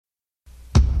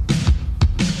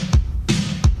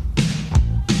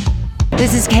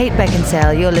This is Kate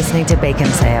Beckinsale. You're listening to Bacon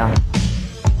Sale.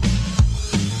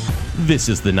 This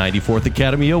is the 94th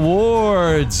Academy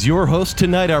Awards. Your hosts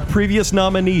tonight are previous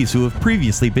nominees who have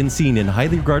previously been seen in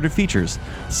highly regarded features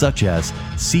such as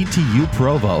CTU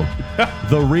Provo,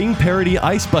 the Ring Parody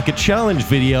Ice Bucket Challenge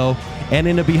video, and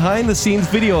in a behind-the-scenes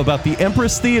video about the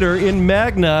Empress Theater in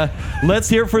Magna. Let's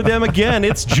hear for them again.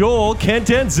 It's Joel, Kent,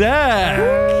 and Zach. Hey,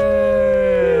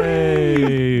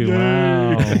 wow.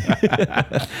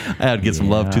 I had to get some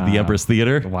love to the Empress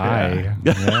Theater. Why?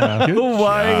 Yeah.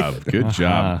 Why? Good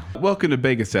job. Welcome to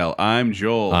Bacon Sale. I'm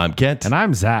Joel. I'm Kent. And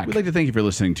I'm Zach. We'd like to thank you for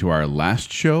listening to our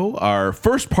last show, our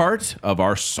first part of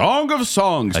our Song of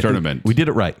Songs tournament. We did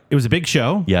it right. It was a big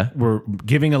show. Yeah. We're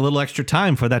giving a little extra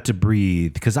time for that to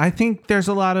breathe because I think there's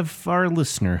a lot of our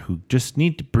listener who just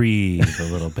need to breathe a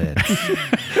little bit.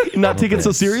 Not take it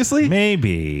so seriously?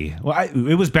 Maybe. Well,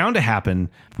 it was bound to happen.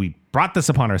 We brought this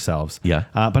upon ourselves. Yeah.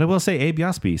 But I will say Abe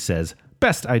Yosby says,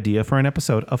 best idea for an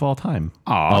episode of all time.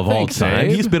 Of all time.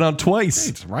 He's been on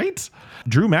twice. Right?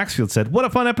 Drew Maxfield said, what a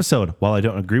fun episode. While I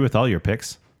don't agree with all your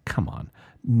picks, come on.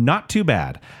 Not too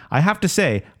bad. I have to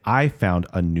say, I found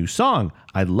a new song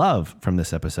I love from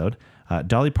this episode.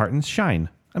 Dolly Parton's Shine.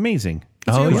 Amazing.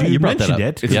 Oh, yeah, you brought that mentioned up.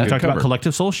 it. It's a We good talked about cover.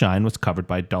 Collective Soul Shine was covered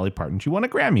by Dolly Parton. She won a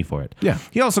Grammy for it. Yeah.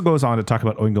 He also goes on to talk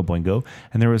about Oingo Boingo,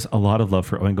 and there was a lot of love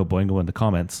for Oingo Boingo in the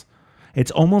comments. It's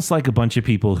almost like a bunch of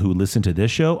people who listen to this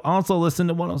show also listen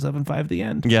to 107.5 The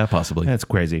End. Yeah, possibly. That's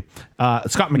crazy.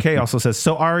 Scott McKay also says,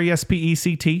 so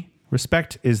RESPECT,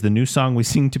 respect is the new song we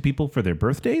sing to people for their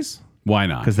birthdays? Why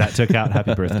not? Because that took out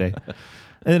Happy Birthday.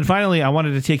 And then finally, I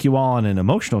wanted to take you all on an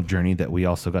emotional journey that we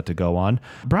also got to go on,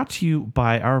 brought to you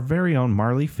by our very own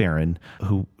Marley Farron,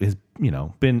 who has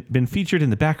been featured in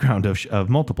the background of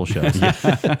multiple shows.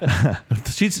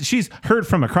 She's heard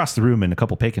from across the room in a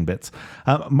couple Bacon bits.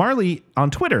 Marley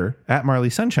on Twitter at Marley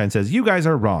Sunshine says, "You guys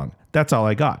are wrong. That's all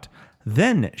I got."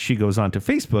 Then she goes on to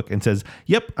Facebook and says,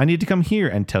 "Yep, I need to come here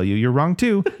and tell you you're wrong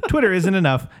too. Twitter isn't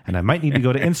enough, and I might need to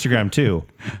go to Instagram too."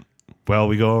 Well,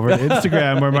 we go over to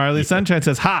Instagram where Marley Sunshine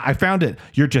says, "Ha, I found it.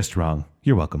 You're just wrong.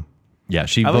 You're welcome." Yeah,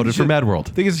 she voted for Mad World.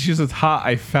 The thing is, she says, "Ha,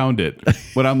 I found it."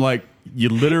 When I'm like, you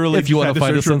literally If you want had to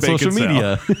find us search on for social Bacon Sale.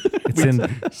 media. It's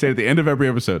in, Say at the end of every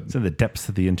episode. it's in the depths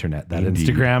of the internet, that Indeed.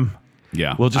 Instagram.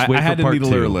 Yeah. We'll just wait I had for to part needle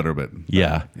two. her a little bit.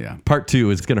 Yeah. Yeah. Part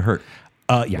 2 is going to hurt.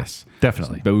 Yes,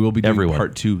 definitely. But we will be doing Everyone.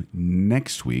 part 2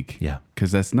 next week. Yeah.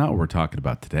 Because that's not what we're talking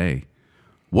about today.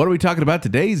 What are we talking about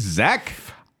today, Zach?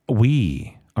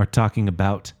 We are talking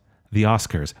about the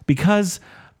Oscars because,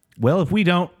 well, if we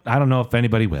don't, I don't know if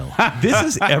anybody will. This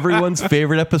is everyone's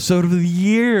favorite episode of the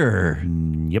year.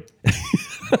 Yep.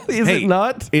 Is it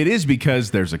not? It is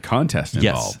because there's a contest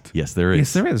involved. Yes, there is.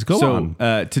 Yes, there is. Go So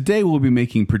on. today we'll be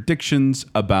making predictions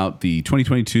about the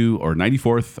 2022 or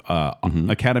 94th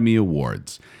Academy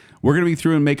Awards. We're going to be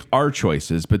through and make our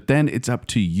choices, but then it's up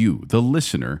to you, the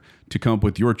listener, to come up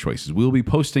with your choices. We'll be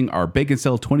posting our Bacon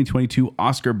Cell 2022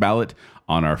 Oscar ballot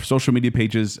on our social media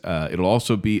pages. It'll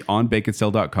also be on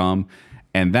baconcell.com.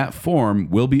 And that form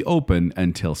will be open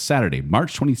until Saturday,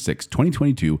 March 26,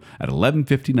 2022 at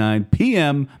 11:59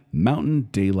 p.m. Mountain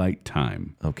Daylight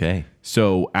Time. Okay.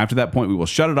 So after that point, we will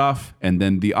shut it off. And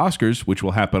then the Oscars, which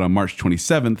will happen on March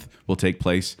 27th, will take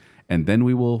place. And then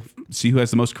we will see who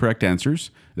has the most correct answers.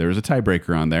 There is a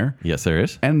tiebreaker on there. Yes, there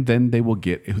is. And then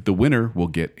the winner will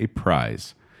get a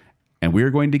prize. And we are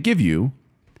going to give you,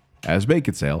 as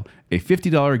Bacon Sale, a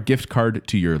 $50 gift card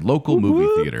to your local movie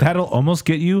theater. That'll almost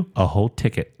get you a whole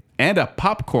ticket. And a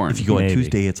popcorn. If you go on Maybe.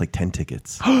 Tuesday, it's like 10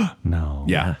 tickets. No.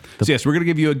 Yeah. So yes, we're going to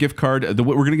give you a gift card.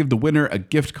 We're going to give the winner a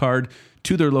gift card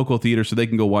to their local theater so they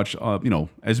can go watch,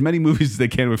 as many movies as they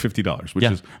can with $50, which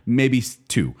Yeah. is maybe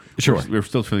 2. Sure. We're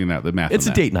still filling out the math. It's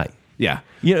on a that. date night. Yeah.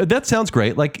 That sounds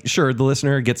great. Like, sure, the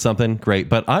listener gets something great,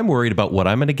 but I'm worried about what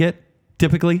I'm going to get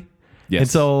typically. Yes. And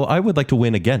so I would like to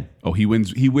win again. Oh, he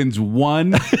wins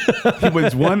one. He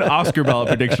wins one Oscar ballot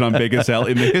prediction on Bacon Sale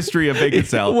in the history of Bacon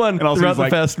Sale. One and also throughout he's the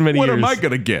like, past many what am years." I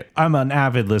going to get? I'm an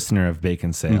avid listener of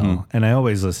Bacon Sale, and I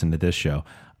always listen to this show.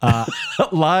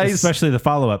 Lies. Especially the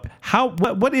follow-up.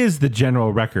 What is the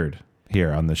general record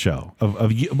here on the show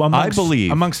of you, I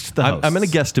believe amongst the hosts? I'm going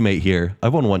to guesstimate here.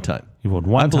 I've won one time. You won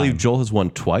one I believe time. Joel has won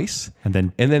twice. And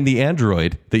then- the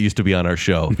android that used to be on our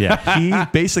show. Yeah. He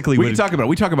basically We would talk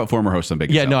about former hosts on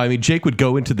Bacon Sale. Yeah, no, I mean Jake would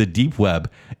go into the deep web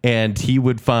and he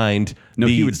would find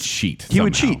he would cheat He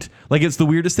would somehow. cheat. Like it's the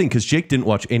weirdest thing because Jake didn't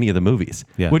watch any of the movies.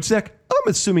 Yeah. Which Zach,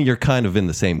 I'm assuming you're kind of in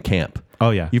the same camp.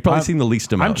 Oh yeah, You've probably seen the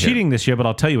least amount. I'm cheating this year, but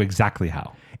I'll tell you exactly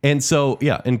how. And so,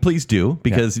 and please do,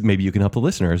 because maybe you can help the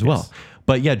listener as well.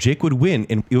 But yeah, Jake would win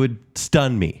and it would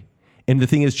stun me. And the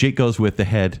thing is, Jake goes with the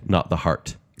head, not the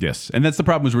heart. Yes, and that's the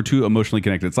problem is we're too emotionally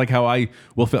connected. It's like how I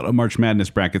will fill a March Madness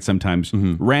bracket sometimes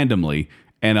randomly,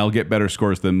 and I'll get better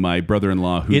scores than my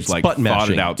brother-in-law who's It's like button thought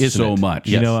mashing, it out isn't so it? much.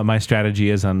 You know what my strategy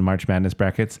is on March Madness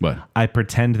brackets? What? I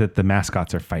pretend that the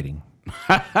mascots are fighting.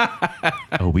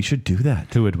 Oh, we should do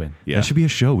that. Who would win? Yeah. That should be a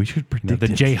show. We should predict The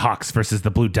it. Jayhawks versus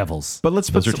the Blue Devils. But let's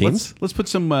put Those are teams? let's put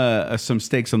some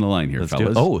stakes on the line here, Let's do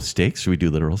fellas. it. Oh, steaks. Should we do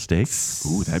literal steaks?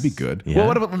 Ooh, that'd be good. Yeah. Well,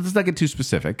 what about, let's not get too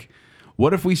specific.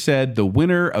 What if we said the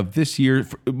winner of this year,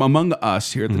 among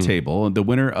us here at the table, the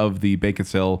winner of the Bacon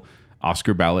Sale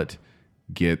Oscar ballot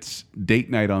gets date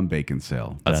night on Bacon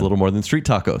Sale, That's a little more than street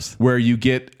tacos. where you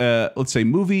get, let's say,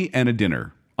 movie and a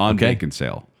dinner on Okay. Bacon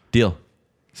Sale. Deal.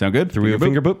 Sound good? Three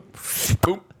finger boop.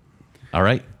 boop. All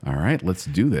right. All right, let's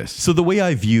do this. So the way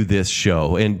I view this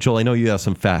show, and Joel, I know you have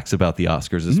some facts about the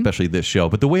Oscars, especially this show,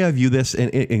 but the way I view this,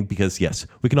 and because yes,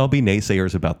 we can all be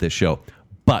naysayers about this show,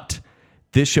 but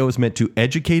this show is meant to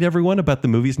educate everyone about the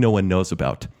movies no one knows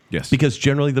about. Yes. Because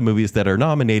generally the movies that are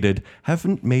nominated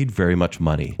haven't made very much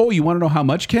money. Oh, you want to know how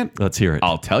much, Kent? Let's hear it.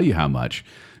 I'll tell you how much.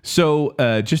 So,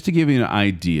 just to give you an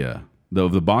idea, though,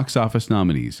 of the box office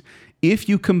nominees, if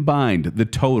you combined the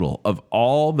total of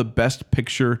all the Best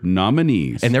Picture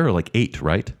nominees, And there are like 8,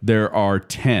 right? there are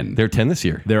 10. There are 10 this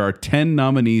year. There are 10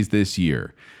 nominees this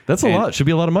year. That's a lot. Should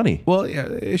be a lot of money. Well, yeah,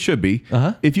 it should be.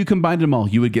 If you combined them all,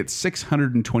 you would get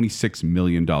 $626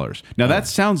 million. Now, that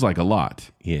sounds like a lot.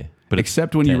 Yeah. But it's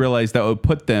Except when you 10. realize that would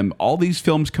put them, all these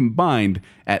films combined,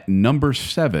 at number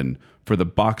 7 for the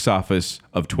box office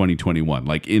of 2021,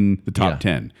 like in the top Yeah.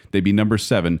 10. They'd be number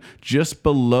 7, just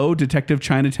below Detective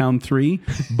Chinatown 3,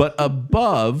 but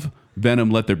above Venom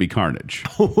Let There Be Carnage.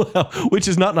 Which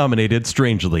is not nominated,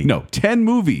 strangely. No, 10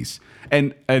 movies.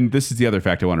 And this is the other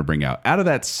fact I want to bring out. Out of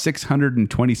that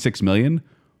 626 million,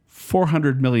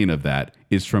 400 million of that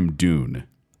is from Dune.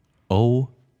 Oh,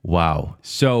 wow.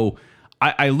 So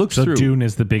I looked So through. Dune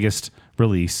is the biggest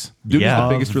release. Dune Yeah. is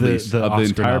the biggest Of the- release the of the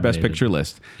entire Best Oscar-nominated. Picture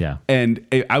list. Yeah. And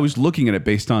I was looking at it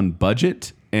based on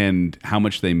budget and how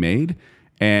much they made.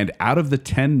 And out of the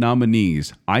 10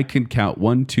 nominees, I can count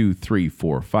 1, 2, 3,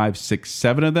 4, 5, 6,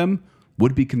 7 of them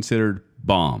would be considered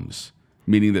bombs,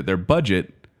 meaning that their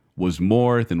budget was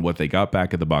more than what they got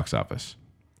back at the box office.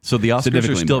 So the Oscars are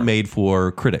Significantly still more. made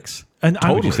for critics. And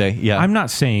I Would you say? Yeah. I'm not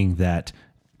saying that,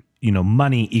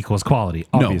 money equals quality,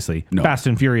 obviously. no. Fast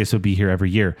and Furious would be here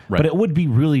every year. Right. But it would be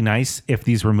really nice if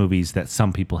these were movies that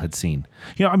some people had seen.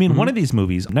 One of these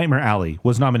movies, Nightmare Alley,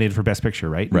 was nominated for Best Picture,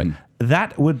 right? Right.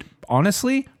 That would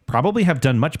honestly probably have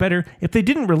done much better if they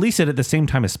didn't release it at the same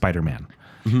time as Spider-Man.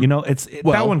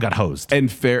 That one got hosed.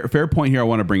 And fair point here I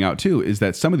want to bring out too is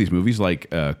that some of these movies, like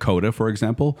Coda, for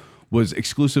example, was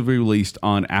exclusively released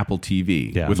on Apple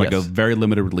TV Yeah. with like a Yes. very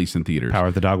limited release in theaters. Power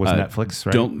of the Dog was Netflix,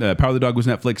 right? Power of the Dog was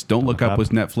Netflix. Don't Look Up was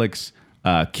Netflix.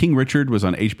 King Richard was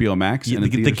on HBO Max. and in the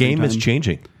theaters game same is time.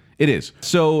 changing. It is.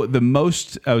 So the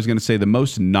most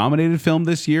nominated film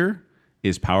this year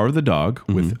is Power of the Dog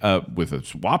with a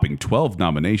whopping 12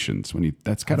 nominations.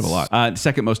 That's kind of a lot.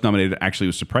 Second most nominated actually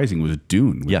was surprising was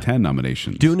Dune with Yeah. 10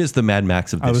 nominations. Dune is the Mad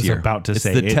Max of this was year. about to it's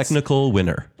say, the it's- technical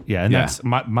winner. Yeah, and Yeah. that's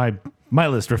my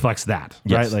list reflects that,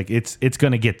 Yes. right? Like it's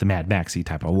going to get the Mad Maxy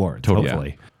type of awards,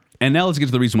 hopefully. And now let's get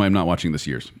to the reason why I'm not watching this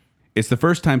year's. It's the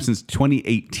first time since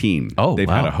 2018 they've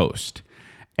had wow. a host.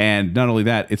 And not only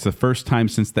that, it's the first time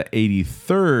since the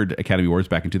 83rd Academy Awards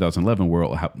back in 2011 where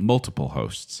it'll have multiple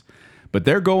hosts. But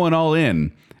they're going all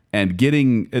in and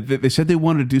they said they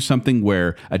wanted to do something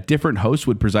where a different host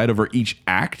would preside over each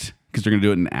act because they're going to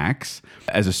do it in acts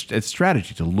as a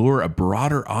strategy to lure a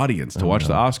broader audience to watch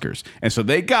the Oscars. And so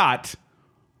they got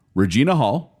Regina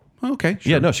Hall. Okay,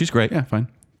 sure. Yeah, no, she's great. Yeah, fine.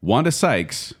 Wanda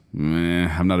Sykes.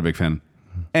 I'm not a big fan.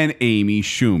 And Amy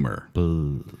Schumer.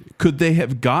 Could they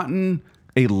have gotten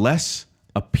a less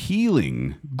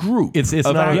appealing group? It's of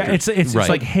not- actors? Yeah, it's Right.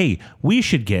 like, hey, we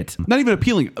should get Not even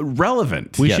appealing,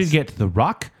 relevant. we Yes. should get The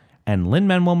Rock and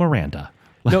Lin-Manuel Miranda.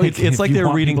 No, it's if like you they were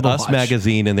want reading people to Us watch.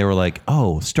 magazine and they were like,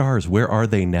 oh, stars, where are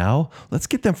they now? Let's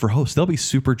get them for hosts. They'll be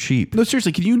super cheap. No,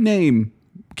 seriously, can you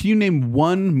name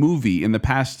one movie in the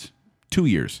past 2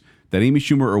 years that Amy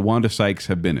Schumer or Wanda Sykes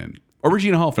have been in? Or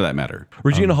Regina Hall for that matter.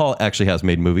 Regina Hall actually has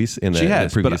made movies in the, She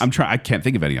has, the previous. but I can't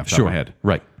think of any off the top Sure. of my head.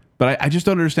 Right. But I just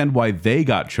don't understand why they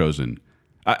got chosen.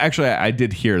 Actually, I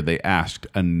did hear they asked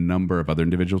a number of other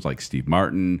individuals like Steve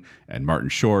Martin and Martin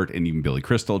Short and even Billy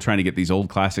Crystal trying to get these old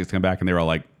classics to come back. And they were all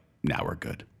like, now we're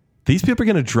good. These people are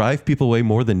going to drive people away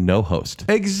more than no host.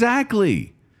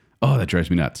 Exactly. Oh, that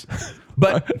drives me nuts.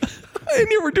 But I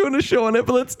knew we're doing a show on it,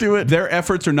 but let's do it. their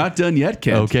efforts are not done yet,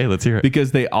 Kent. Okay, let's hear it.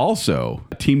 Because they also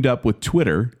teamed up with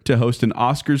Twitter to host an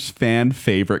Oscars fan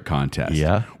favorite contest.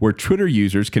 Yeah. Where Twitter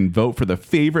users can vote for the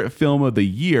favorite film of the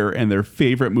year and their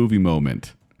favorite movie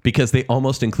moment. Because they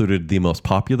almost included the most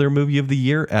popular movie of the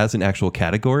year as an actual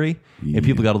category. And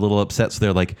people got a little upset. So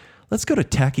they're like, let's go to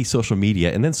tacky social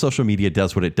media. And then social media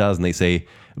does what it does. And they say,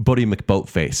 Bodie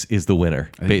McBoatface is the winner,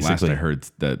 I think basically. last I heard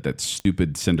that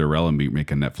stupid Cinderella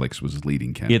remake on Netflix was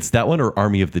leading, Ken. It's that one or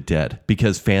Army of the Dead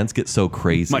because fans get so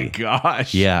crazy. My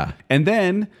gosh. Yeah. And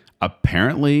then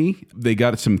apparently they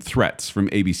got some threats from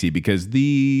ABC because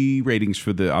the ratings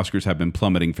for the Oscars have been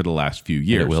plummeting for the last few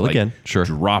years. it will again. Sure.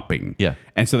 Dropping. Yeah.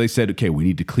 And so they said, okay, we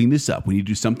need to clean this up. We need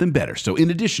to do something better. So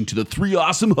in addition to the 3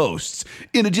 awesome hosts,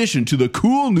 in addition to the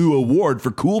cool new award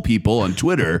for cool people on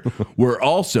Twitter, we're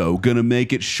also going to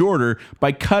make it shorter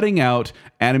by cutting out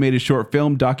animated short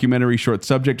film, documentary short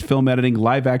subject, film editing,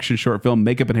 live action short film,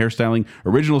 makeup and hairstyling,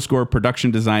 original score, production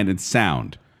design, and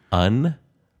sound.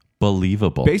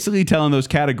 Unbelievable. Basically telling those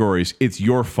categories it's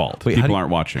your fault. Wait, People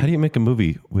aren't watching. How do you make a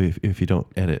movie if you don't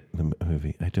edit the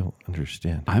movie? I don't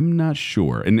understand. I'm not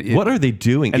sure. And What are they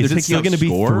doing? and Is they're it still taking going to out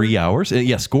be score? 3 hours?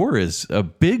 Yeah, score is a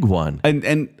big one.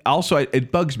 And also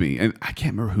it bugs me, and I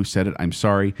can't remember who said it. I'm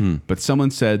sorry, but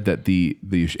someone said that the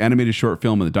animated short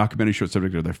film and the documentary short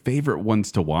subject are their favorite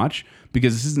ones to watch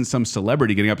because this isn't some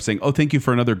celebrity getting up and saying, "Oh, thank you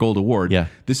for another gold award." Yeah.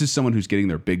 This is someone who's getting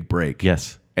their big break.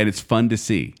 Yes. And it's fun to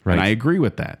see, Right. and I agree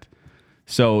with that.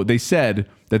 So they said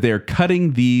that they are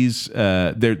cutting these.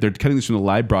 They're cutting this from the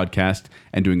live broadcast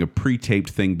and doing a pre-taped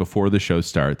thing before the show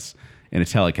starts in a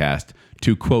telecast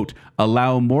to quote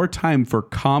allow more time for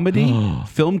comedy,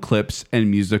 film clips, and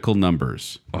musical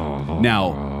numbers.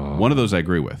 Now, one of those I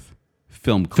agree with.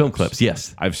 Film clips. Film clips,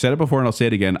 yes. I've said it before and I'll say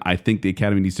it again. I think the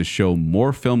Academy needs to show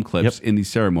more film clips in these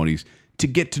ceremonies to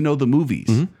get to know the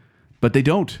movies, but they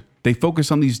don't. They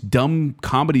focus on these dumb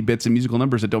comedy bits and musical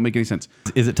numbers that don't make any sense.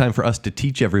 Is it time for us to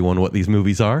teach everyone what these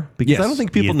movies are? Because I don't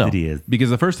think people know. It is.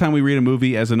 Because the first time we read a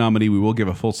movie as a nominee, we will give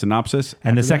a full synopsis.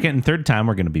 And the second and third time,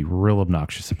 we're going to be real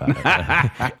obnoxious about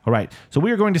it. All right. So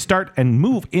we are going to start and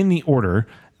move in the order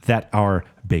that our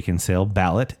bacon sale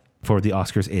ballot for the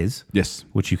Oscars is. Yes.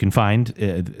 Which you can find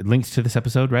links to this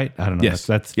episode, right? I don't know. Yes.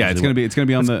 That's Yeah, it's usually gonna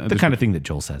be on the kind of thing that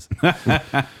Joel says.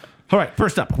 All right.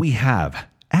 First up, we have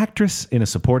actress in a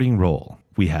supporting role.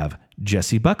 We have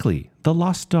Jessie Buckley, the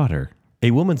lost daughter.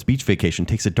 A woman's beach vacation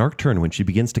takes a dark turn when she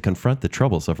begins to confront the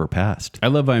troubles of her past. I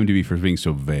love IMDb for being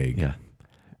so vague. Yeah.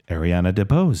 Ariana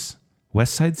DeBose,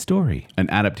 West Side Story. An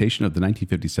adaptation of the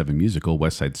 1957 musical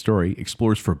West Side Story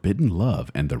explores forbidden love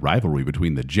and the rivalry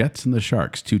between the Jets and the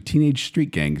Sharks, two teenage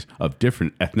street gangs of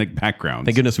different ethnic backgrounds.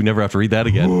 Thank goodness we never have to read that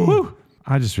again. Woo.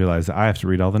 I just realized that I have to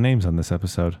read all the names on this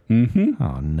episode. Mm-hmm.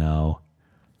 Oh, no.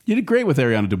 You did great with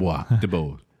Ariana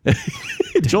DeBose.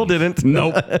 Joel didn't.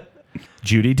 Nope.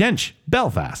 Judi Dench,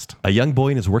 Belfast. A young boy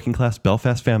in his working class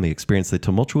Belfast family experienced the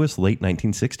tumultuous late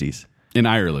 1960s. In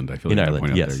Ireland, I feel like In I gotta Ireland,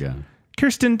 point out yes. there, yeah.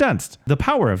 Kirsten Dunst, The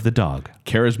Power of the Dog.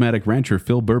 Charismatic rancher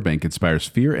Phil Burbank inspires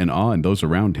fear and awe in those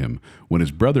around him. When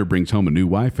his brother brings home a new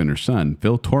wife and her son,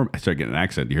 I start getting an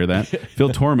accent. You hear that? Phil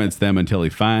torments them until he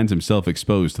finds himself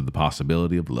exposed to the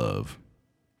possibility of love.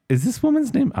 Is this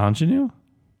woman's name Ingenue?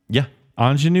 Yeah.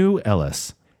 Ingenue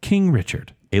Ellis, King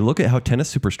Richard. A look at how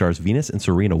tennis superstars Venus and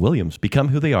Serena Williams become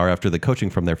who they are after the coaching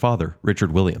from their father,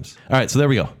 Richard Williams. All right, so there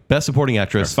we go. Best supporting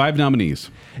actress. 5 nominees.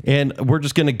 And we're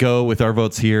just going to go with our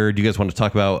votes here. Do you guys want to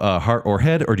talk about heart or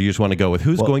head, or do you just want to go with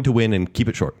who's going to win and keep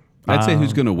it short? I'd say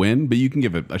who's going to win, but you can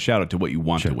give a shout out to what you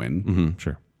want to win.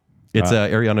 Sure. It's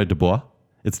Ariana DeBose.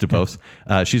 It's DeBose.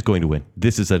 She's going to win.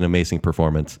 This is an amazing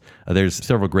performance. There's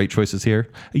several great choices here.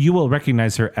 You will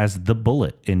recognize her as the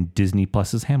Bullet in Disney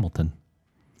Plus's Hamilton.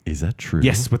 Is that true?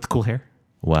 Yes, with the cool hair.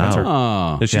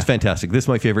 Wow. Oh. She's fantastic. This is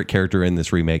my favorite character in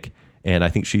this remake, and I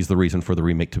think she's the reason for the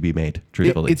remake to be made,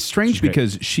 truthfully. It's strange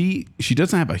because she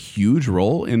doesn't have a huge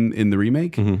role in the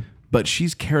remake, but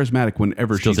she's charismatic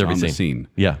whenever Steals she's every on the scene. scene.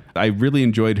 Yeah. I really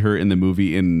enjoyed her in the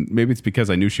movie, and maybe it's because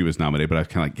I knew she was nominated, but I was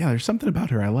kind of like, yeah, there's something about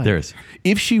her I like. There is.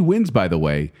 If she wins, by the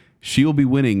way, she will be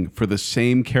winning for the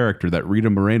same character that Rita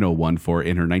Moreno won for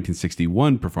in her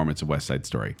 1961 performance of West Side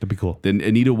Story. That'd be cool. Then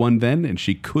Anita won then, and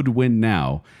she could win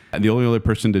now. And the only other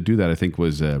person to do that, I think,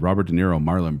 was Robert De Niro,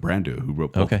 Marlon Brando, who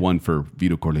wrote both one for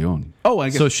Vito Corleone. Oh, I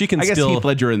guess So she can I guess still Heath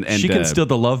Ledger and she can steal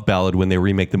the love ballad when they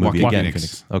remake the movie Joaquin again.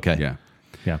 Phoenix. Okay. Yeah.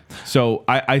 Yeah. So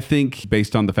I think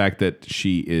based on the fact that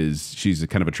she's a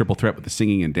kind of a triple threat with the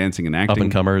singing and dancing and acting. Up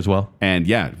and comer as well. And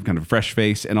yeah, kind of a fresh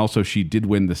face. And also she did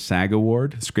win the SAG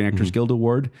Award, Screen Actors Guild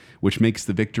Award, which makes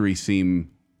the victory seem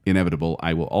inevitable.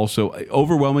 I will also,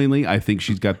 overwhelmingly, I think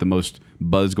she's got the most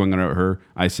buzz going on about her.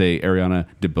 I say Ariana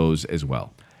DeBose as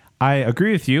well. I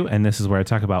agree with you, and this is where I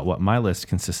talk about what my list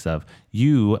consists of.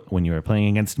 You, when you are playing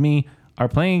against me, are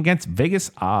playing against Vegas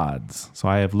odds. So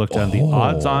I have looked on the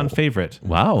odds-on favorite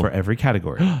for every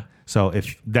category. So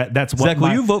if that's what Zach,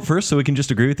 will you vote first so we can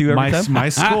just agree with you every time? my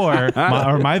score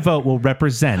or my vote will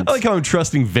represent I like how I'm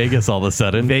trusting Vegas all of a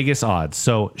sudden. Vegas odds.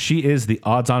 So she is the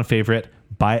odds-on favorite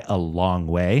by a long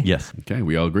way. Yes. Okay,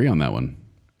 we all agree on that one.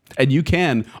 And you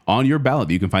can, on your ballot,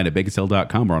 you can find at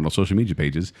BaconSale.com or on our social media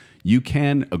pages, you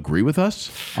can agree with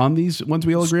us on these ones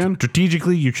we all agree on,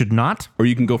 Strategically, you should not. or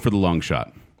you can go for the long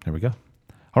shot. There we go.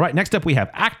 All right, next up we have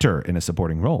actor in a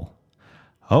supporting role.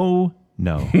 Oh,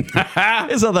 no.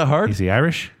 It's not that hard. Is he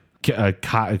Irish?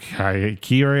 Ciarán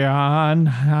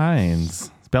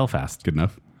Hinds. It's Belfast. Good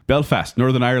enough. Belfast,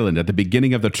 Northern Ireland, at the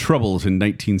beginning of the Troubles in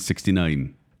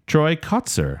 1969. Troy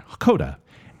Kotsur. Coda.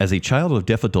 As a child of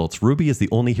deaf adults, Ruby is the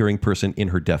only hearing person in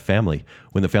her deaf family.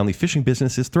 When the family fishing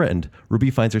business is threatened, Ruby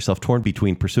finds herself torn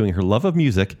between pursuing her love of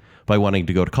music by wanting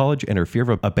to go to college and her fear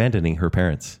of abandoning her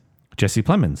parents. Jesse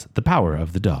Plemons. The Power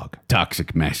of the Dog.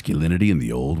 Toxic masculinity in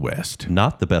the Old West.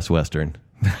 Not the best Western.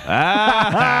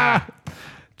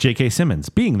 J.K. Simmons.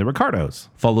 Being the Ricardos.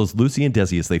 Follows Lucy and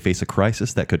Desi as they face a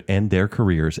crisis that could end their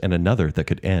careers and another that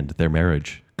could end their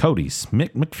marriage. Cody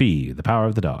Smith McPhee. The Power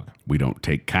of the Dog. We don't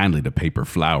take kindly to paper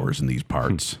flowers in these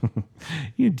parts.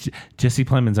 Jesse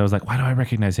Plemons. I was like, why do I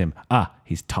recognize him?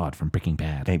 He's Todd from Breaking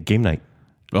Bad. And Game Night.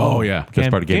 Oh, yeah. That's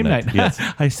part of Game Night. Yes.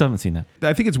 I still haven't seen that.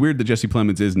 I think it's weird that Jesse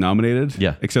Plemons is nominated.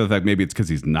 Yeah. Except for the fact maybe it's because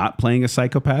he's not playing a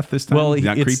psychopath this time. Well, he's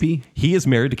not creepy. He is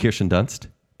married to Kirsten Dunst,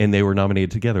 and they were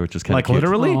nominated together, which is kind of Like cute.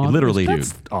 literally? Aw, Literally.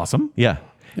 That's awesome. Yeah.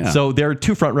 Yeah. So there are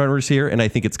two front runners here, and I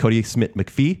think it's Cody Smith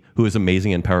McPhee, who is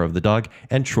amazing in Power of the Dog,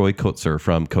 and Troy Kotsur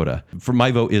from Coda. For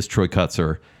my vote is Troy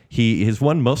Kotsur. He has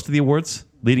won most of the awards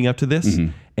leading up to this,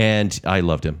 and I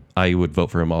loved him. I would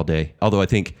vote for him all day. Although I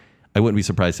think I wouldn't be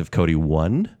surprised if Cody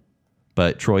won,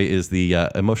 but Troy is the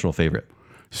emotional favorite.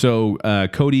 So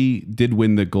Cody did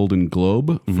win the Golden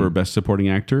Globe for Best Supporting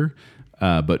Actor.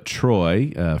 But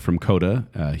Troy from Coda,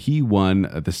 he won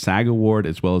the SAG Award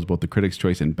as well as both the Critics'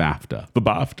 Choice and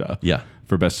BAFTA. Yeah.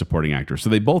 For Best Supporting Actor. So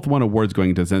they both won awards going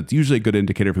into this. And it's usually a good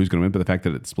indicator of who's going to win, but the fact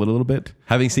that it's split a little bit.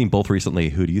 Having seen both recently,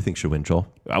 who do you think should win, Joel?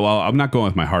 Well, I'm not going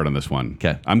with my heart on this one.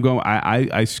 Okay. I'm going.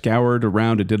 I scoured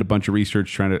around and did a bunch of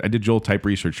research I did Joel type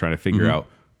research trying to figure out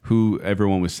who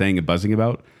everyone was saying and buzzing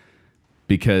about,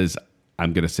 because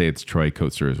I'm going to say it's Troy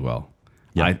Kotsur as well.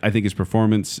 Yeah. I think his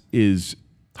performance is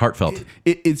Heartfelt.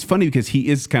 It's funny because he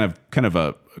is kind of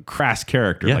a crass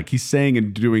character. Yeah. Like he's saying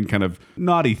and doing kind of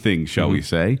naughty things, shall we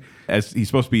say? As he's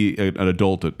supposed to be an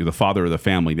adult, the father of the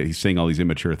family, that he's saying all these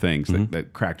immature things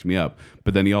that cracked me up.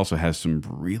 But then he also has some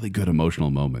really good emotional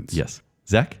moments. Yes.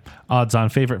 Zach? Odds-on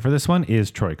favorite for this one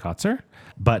is Troy Kotsur,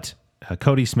 but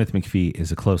Cody Smith McPhee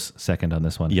is a close second on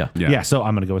this one. Yeah. So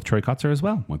I'm going to go with Troy Kotsur as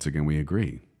well. Once again, we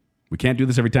agree. We can't do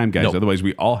this every time, guys. Nope. Otherwise,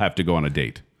 we all have to go on a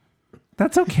date.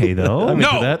 That's okay, though. I'm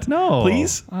into that. No.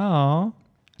 Please? Oh.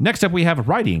 Next up, we have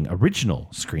writing original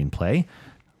screenplay.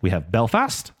 We have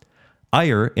Belfast.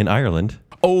 Ire in Ireland.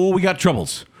 Oh, we got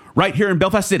Troubles right here in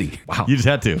Belfast City. Wow. You just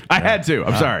had to. I had to.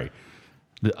 I'm sorry.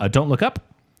 Don't Look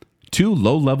Up. Two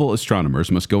low-level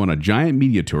astronomers must go on a giant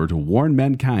media tour to warn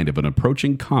mankind of an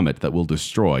approaching comet that will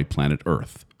destroy planet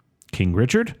Earth. King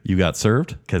Richard. You got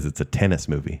served because it's a tennis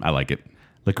movie. I like it.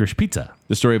 Licorice Pizza.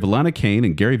 The story of Alana Kane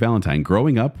and Gary Valentine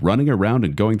growing up, running around,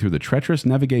 and going through the treacherous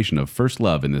navigation of first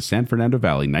love in the San Fernando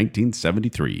Valley,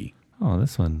 1973. Oh,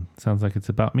 this one sounds like it's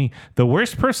about me. The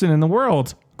worst person in the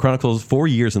world. Chronicles 4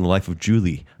 years in the life of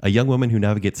Julie, a young woman who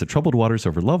navigates the troubled waters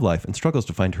of her love life and struggles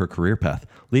to find her career path,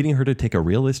 leading her to take a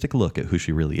realistic look at who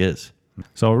she really is.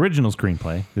 So original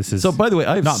screenplay. This is So, by the way,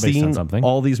 I've not based on seen something.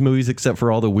 all these movies except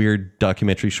for all the weird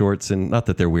documentary shorts, and not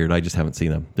that they're weird, I just haven't seen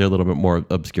them. They're a little bit more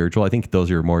obscure. Joel, I think those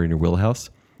are more in your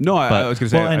wheelhouse. No, I was going to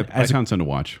say, well, and I as a- found some to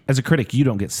watch. As a critic, you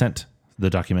don't get sent the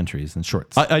documentaries and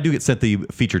shorts. I do get sent the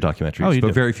feature documentaries, you but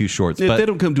do. very few shorts. If But they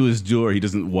don't come to his door, he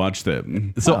doesn't watch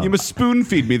them. So- You must spoon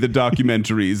feed me the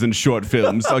documentaries and short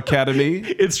films, Academy.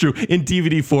 it's true in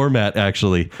DVD format,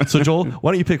 actually. So, Joel,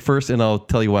 why don't you pick first, and I'll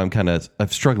tell you why I'm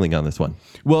struggling on this one.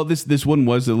 Well, this one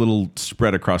was a little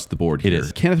spread across the board here. It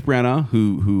is. Kenneth Branagh,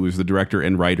 who is the director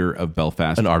and writer of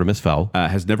Belfast, An Artemis Fowl.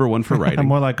 has never won for writing.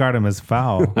 More like Artemis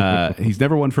Fowl. He's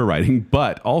never won for writing,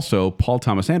 but also Paul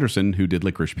Thomas Anderson, who did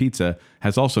Licorice Pizza,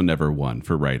 has also never won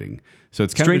for writing. So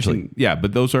it's kind Strangely. of interesting. Yeah,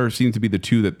 but those seem to be the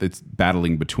two that's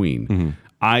battling between.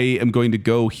 I am going to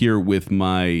go here with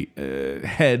my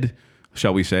head,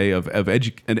 shall we say, of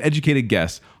an educated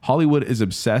guess. Hollywood is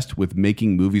obsessed with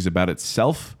making movies about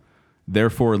itself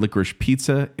Therefore, Licorice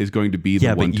Pizza is going to be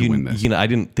the one to win this. I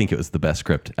didn't think it was the best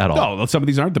script at all. No, some of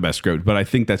these aren't the best script, but I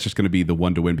think that's just going to be the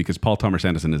one to win because Paul Thomas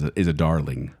Anderson is a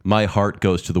darling. My heart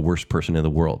goes to the worst person in the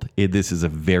world. This is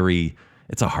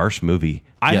it's a harsh movie.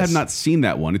 I Yes. have not seen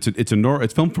that one.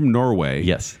 It's filmed from Norway.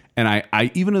 Yes. And I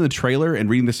even in the trailer and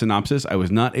reading the synopsis, I was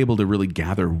not able to really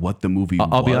gather what the movie was.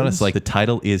 I'll be honest, like the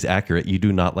title is accurate. You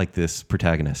do not like this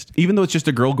protagonist. Even though it's just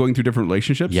a girl going through different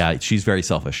relationships? Yeah, she's very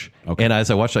selfish. Okay. And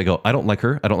as I watched it, I go, I don't like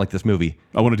her. I don't like this movie.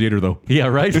 I want to date her though. Yeah,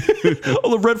 right?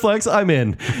 All the red flags, I'm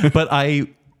in. But I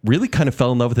really kind of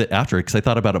fell in love with it after because I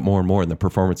thought about it more and more, and the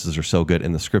performances are so good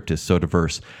and the script is so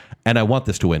diverse. And I want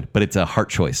this to win, but it's a heart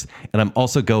choice. And I'm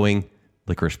also going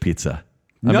Licorice Pizza.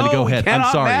 I'm going to go ahead. I'm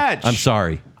cannot sorry. match. I'm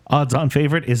sorry. Odds-on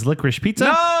favorite is Licorice Pizza.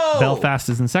 No! Belfast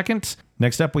is in second.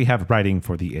 Next up, we have writing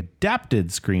for the adapted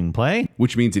screenplay.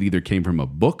 Which means it either came from a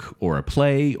book or a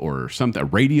play or something, a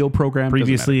radio program. Doesn't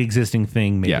Previously existing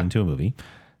thing made Yeah. into a movie.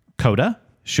 Coda.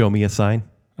 Show me a sign.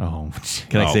 Oh,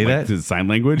 Can I say that? Is it sign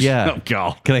language? Yeah. Oh,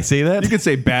 God. Can I say that? You can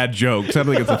say bad jokes. I don't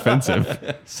think it's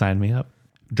offensive. sign me up.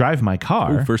 Drive My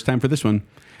Car. First time for this one.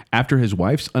 After his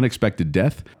wife's unexpected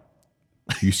death,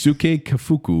 Yusuke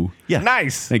Kafuku. Yeah.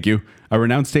 Nice. Thank you. A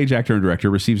renowned stage actor and director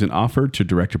receives an offer to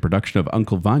direct a production of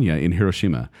Uncle Vanya in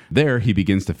Hiroshima. There, he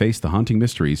begins to face the haunting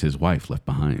mysteries his wife left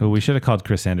behind. Oh, we should have called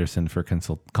Chris Anderson for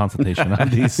consultation on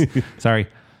these. Sorry.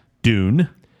 Dune.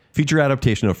 Feature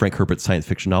adaptation of Frank Herbert's science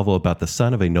fiction novel about the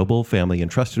son of a noble family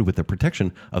entrusted with the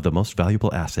protection of the most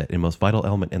valuable asset and most vital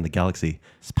element in the galaxy.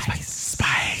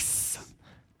 Spice.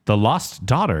 The Lost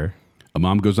Daughter. A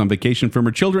mom goes on vacation from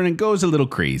her children and goes a little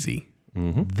crazy.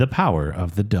 The Power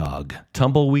of the Dog.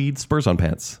 Tumbleweed Spurs on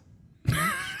Pants.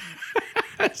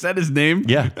 Is that his name?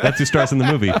 Yeah, that's who stars in the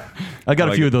movie. I got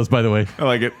a few of those, by the way. I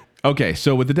like it. Okay,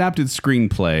 so with adapted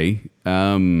screenplay,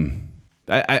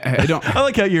 I don't... I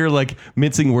like how you're like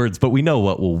mincing words, but we know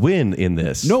what will win in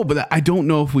this. No, but I don't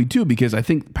know if we do because I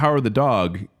think Power of the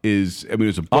Dog is... I mean, it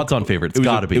was a book. Odds-on favorite. It's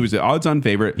gotta be. It was an odds-on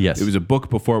favorite. Yes. It was a book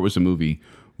before it was a movie.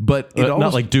 But it Not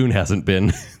almost... like Dune hasn't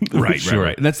been. Right. Sure.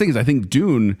 And that's the thing is I think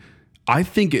Dune, I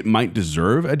think it might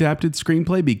deserve adapted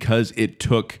screenplay because it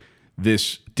took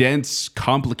this dense,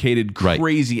 complicated, Right.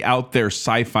 crazy, out there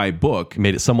sci-fi book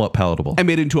Made it somewhat palatable. and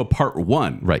made it into a part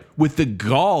one. Right. With the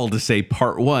gall to say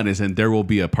part one is and there will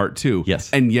be a part two.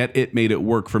 Yes. And yet it made it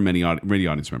work for many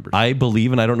audience members. I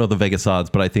believe, and I don't know the Vegas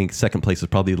odds, but I think second place is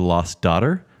probably The Lost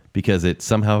Daughter because it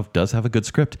somehow does have a good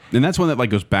script. and that's one that like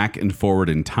goes back and forward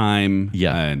in time.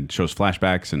 Yeah. And shows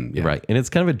flashbacks and yeah. Right. And it's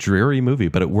kind of a dreary movie,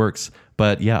 but it works.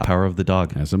 But yeah, Power of the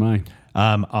Dog. As am I.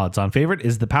 Odds-on favorite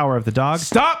is The Power of the Dog.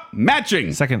 Stop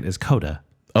matching. Second is Coda.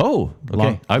 Oh, okay.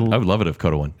 Long- I would love it if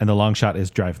Coda won. And the long shot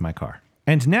is Drive My Car.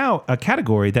 And now a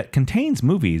category that contains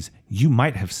movies you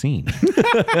might have seen.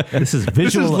 This is This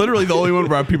visual. is literally the only one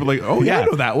where people are like, oh yeah, I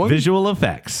know that one. Visual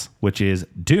effects, which is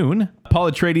Dune. Paul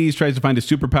Atreides tries to find his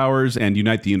superpowers and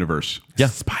unite the universe. Yeah.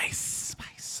 Spice.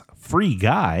 Free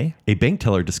Guy. A bank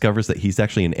teller discovers that he's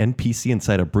actually an NPC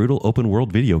inside a brutal open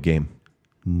world video game.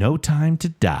 No Time to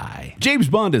Die. James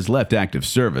Bond has left active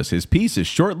service. His peace is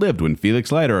short-lived when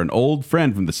Felix Leiter, an old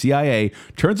friend from the CIA,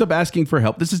 turns up asking for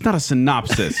help. This is not a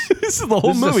synopsis. This is the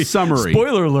whole This is a movie. summary.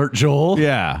 Spoiler alert, Joel.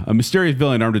 Yeah, a mysterious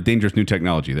villain armed with dangerous new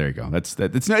technology. There you go. It's a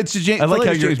James. I like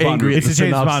how you're James Bond angry movie. at the It's a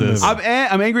James Bond synopsis. movie.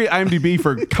 I'm angry at IMDb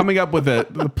for coming up with the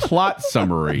plot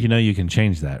summary. You know you can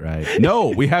change that, right? No,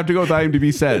 we have to go with what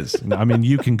IMDb says. I mean,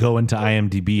 you can go into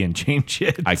IMDb and change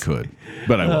it. I could,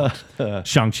 but I won't.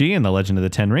 Shang-Chi and the Legend of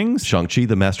the Ten Rings. Shang-Chi,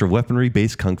 the master of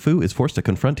weaponry-based kung fu, is forced to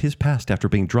confront his past after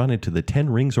being drawn into the Ten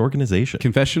Rings organization.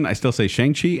 Confession, I still say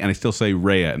Shang-Chi and I still say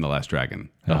Raya and the Last Dragon.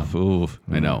 Ooh.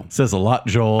 I know. Says a lot,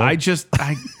 Joel. It's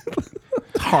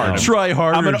hard. try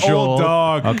harder, I'm an Joel. old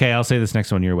dog. Okay, I'll say this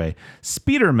next one your way.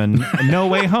 Spiderman, No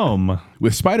Way Home.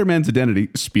 With Spider-Man's identity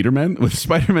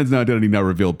now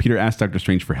revealed, Peter asks Doctor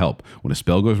Strange for help. When a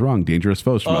spell goes wrong, dangerous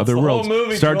foes from other the whole worlds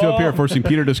movie, start to Joel. appear, forcing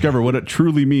Peter to discover what it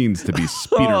truly means to be Oh,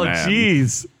 Spider-Man.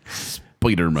 jeez.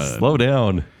 Spider-Man. Slow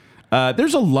down.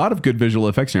 There's a lot of good visual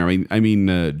effects here. I mean,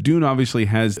 Dune obviously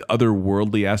has the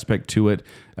otherworldly aspect to it.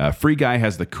 Free Guy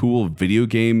has the cool video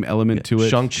game element to it.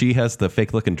 Shang-Chi has the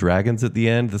fake-looking dragons at the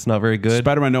end. That's not very good.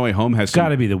 Spider-Man No Way Home has Got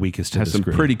to be the weakest of has the some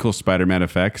screen. pretty cool Spider-Man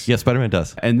effects. Yeah, Spider-Man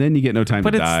does. And then you get No Time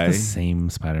But to it's Die. the same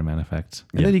Spider-Man effect.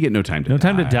 And then you get No Time to Die. No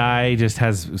Time to Die just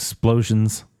has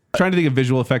explosions. Trying to think of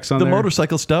visual effects on The there.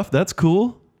 motorcycle stuff, that's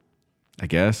cool. I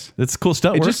guess. It's cool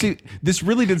stunt work. This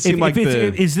really did seem like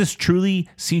Is this truly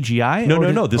CGI?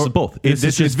 No. This is both. This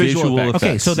is is visual visual effects. effects.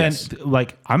 Okay, so then, Yes.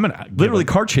 like, I'm gonna Literally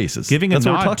give car chases. giving That's a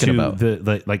what we're nod talking to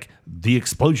about. the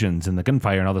explosions and the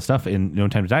gunfire and all the stuff in No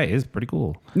Time to Die is pretty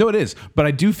cool. No, it is. But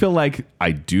I do feel like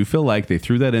they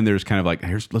threw that in there as kind of like,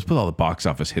 let's put all the box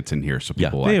office hits in here so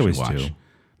people will they actually always watch. do.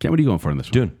 Ken, what are you going for in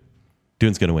this one?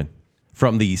 Dune's going to win.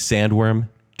 From the sandworm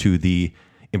to the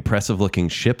impressive looking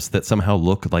ships that somehow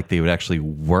look like they would actually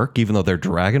work, even though they're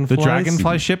dragonflies. The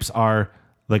dragonfly ships are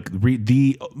like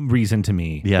the reason to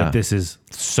me that this is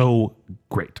so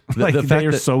great. Like, they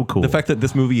are so cool. The fact that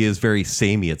this movie is very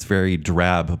samey, it's very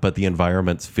drab, but the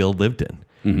environment's Phil lived in.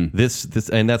 This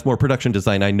and that's more production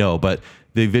design, I know, but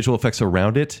the visual effects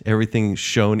around it, everything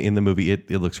shown in the movie,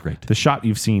 it looks great. the shot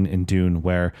you've seen in Dune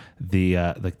where the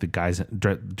like the guys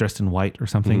dressed in white or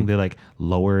something, they like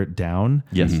lower down.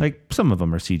 Yes. Like some of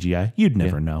them are CGI. You'd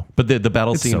never know. But the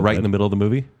battle scene so right good. in the middle of the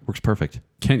movie works perfect.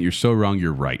 Kent, you're so wrong.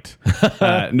 You're right.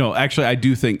 No, actually, I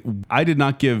do think I did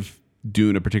not give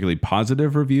Dune a particularly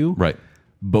positive review. Right.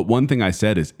 But one thing I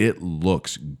said is it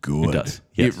looks good. It does,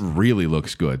 yes. It really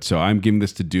looks good. So I'm giving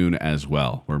this to Dune as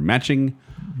well. We're matching.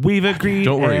 We've agreed.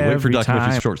 Don't worry, wait for every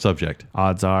documentary time. short subject.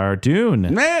 Odds are Dune.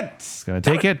 It's Gonna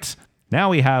take it. Now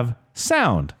we have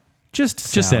sound. Just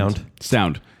sound.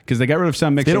 sound. Because they got rid of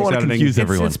sound mixing. They don't want to sound confuse editing.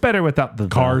 everyone. It's better without the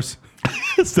Cars.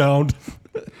 Sound.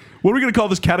 What are we going to call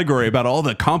this category about all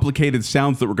the complicated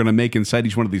sounds that we're going to make inside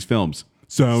each one of these films?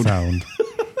 sound.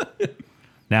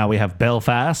 Now we have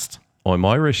Belfast, I'm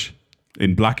Irish.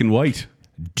 In black and white.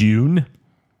 Dune,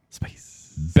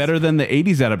 Space. Better than the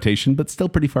 80s adaptation, but still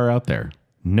pretty far out there.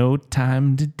 No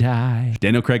Time to Die,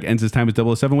 Daniel Craig ends his time as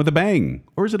 007 with a bang.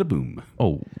 Or is it a boom?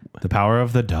 Oh, The Power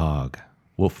of the Dog,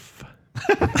 woof.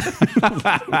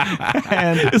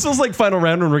 and This was like final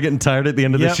round when we're getting tired at the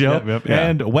end of the show.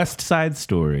 and West Side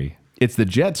Story. It's the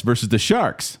Jets versus the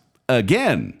Sharks.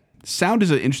 Again, sound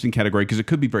is an interesting category because it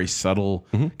could be very subtle,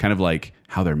 kind of like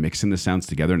how they're mixing the sounds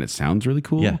together and it sounds really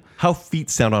cool. Yeah. How feet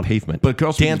sound on pavement. But it could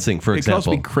also dancing, for it could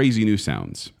also example. be crazy new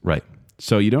sounds. Right.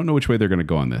 So you don't know which way they're going to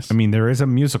go on this. I mean, there is a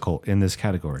musical in this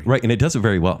category. Right. And it does it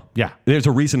very well. Yeah. There's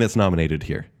a reason it's nominated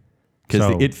here because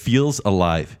So- it feels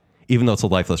alive, even though it's a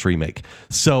lifeless remake.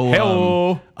 So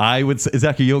Hello. I would say,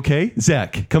 Zach, are you okay?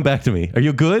 Zach, come back to me. Are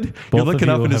you good? You're Both looking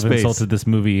of up you into have space. insulted this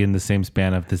movie in the same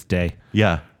span of this day.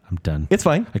 Yeah. I'm done. It's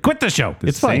fine. I quit the show. the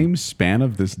it's fine. same span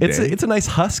of this day. It's a nice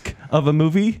husk of a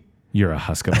movie. You're a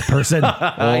husk of a person.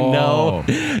 I know.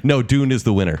 No, Dune is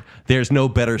the winner. There's no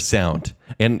better sound.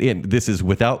 And this is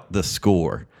without the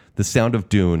score. The sound of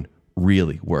Dune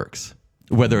really works.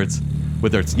 Whether it's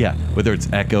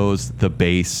echoes, the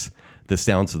bass, the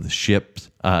sounds of the ships,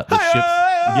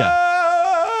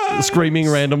 screaming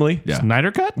randomly. Yeah.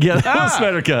 Snyder Cut? Yeah, that was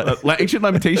Snyder Cut. Ancient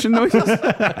lamentation noises?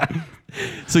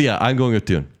 So yeah, I'm going with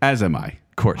Dune. As am I.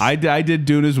 Of course. I did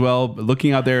Dune as well.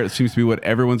 Looking out there, it seems to be what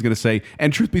everyone's going to say.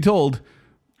 And truth be told,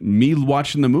 me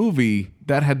watching the movie,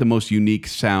 that had the most unique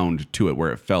sound to it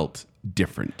where it felt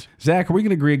different. Zach, are we going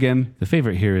to agree again? The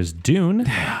favorite here is Dune,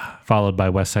 followed by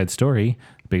West Side Story.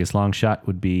 Biggest long shot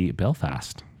would be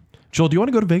Belfast. Joel, do you want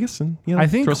to go to Vegas and I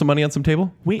think- throw some money on some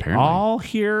table? We Apparently. all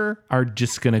here are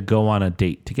just going to go on a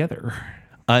date together.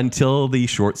 Until the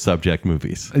short subject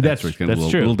movies. That's where it's getting a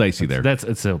little dicey there.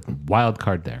 It's a wild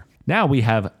card there. Now we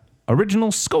have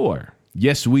original score.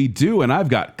 Yes, we do. And I've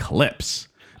got clips.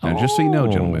 Now, just so you know,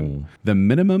 gentlemen, the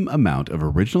minimum amount of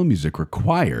original music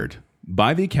required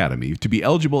by the Academy to be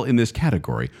eligible in this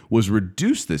category was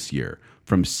reduced this year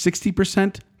from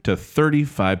 60% to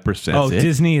 35%. Oh,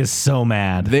 Disney is so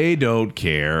mad. They don't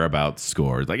care about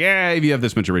scores. Like, if you have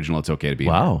this much original, it's okay to be.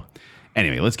 Wow.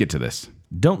 Anyway, let's get to this.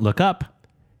 Don't look up.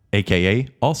 AKA,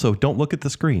 also, don't look at the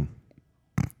screen.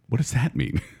 What does that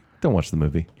mean? Don't watch the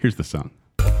movie. Here's the song.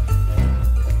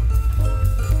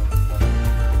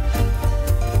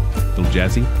 Little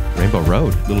jazzy, Rainbow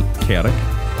Road. little chaotic.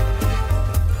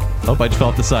 Oh, I just fell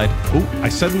off the side. Oh, I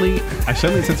suddenly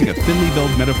sensing a thinly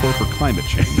veiled metaphor for climate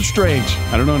change. Strange.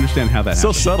 I don't understand how that So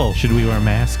happened. subtle. Should we wear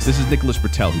masks? This is Nicholas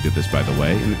Britell who did this, by the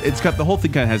way. And it's got the whole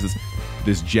thing kind of has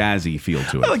this jazzy feel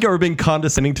to it. I like how we're being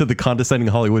condescending to the condescending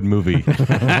Hollywood movie.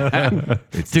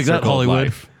 It's Dig that, circle of Hollywood.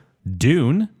 life.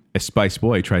 Dune. A Spice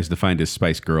Boy tries to find his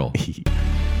Spice Girl.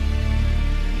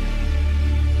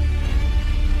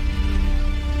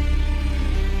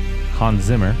 Hans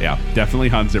Zimmer. Yeah, definitely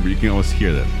Hans Zimmer. You can almost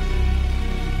hear that.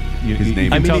 His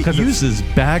name. I can mean, tell it 'cause it's- uses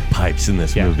bagpipes in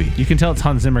this Yeah. movie. You can tell it's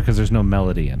Hans Zimmer because there's no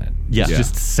melody in it. Yeah. It's Yeah.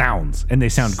 just sounds, and they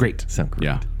sound great. Sound great.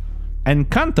 Yeah.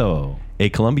 Encanto. A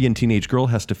Colombian teenage girl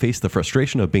has to face the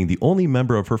frustration of being the only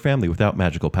member of her family without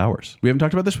magical powers. We haven't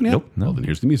talked about this one yet? Nope. Well, then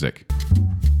here's the music.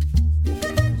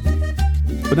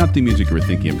 but not the music you were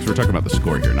thinking of, because we're talking about the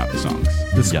score here, not the songs.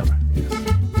 Yeah.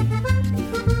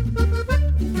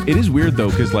 It is weird though,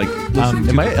 because like,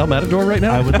 Am I El Matador right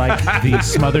now? I would like the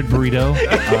smothered burrito,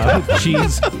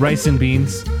 cheese, rice and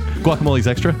beans. Guacamole's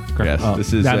extra. yes,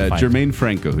 this is that's fine. Jermaine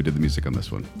Franco who did the music on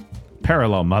this one.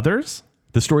 Parallel mothers.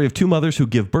 The story of two mothers who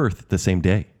give birth the same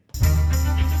day.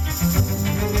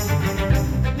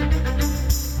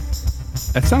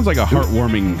 That sounds like a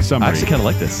heartwarming I summary, actually kind of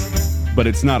like this. but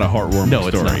it's not a heartwarming No,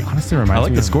 it's story. not. Honestly, reminds I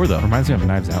like me the of, score, though. Reminds me of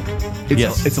Knives Out. It's,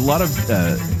 Yes. it's a lot of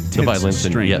tense violins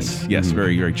and- strings. yes. Yes,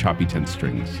 very, very choppy, tense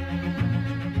strings.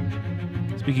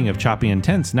 Speaking of choppy and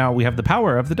tense, now we have The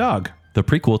Power of the Dog. The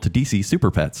prequel to DC Super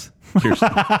Pets.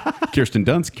 Kirsten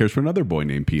Dunst cares for another boy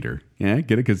named Peter. Yeah,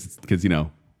 get it? Because, you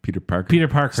know, Peter Parker. Peter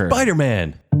Parker.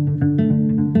 Spider-Man.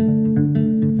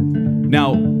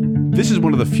 Now, this is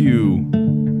one of the few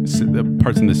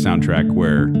parts in this soundtrack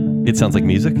where, It sounds like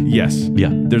music. yes, Yeah.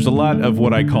 there's a lot of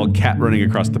what I call cat running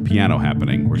across the piano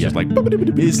happening, where it's just like...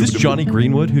 Is this Johnny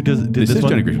Greenwood who did this This is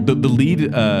one? Johnny Greenwood, the lead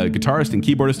guitarist and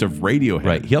keyboardist of Radiohead.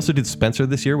 Right. He also did Spencer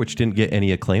this year, which didn't get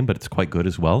any acclaim, but it's quite good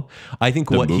as well. I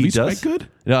think what he movie's does. quite good?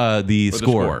 The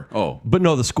score. score? Oh. But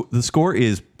no, the score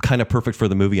is kind of perfect for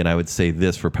the movie, and I would say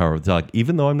this for Power of the Dog,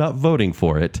 even though I'm not voting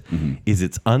for it, is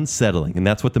it's unsettling, and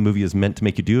that's what the movie is meant to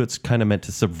make you do. It's kind of meant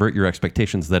to subvert your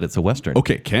expectations that it's a Western.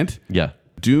 Okay, Kent. Yeah.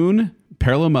 Dune,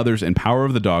 Parallel Mothers, and Power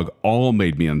of the Dog all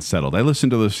made me unsettled. I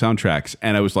listened to those soundtracks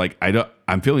and I was like,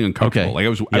 I'm feeling uncomfortable. Okay. Like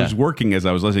I was working as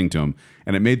I was listening to them,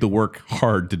 and it made the work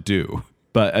hard to do.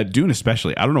 But Dune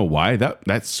especially, I don't know why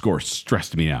that score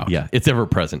stressed me out. Yeah. It's ever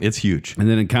present. It's huge. And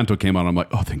then Encanto came on. I'm like,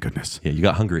 oh, thank goodness. Yeah. You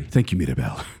got hungry. Thank you,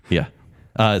 Mirabelle. Yeah.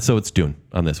 So it's Dune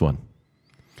on this one.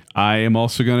 I am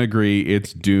also going to agree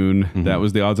it's Dune. That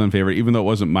was the odds-on favorite, even though it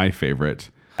wasn't my favorite.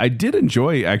 I did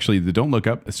enjoy, actually, the Don't Look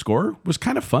Up score was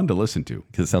kind of fun to listen to.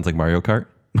 Because it sounds like Mario Kart.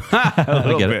 A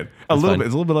little get bit. it. A It's little fine. bit.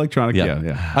 It's a little bit electronic.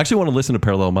 Yeah. I actually want to listen to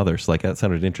Parallel Mothers. Like, that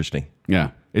sounded interesting.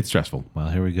 Yeah. It's stressful. Well,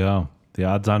 here we go. The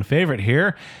odds-on favorite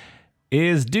here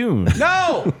is Dune.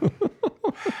 No!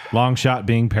 Long shot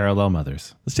being Parallel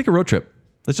Mothers. Let's take a road trip.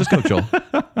 Let's just go, Joel.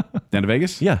 Down to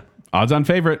Vegas? Yeah. Odds-on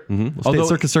favorite. We'll stay at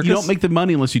Circus Circus. You don't make the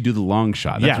money unless you do the long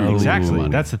shot. That's Yeah, really exactly. money.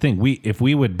 That's the thing. If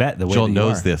we would bet the way Joel that you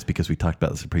knows are, this because we talked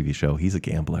about this in the previous show. He's a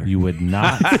gambler. you would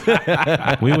not.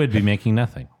 We would be making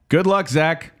nothing. Good luck,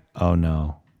 Zach. Oh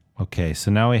no. Okay,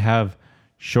 so now we have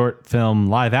short film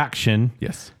live action.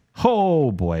 Yes.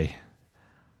 Oh boy.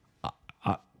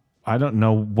 I don't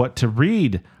know what to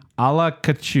read. A la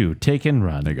Kachu, take and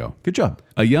run. There you go. Good job.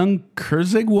 A young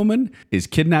Kurzig woman is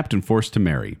kidnapped and forced to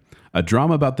marry. A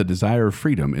drama about the desire of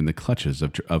freedom in the clutches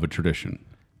of a tradition.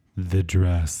 The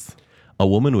dress. A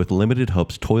woman with limited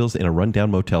hopes toils in a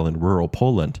rundown motel in rural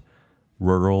Poland.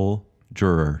 Rural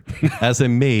juror. As a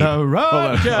maid.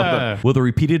 Roger. Will the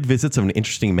repeated visits of an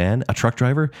interesting man, a truck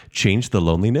driver, change the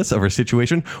loneliness of her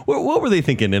situation? What were they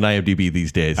thinking in IMDb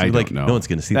these days? I like, don't know. No one's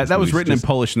going to see that. this That was movie. written in Just-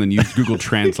 Polish and then used Google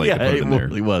Translate Yeah, to put it it in there.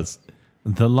 really was.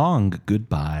 The long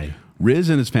goodbye. Riz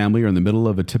and his family are in the middle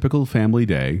of a typical family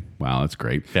day. Wow, that's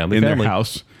great. Family. Their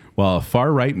house, while a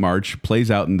far-right march plays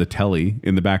out in the telly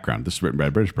in the background. This is written by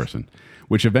a British person,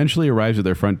 which eventually arrives at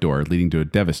their front door, leading to a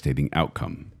devastating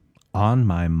outcome. On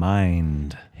my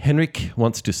mind. Henrik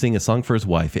wants to sing a song for his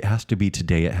wife. It has to be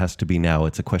today. It has to be now.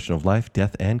 It's a question of life,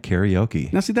 death, and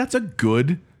karaoke. Now, see, that's a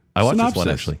good I watched this synopsis. one,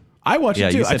 actually. I watched Yeah,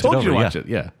 it you too. I sent it told you over, to watch yeah. it.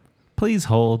 Yeah. Please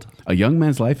hold. A young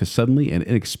man's life is suddenly and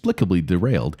inexplicably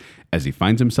derailed as he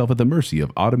finds himself at the mercy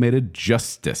of automated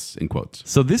justice, in quotes.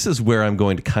 So this is where I'm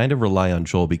going to kind of rely on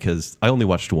Joel because I only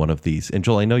watched one of these. And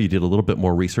Joel, I know you did a little bit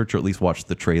more research or at least watched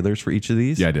the trailers for each of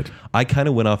these. Yeah, I did. I kind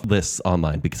of went off lists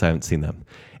online because I haven't seen them.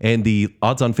 And the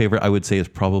odds-on favorite I would say is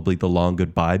probably The Long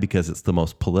Goodbye because it's the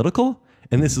most political.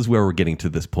 And this is where we're getting to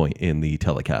this point in the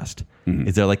telecast.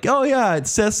 Is they're like, oh yeah, it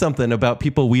says something about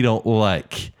people we don't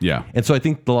like. Yeah. And so I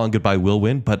think The Long Goodbye will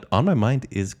win, but On My Mind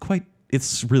is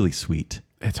it's really sweet.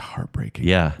 It's heartbreaking.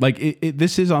 Yeah. Like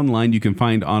this is online. You can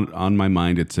find on My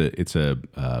Mind. It's a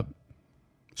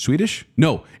Swedish?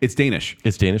 No, it's Danish.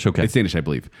 It's Danish? Okay. It's Danish, I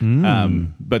believe.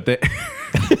 But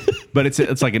but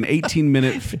it's like an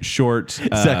 18-minute short.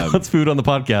 Zach wants food on the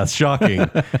podcast. Shocking.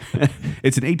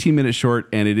 It's an 18-minute short,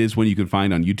 and it is one you can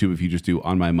find on YouTube if you just do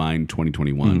On My Mind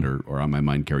 2021 or On My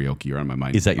Mind Karaoke or On My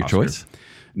Mind. Is that your Oscar. choice?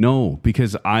 No,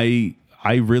 because I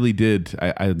really did.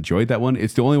 I enjoyed that one.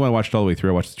 It's the only one I watched all the way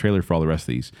through. I watched the trailer for all the rest of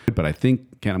these. But I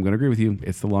think, Ken, I'm going to agree with you.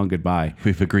 It's The Long Goodbye.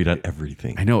 We've agreed on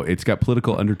everything. I know. It's got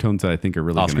political undertones that I think are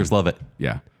really Oscars love it.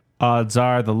 Yeah. Odds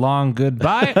are The Long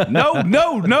Goodbye.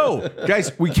 No.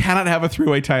 Guys, we cannot have a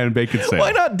three-way tie on Bacon Sale.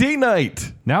 Why not date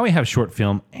night? Now we have short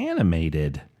film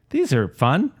animated. These are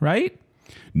fun, right?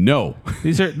 No.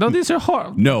 These are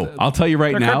horror. No, I'll tell you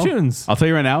right They're now. cartoons. I'll tell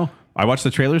you right now. I watched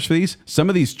the trailers for these. Some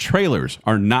of these trailers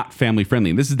are not family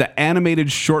friendly. This is the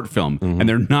animated short film, and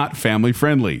they're not family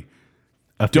friendly.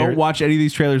 Don't watch any of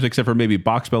these trailers except for maybe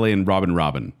Box Ballet and Robin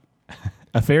Robin.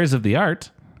 Affairs of the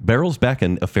Art. Barrels back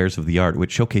in Affairs of the Art,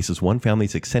 which showcases one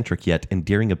family's eccentric yet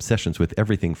endearing obsessions with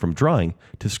everything from drawing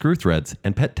to screw threads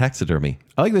and pet taxidermy.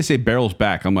 I like they say Barrel's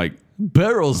back. I'm like,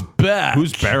 Barrel's back.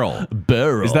 who's Barrel?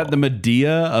 Barrel? Is that the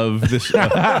Medea of this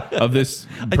of this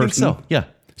person? I think so. Yeah.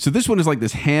 So this one is like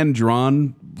this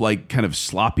hand-drawn, like kind of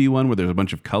sloppy one where there's a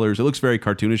bunch of colors. It looks very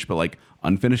cartoonish, but like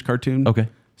unfinished cartoon. Okay.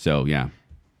 So yeah.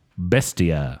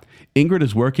 Bestia. Ingrid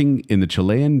is working in the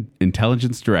Chilean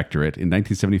Intelligence Directorate in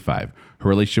 1975. Her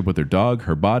relationship with her dog,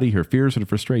 her body, her fears and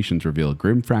frustrations reveal a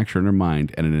grim fracture in her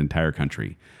mind and an entire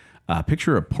country.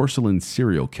 Picture a porcelain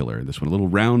serial killer. This one, a little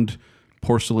round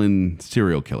porcelain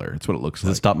serial killer. It's what it looks Is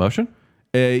like. it stop motion?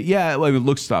 Yeah, well, it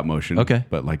looks stop motion. Okay.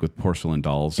 But like with porcelain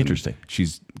dolls. and Interesting.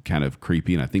 She's kind of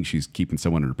creepy, and I think she's keeping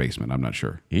someone in her basement. I'm not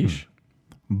sure. Yeesh.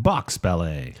 Box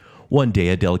Ballet. One day,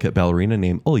 a delicate ballerina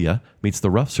named Ulya meets the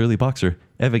rough, surly boxer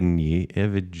Evgeny.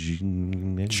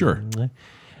 Sure.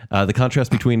 The contrast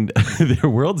between their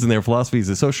worlds and their philosophies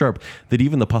is so sharp that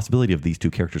even the possibility of these two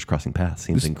characters crossing paths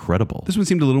seems incredible. This one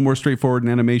seemed a little more straightforward in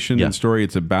animation Yeah. and story.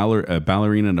 It's a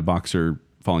ballerina and a boxer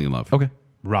falling in love. Okay.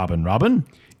 Robin.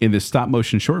 In this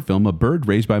stop-motion short film, a bird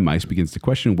raised by mice begins to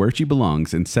question where she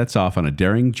belongs and sets off on a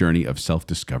daring journey of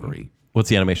self-discovery. What's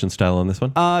the animation style on this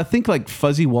one? Think like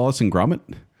Fuzzy Wallace and Gromit.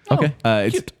 Okay.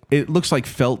 It looks like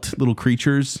felt little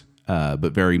creatures, but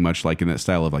very much like in that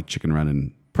style of like Chicken Run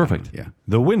and Perfect. yeah.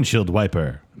 The Windshield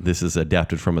Wiper. This is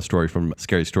adapted from a story from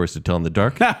Scary Stories to Tell in the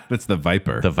Dark. That's the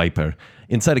Viper. The Viper.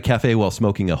 Inside a cafe while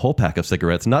smoking a whole pack of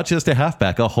cigarettes, not just a half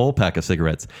pack, a whole pack of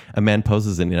cigarettes, a man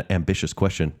poses an ambitious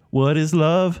question. What is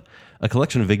love? A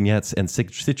collection of vignettes and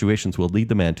situations will lead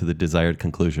the man to the desired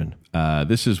conclusion.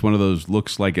 This is one of those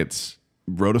looks like it's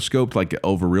rotoscoped, like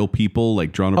over real people,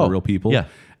 like drawn over real people. yeah.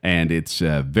 And it's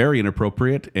very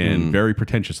inappropriate and very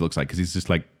pretentious, it looks like, because he's just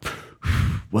like,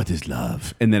 what is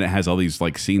love? And then it has all these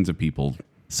like scenes of people.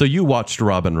 So you watched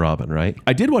Robin, right?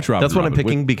 I did watch Robin. That's what I'm Robin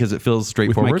picking because it feels with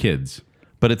straightforward. my kids.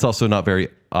 But it's also not very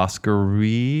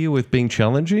Oscar-y with being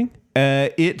challenging.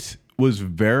 It was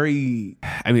very.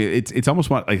 I mean, it's almost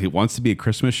like it wants to be a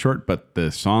Christmas short, but the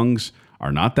songs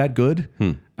are not that good.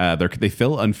 They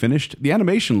feel unfinished. The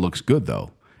animation looks good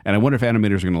though, and I wonder if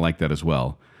animators are going to like that as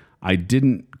well. I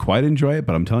didn't quite enjoy it,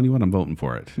 but I'm telling you what, I'm voting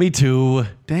for it. Me too.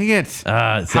 Dang it!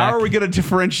 Zach. How are we going to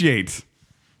differentiate?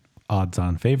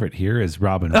 Odds-on favorite here is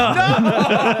Robin.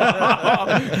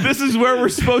 This is where we're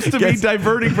supposed to be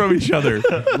diverting from each other.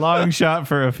 Long shot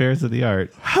for Affairs of the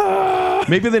Art.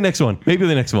 Maybe the next one.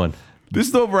 This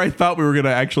is over. I thought we were going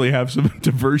to actually have some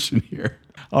diversion here.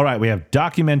 All right, we have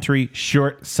documentary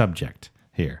short subject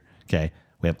here. Okay,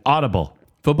 we have Audible.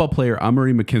 Football player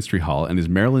Amory McKinstry Hall and his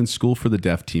Maryland School for the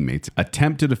Deaf teammates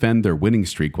attempt to defend their winning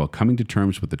streak while coming to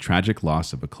terms with the tragic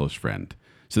loss of a close friend.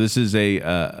 So this is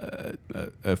a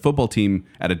football team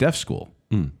at a deaf school,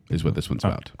 is what this one's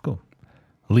about. Cool.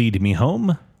 Lead Me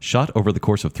Home. Shot over the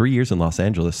course of 3 years in Los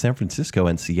Angeles, San Francisco,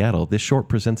 and Seattle, this short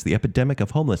presents the epidemic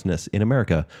of homelessness in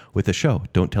America with the show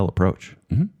Don't Tell Approach.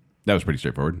 That was pretty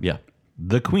straightforward. Yeah.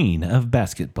 The Queen of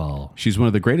Basketball. She's one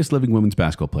of the greatest living women's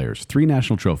basketball players. 3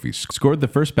 national trophies. Scored the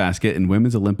first basket in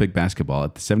women's Olympic basketball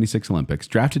at the 76 Olympics.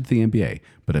 Drafted to the NBA.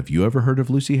 But have you ever heard of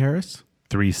Lucy Harris?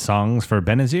 3 songs for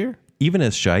Benazir. Even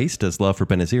as Shaista's love for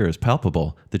Benazir is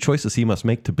palpable, the choices he must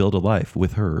make to build a life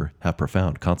with her have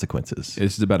profound consequences.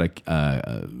 This is about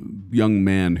a young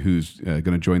man who's going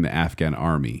to join the Afghan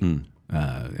army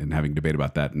and having debate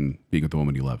about that and being with the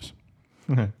woman he loves.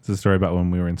 It's a story about when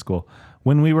we were in school.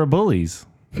 When we were bullies.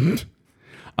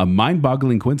 A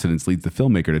mind-boggling coincidence leads the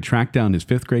filmmaker to track down his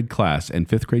 5th grade class and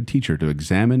 5th grade teacher to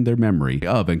examine their memory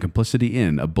of and complicity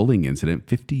in a bullying incident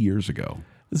 50 years ago.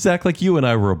 Zach, like you and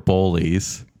I were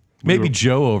bullies. Maybe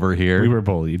Joe over here. We were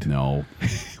bullied. No.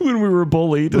 when we were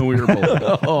bullied. No,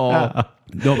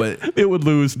 but It would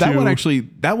lose that too.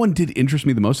 that one did interest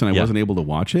me the most, and I wasn't able to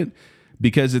watch it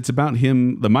because it's about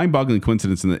him. The mind-boggling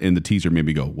coincidence in the teaser made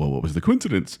me go, "Whoa, what was the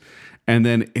coincidence?" And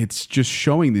then it's just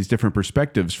showing these different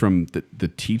perspectives from the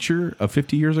teacher of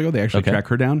 50 years ago. They actually track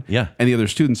her down, Yeah. and the other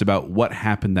students about what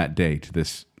happened that day to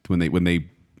this when they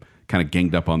kind of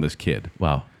ganged up on this kid.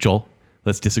 Wow. Joel,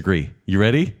 let's disagree. You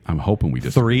ready? I'm hoping we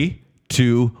disagree. 3,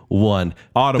 2, 1.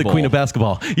 Audible. The Queen of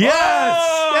Basketball. Yes!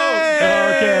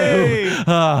 Okay.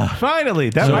 Finally,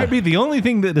 that might be the only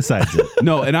thing that decides it.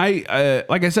 No, and I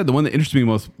like I said, the one that interested me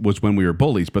most was When We Were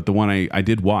Bullies, but the one I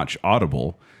did watch,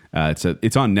 Audible. It's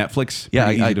on Netflix. Yeah,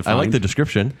 Pretty easy to I like find. the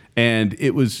description. And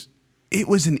it was It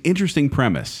was an interesting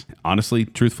premise. Honestly,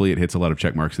 truthfully, it hits a lot of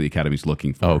check marks the Academy's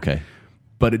looking for. Oh, okay.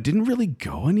 But it didn't really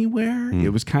go anywhere. It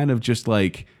was kind of just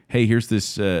like, hey, here's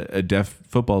this a deaf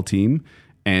football team.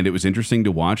 And it was interesting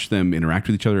to watch them interact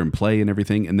with each other and play and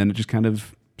everything. And then it just kind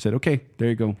of said, okay, there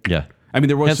you go. Yeah. I mean,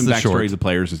 there was Hence some the backstory short. of the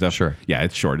players and stuff. Sure. Yeah,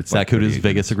 it's short. It's Zach, who does 38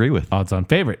 Vegas agree with? Odds on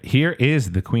favorite. Here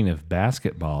is the queen of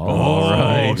basketball.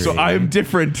 Oh, so I'm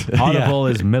different. Audible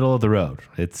is middle of the road.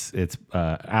 It's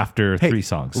after 3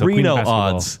 songs. So Queen of Reno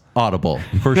Basketball- odds, Audible,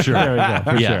 for sure. There we go,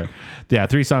 for Yeah. sure. Yeah,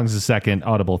 3 songs is second,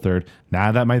 Audible third.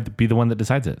 Now that might be the one that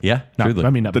decides it. Yeah, Not, truly. I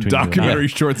mean, not The between you and I. documentary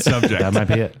short subject. That might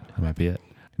be it. That might be it.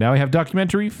 Now we have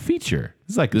documentary feature.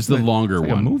 It's like This is the longer it's like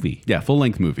one. a movie. Yeah, full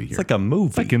length movie here. It's like a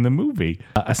movie. Like in the movie.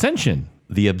 Ascension.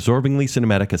 The absorbingly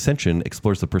cinematic Ascension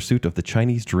explores the pursuit of the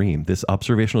Chinese dream. This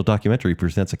observational documentary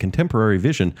presents a contemporary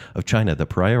vision of China that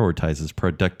prioritizes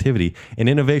productivity and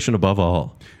innovation above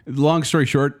all. Long story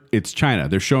short, it's China.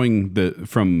 They're showing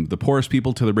from the poorest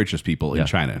people to the richest people in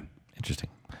China. Interesting.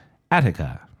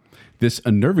 Attica. This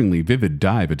unnervingly vivid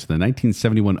dive into the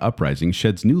 1971 uprising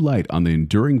sheds new light on the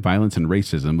enduring violence and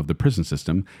racism of the prison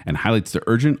system and highlights the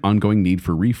urgent ongoing need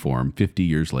for reform 50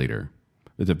 years later.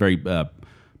 It's a very a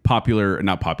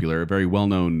very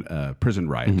well-known prison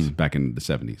riot back in the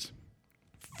 70s.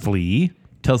 Flea.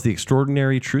 Tells the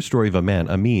extraordinary true story of a man,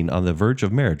 Amin, on the verge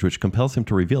of marriage, which compels him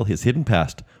to reveal his hidden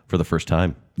past for the first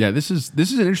time. Yeah, this is an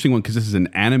interesting one because this is an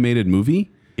animated movie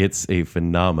It's a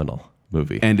phenomenal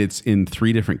movie. and it's in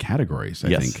 3 different categories, I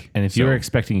Yes. think. And if you were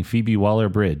expecting Phoebe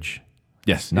Waller-Bridge,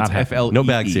 Yes, Not it's happening. FLEE. No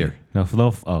bags here.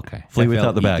 okay. Flee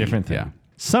without the bag. Different thing. Yeah.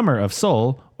 Summer of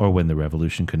Soul, or When the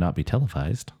Revolution Could Not Be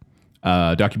Televised.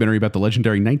 A documentary about the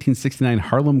legendary 1969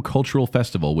 Harlem Cultural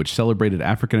Festival, which celebrated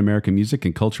African American music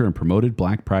and culture and promoted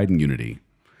Black pride and unity.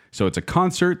 So it's a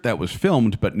concert that was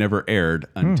filmed but never aired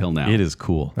until now. It is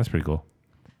cool. That's pretty cool.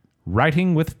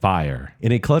 Writing with Fire.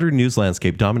 In a cluttered news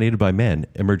landscape dominated by men,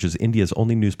 emerges India's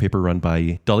only newspaper run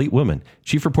by Dalit women.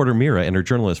 Chief reporter Meera and her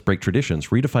journalists break traditions,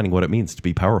 redefining what it means to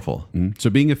be powerful. So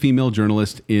being a female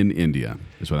journalist in India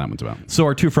is what that one's about. So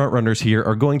our 2 frontrunners here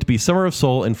are going to be Summer of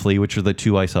Soul and Flea, which are the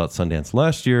 2 I saw at Sundance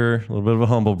last year. A little bit of a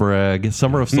humble brag.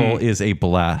 Summer of Soul is a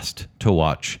blast to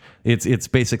watch. It's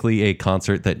basically a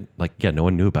concert that, no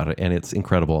one knew about it, and it's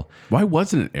incredible. Why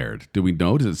wasn't it aired? Do we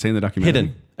know? Does it say in the documentary?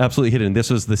 Hidden. Absolutely hidden.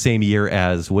 This was the same year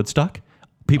as Woodstock.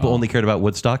 People only cared about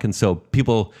Woodstock, and so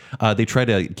people, they try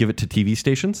to give it to TV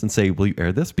stations and say, will you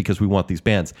air this? Because we want these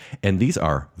bands. And these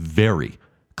are very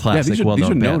classic, these are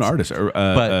well-known known bands. artists.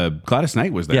 But- Gladys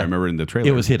Knight was there. I remember in the trailer.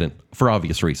 It was hidden for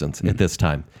obvious reasons at this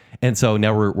time. And so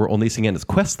now we're only seeing it as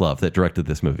Questlove that directed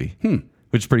this movie,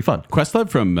 which is pretty fun. Questlove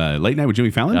from Late Night with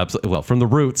Jimmy Fallon? Absolutely. Well, from the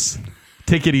roots.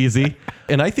 Take it easy.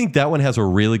 And I think that one has a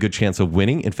really good chance of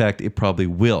winning. In fact, it probably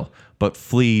will. But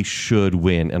Flea should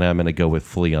win, and I'm going to go with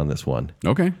Flea on this one.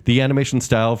 Okay. The animation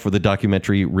style for the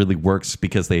documentary really works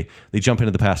because they jump into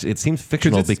the past. It seems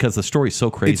fictional it's- because the story's so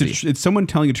crazy. It's someone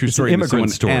telling a true It's an story. but immigrant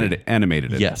someone story.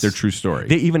 Animated it. Yes. Their true story.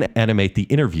 They even animate the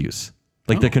interviews,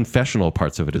 like the confessional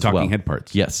parts of it as well. Talking head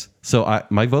parts. Yes. So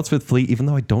my vote's with Flea, even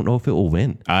though I don't know if it will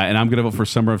win. And I'm going to vote for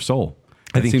Summer of Soul.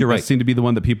 think you're right. That seemed to be the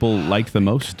one that people liked the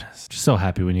most. Just so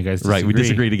happy when you guys disagree. Right, we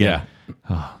disagreed again.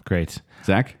 Oh, great.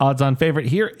 Zach? Odds on favorite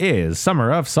here is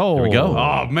Summer of Soul. Here we go.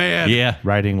 Oh, man. Yeah.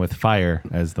 Writing with Fire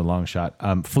as the long shot.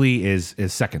 Flea is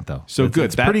second, though. So good.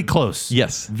 It's That- pretty close.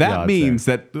 Yes. The That odds means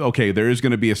that, okay, there is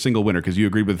going to be a single winner because you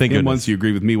agreed with Thank him goodness. once, you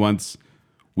agreed with me once.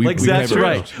 Like Zach's have-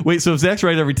 right. Wait, so if Zach's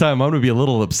right every time, I'm going to be a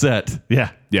little upset. Yeah.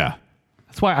 Yeah.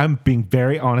 That's why I'm being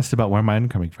very honest about where mine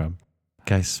coming from.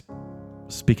 Guys,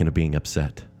 speaking of being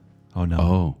upset, Oh, no.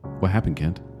 Oh, what happened,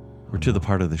 Kent? we're to the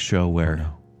part of the show where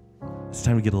it's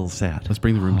time to get a little sad. Let's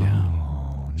bring the room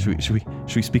down. Should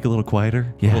we speak a little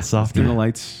quieter? Yeah. A little softer? Dim the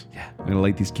lights. Yeah. I'm going to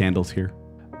light these candles here.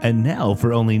 And now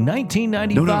for only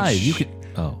 $19.95, No, you shh. can.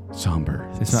 Oh, Somber.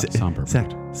 it's not somber.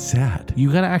 Zach, sad.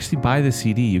 You gotta actually buy the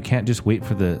CD. You can't just wait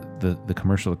for the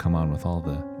commercial to come on with all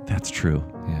the. That's true.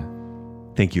 Yeah.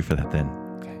 Thank you for that then.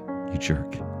 Okay. You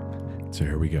jerk. So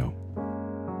here we go.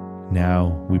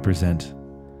 Now we present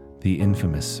the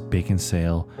infamous Bacon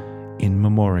Sale in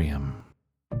memoriam.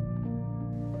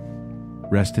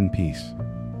 Rest in peace,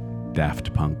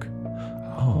 Daft Punk.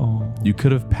 Oh. You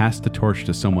could have passed the torch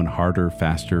to someone harder,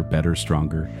 faster, better,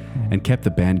 stronger, and kept the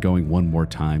band going one more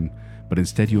time, but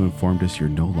instead you informed us you're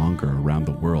no longer around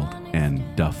the world and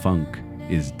Da Funk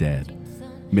is dead.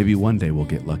 Maybe one day we'll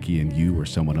get lucky and you or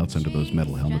someone else under those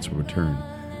metal helmets will return,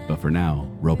 but for now,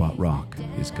 Robot Rock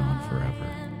is gone forever.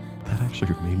 That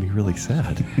actually made me really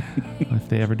sad. If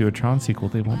they ever do a Tron sequel,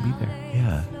 they won't be there.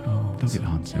 Yeah. Don't get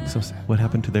Hans Zimmer. So sad. What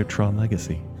happened to their Tron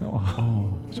legacy?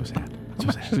 Oh, So sad. I'm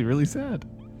actually really sad.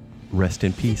 Rest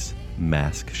in peace,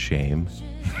 mask shame.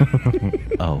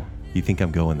 Oh, you think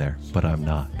I'm going there, but I'm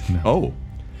not. Oh,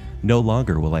 No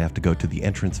longer will I have to go to the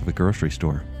entrance of a grocery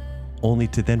store, only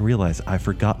to then realize I've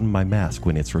forgotten my mask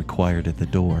when it's required at the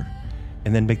door,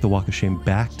 and then make the walk of shame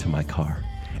back to my car,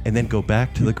 and then go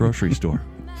back to the grocery store.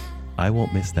 I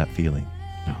won't miss that feeling,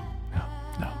 no.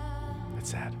 That's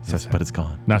sad. but it's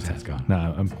gone. Not Sad it's gone. No,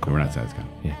 I'm We're not sad it's gone.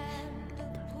 Yeah.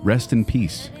 Rest in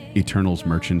peace, Eternals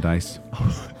merchandise.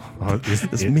 This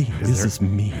is me. This is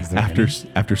me.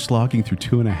 After slogging through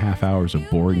 2.5 hours of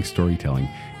boring storytelling,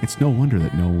 it's no wonder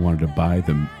that no one wanted to buy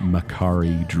the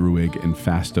Makari, Druig, and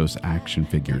Fastos action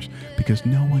figures, because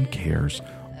no one cares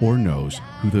or knows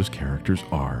who those characters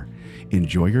are.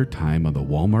 Enjoy your time on the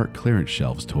Walmart clearance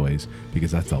shelves, toys, because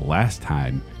that's the last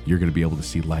time you're going to be able to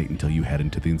see light until you head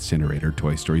into the incinerator,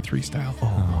 Toy Story 3 style. Oh,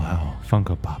 wow.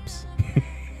 Funko Pops.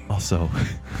 Also,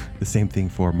 the same thing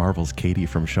for Marvel's Katie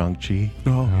from Shang-Chi.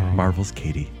 Oh. Marvel's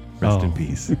Katie. Rest in Oh.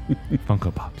 peace.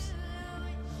 Funko Pops.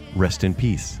 Rest in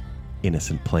peace,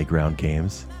 innocent playground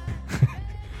games.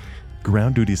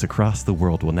 Ground duties across the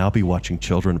world will now be watching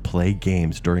children play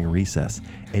games during recess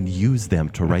and use them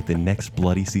to write the next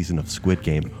bloody season of Squid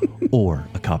Game or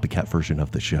a copycat version of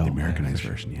the show. The Americanized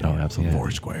version. Yeah. Oh, absolutely.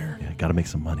 Foursquare. Yeah, gotta make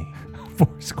some money.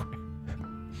 Foursquare.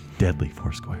 Deadly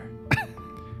Foursquare.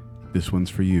 This one's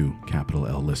for you, capital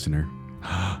L listener.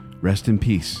 Rest in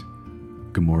peace,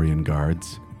 Gamorrean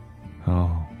guards.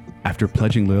 Oh. After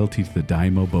pledging loyalty to the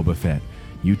Daimo Boba Fett,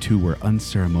 you two were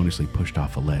unceremoniously pushed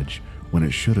off a ledge when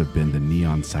it should have been the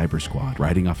Neon Cyber Squad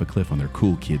riding off a cliff on their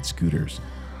cool kid scooters.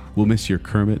 We'll miss your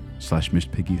Kermit/Miss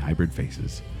Piggy hybrid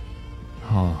faces.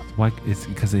 Oh. Why? It's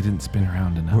because they didn't spin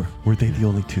around enough. Were they the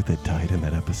only two that died in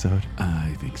that episode?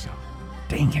 I think so.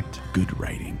 Dang it. Good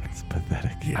writing. It's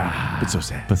pathetic. Yeah, but so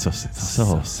sad. But so sad.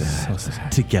 So sad.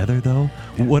 Together, though?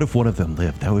 What if one of them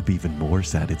lived? That would be even more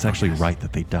sad. It's actually right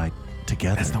that they died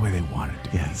together. That's the way they wanted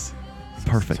to be. Yes.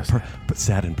 Perfect. so sad. But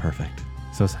sad and perfect.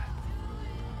 So sad.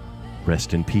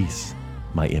 Rest in peace,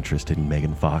 my interest in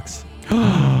Megan Fox.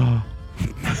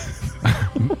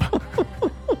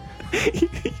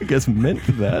 You guys meant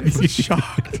that.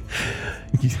 Shocked.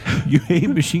 You hate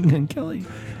Machine Gun Kelly.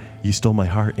 You stole my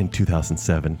heart in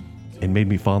 2007 and made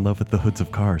me fall in love with the hoods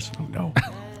of cars. Oh, no.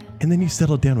 And then you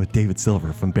settled down with David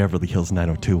Silver from Beverly Hills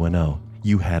 90210.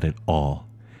 You had it all.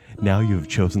 Now you have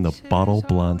chosen the bottle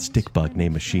blonde stick bug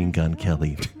named Machine Gun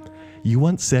Kelly. You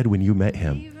once said when you met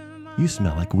him, "You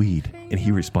smell like weed." And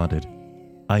he responded,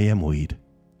 "I am weed."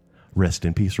 Rest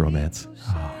in peace, romance.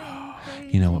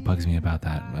 You know what bugs me about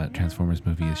that Transformers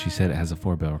movie is she said it has a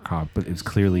 4-barrel car, but it was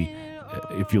clearly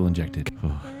fuel injected.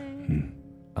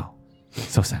 Oh,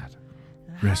 so sad.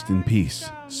 Rest in peace.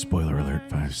 Spoiler alert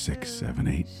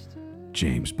 5678.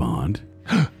 James Bond.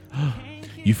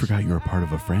 You forgot you were part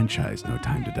of a franchise, No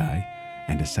Time to Die,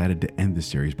 and decided to end the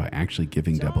series by actually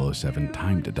giving 007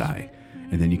 time to die.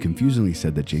 And then you confusingly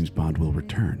said that James Bond will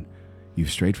return.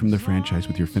 You've strayed from the franchise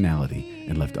with your finality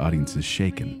and left audiences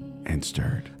shaken and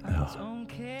stirred.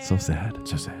 So sad.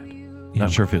 So sad. Not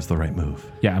sure if it was the right move.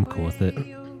 Yeah, I'm cool with it.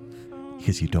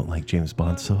 Because you don't like James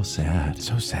Bond. So sad.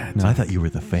 So sad. I thought you were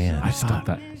the fan. I thought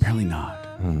that. Apparently not.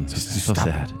 so Stop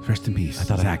sad. it. Rest in peace. I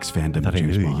thought Zach's fandom I thought of I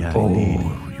James knew. Bond. Yeah, Oh, indeed.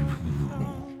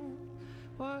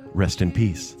 Rest in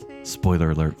peace.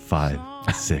 Spoiler alert 5,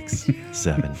 6,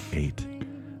 7, 8.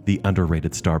 The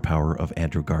underrated star power of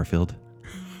Andrew Garfield.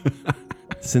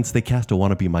 Since they cast a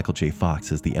wannabe Michael J.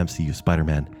 Fox as the MCU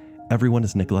Spider-Man, everyone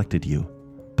has neglected you,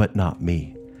 but not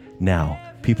me. Now,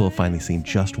 people have finally seen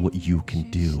just what you can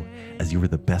do, as you were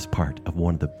the best part of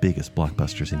one of the biggest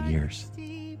blockbusters in years.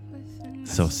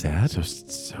 So sad. so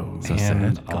So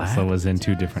And sad. also was in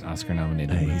 2 different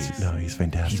Oscar-nominated Hey, movies. he's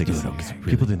fantastic. He's doing okay.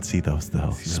 People didn't see those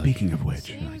though. Speaking of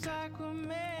which,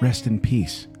 rest in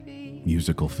peace,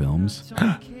 musical films.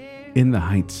 In the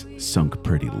Heights sunk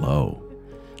pretty low.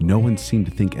 No one seemed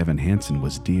to think Evan Hansen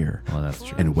was dear. Well, that's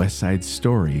true. And West Side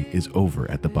Story is over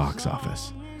at the box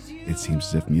office. It seems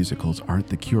as if musicals aren't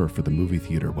the cure for the movie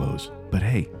theater woes. But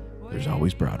hey, there's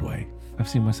always Broadway. I've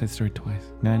seen West Side Story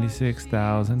twice.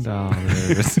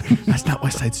 $96,000. That's not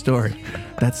West Side Story.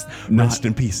 That's not, Rest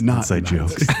in peace, not inside nice.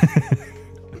 jokes.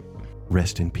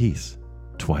 Rest in peace,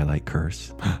 Twilight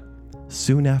Curse.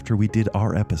 Soon after we did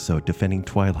our episode defending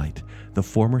Twilight, the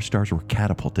former stars were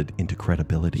catapulted into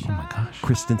credibility. Oh my gosh.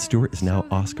 Kristen Stewart is now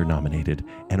Oscar nominated,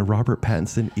 and Robert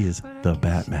Pattinson is the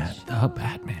Batman. The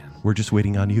Batman. We're just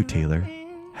waiting on you, Taylor.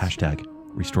 Hashtag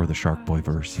restore the Shark Boy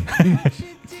verse. I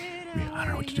don't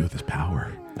know what to do with this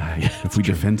power. Yeah, If we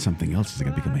defend something else, is it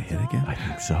going to become a hit again? I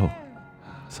think so.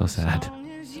 So sad.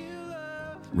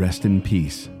 Rest in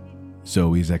peace,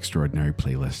 Zoe's Extraordinary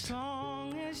Playlist.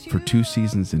 For 2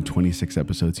 seasons and 26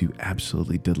 episodes, you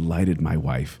absolutely delighted my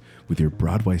wife with your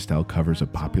Broadway-style covers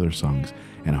of popular songs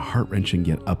and a heart-wrenching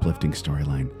yet uplifting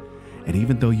storyline. And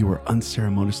even though you were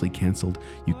unceremoniously canceled,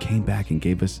 you came back and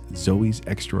gave us Zoe's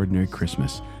Extraordinary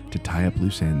Christmas to tie up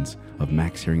loose ends of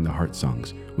Max Hearing the Heart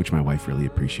songs, which my wife really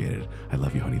appreciated. I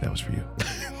love you, honey. That was for you.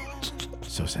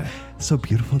 So sad. So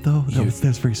beautiful, though. That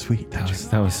was very sweet. That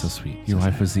was so sweet. Your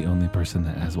wife was the only person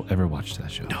that has ever watched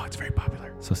that show. No, it's very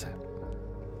popular. So sad.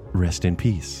 Rest in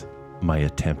peace. My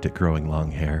attempt at growing long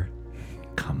hair.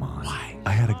 Come on. Why?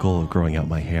 I had a goal of growing out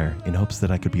my hair in hopes that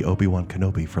I could be Obi-Wan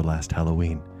Kenobi for last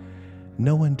Halloween.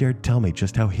 No one dared tell me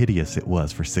just how hideous it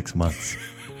was for 6 months.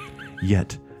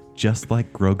 Yet, just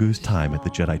like Grogu's time at the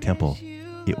Jedi Temple,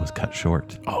 it was cut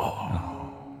short.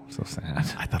 So sad.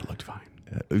 I thought it looked fine.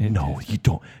 No, you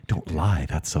don't lie.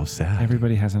 That's so sad.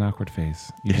 Everybody has an awkward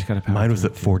phase. You just gotta power Mine was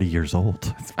through at 40 years old.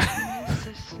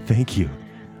 Thank you,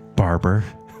 barber.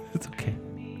 It's okay.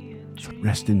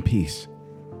 Rest in peace,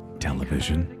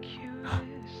 television.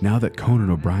 Now that Conan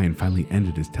O'Brien finally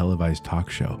ended his televised talk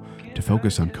show to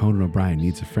focus on Conan O'Brien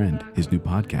Needs a Friend, his new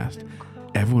podcast,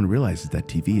 everyone realizes that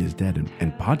TV is dead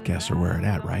and podcasts are where it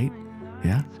at, right?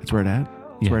 Yeah? That's where it at?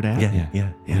 That's where it at?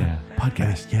 Yeah.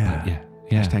 Podcast. Yeah. Yeah.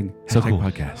 Yeah. Hashtag So cool.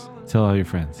 podcast. Tell all your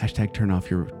friends. Hashtag turn off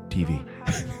your TV.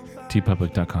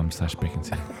 tpublic.com/bacon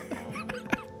city.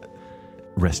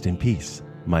 Rest in peace,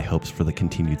 my hopes for the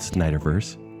continued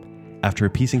Snyderverse. After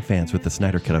appeasing fans with the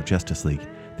Snyder Cut of Justice League,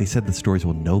 they said the stories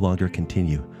will no longer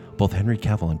continue. Both Henry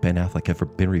Cavill and Ben Affleck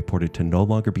have been reported to no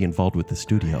longer be involved with the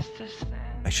studio.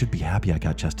 I should be happy I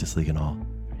got Justice League and all.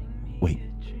 Wait,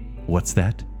 what's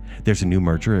that? There's a new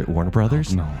merger at Warner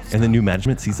Brothers? no, And the new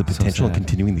management sees the potential in sad.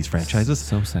 continuing these franchises?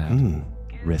 So sad.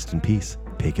 Rest in peace,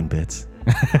 Bacon Bits.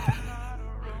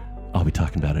 I'll be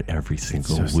talking about it every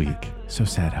single so sad. week. So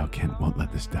sad how Kent won't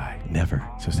let this die. Never.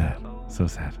 So sad. So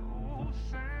sad.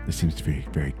 This seems to be a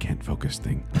very Kent-focused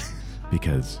thing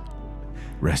because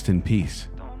rest in peace,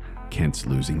 Kent's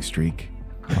losing streak.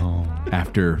 Oh.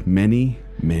 After many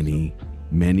losses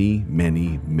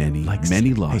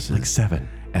Like 7.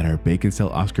 at our Bacon Cell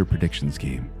Oscar predictions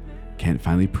game, Kent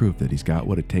finally proved that he's got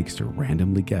what it takes to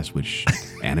randomly guess which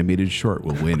animated short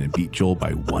will win and beat Joel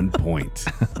by 1 point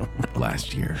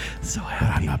last year. So But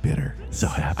happy. I'm not bitter. So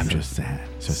happy. I'm just sad.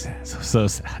 So sad. So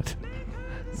sad.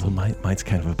 Well, mine's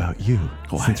kind of about you,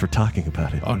 since we're talking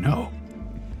about it. Oh no.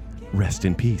 Rest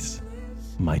in peace.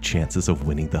 My chances of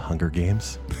winning the Hunger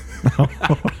Games.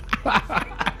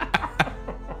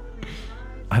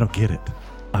 I don't get it.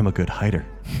 I'm a good hider,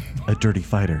 a dirty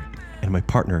fighter, and my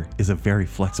partner is a very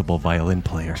flexible violin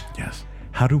player. Yes.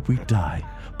 How do we die?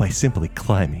 By simply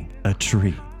climbing a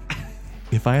tree.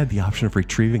 If I had the option of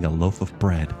retrieving a loaf of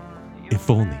bread, if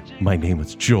only my name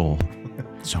was Joel.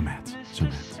 So mad. So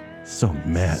mad. So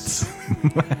Mats.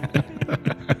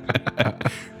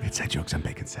 Inside jokes on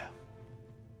Bacon Cell.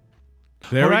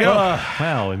 There we go.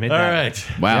 Wow, we made All that. right.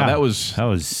 Wow, Yeah. that was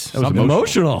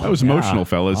Emotional. That was emotional,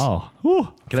 fellas. Oh. Whew.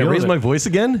 Can I raise my voice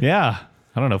again? Yeah.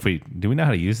 I don't know if do we know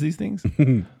how to use these things?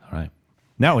 All right.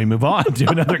 Now we move on to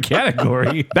another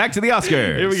category. Back to the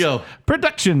Oscars. Here we go.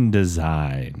 Production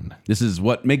design. This is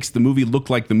what makes the movie look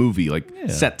like the movie, like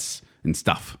sets and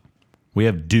stuff. We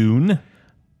have Dune.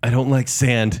 I don't like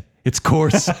sand. It's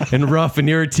coarse and rough and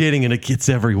irritating, and it gets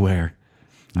everywhere.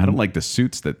 I don't like the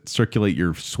suits that circulate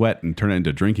your sweat and turn it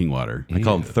into drinking water. I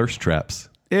call them thirst traps.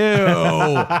 Ew.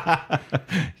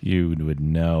 You would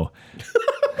know.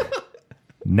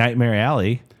 Nightmare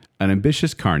Alley. An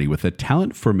ambitious carny with a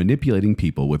talent for manipulating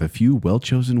people with a few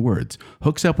well-chosen words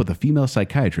hooks up with a female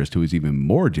psychiatrist who is even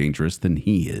more dangerous than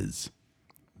he is.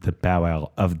 The Bow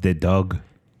Wow of the Dog.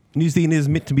 New Zealand is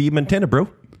meant to be Montana, bro.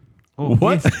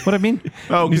 What? Yes. What I mean?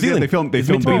 Oh, New Zealand. They filmed It's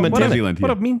meant to be in Montana. New Zealand. What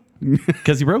I mean?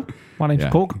 Cuzzy, bro. My name's Yeah.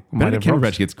 Coke. Benedict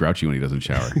Cumberbatch gets grouchy when he doesn't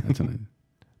shower.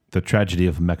 The Tragedy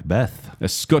of Macbeth. A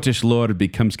Scottish lord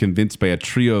becomes convinced by a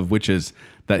trio of witches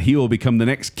that he will become the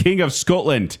next king of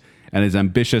Scotland, and his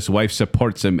ambitious wife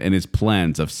supports him in his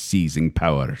plans of seizing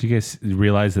power. Do you guys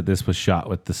realize that this was shot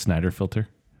with the Snyder filter?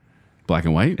 Black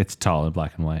and white? It's tall and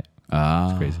black and white.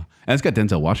 It's crazy. And it's got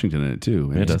Denzel Washington in it,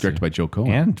 too. And it's does, directed yeah. by Joe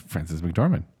Cohen. And Frances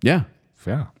McDormand. Yeah.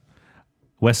 Yeah.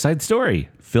 West Side Story.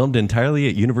 Filmed entirely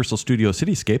at Universal Studio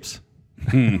Cityscapes.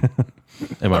 Am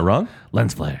I wrong?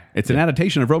 Lens flare. It's an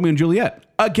adaptation of Romeo and Juliet.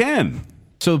 Again.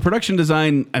 So the production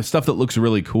design, stuff that looks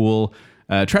really cool.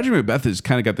 Tragedy of Macbeth has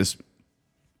kind of got this...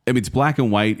 I mean, it's black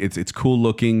and white. It's cool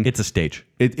looking. It's a stage.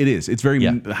 It is. It's very...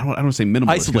 Yeah. I don't want to say minimalist.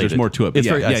 'Cause Isolated. There's more to it. But It's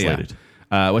very isolated.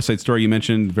 West Side Story, you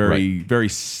mentioned, very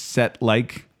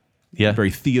set-like. Yeah.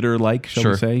 Very theater-like, shall we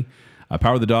Sure. say.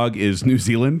 Power of the Dog is New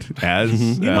Zealand as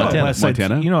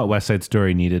Montana. You know what West Side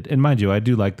Story needed? And mind you, I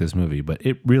do like this movie, but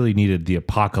it really needed the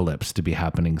apocalypse to be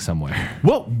happening somewhere.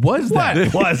 What was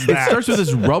that? What was that? It starts with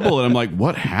this rubble, and I'm like,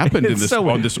 what happened in this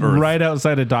on this earth? Right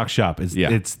outside of Doc's shop.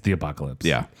 It's the apocalypse.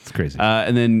 Yeah. It's crazy.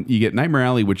 And then you get Nightmare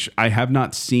Alley, which I have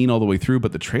not seen all the way through,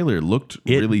 but the trailer looked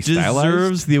really It stylized.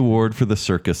 deserves the award for the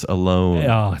circus alone.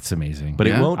 Oh, it's amazing. But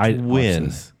it won't I win.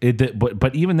 watched this.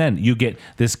 But even then, you get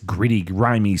this gritty,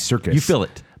 grimy circus. You feel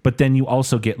it. But then you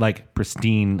also get like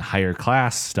pristine, higher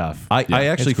class stuff. I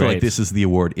actually It's feel like great. this is the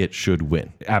award it should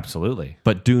win. Absolutely.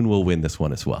 But Dune will win this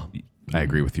one as well. I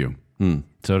agree with you.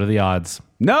 So do the odds.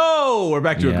 No, we're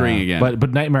back to Yeah. agreeing again.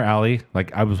 But Nightmare Alley,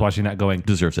 like I was watching that going,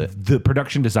 Deserves it. the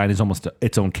production design is almost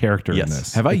its own character Yes. in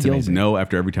this. have I It's yelled amazing. no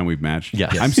after every time we've matched?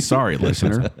 Yes. I'm sorry,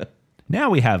 listener.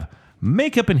 Now we have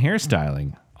makeup and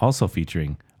hairstyling, also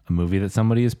featuring a movie that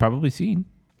somebody has probably seen.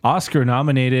 Oscar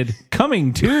nominated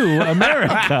Coming to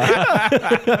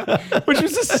America. Which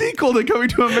was a sequel to Coming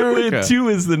to America. 2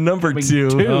 is the number 2.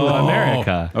 to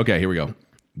America. Okay, here we go.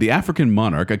 The African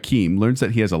monarch, Akeem, learns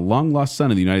that he has a long-lost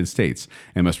son in the United States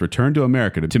and must return to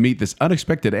America to meet this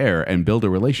unexpected heir and build a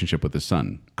relationship with his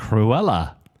son.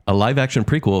 Cruella. A live-action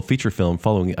prequel feature film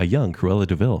following a young Cruella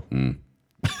de Vil.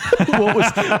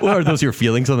 What are those your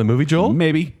feelings on the movie, Joel?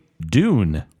 Maybe.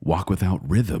 Dune. Walk without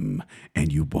rhythm,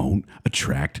 and you won't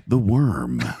attract the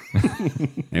worm.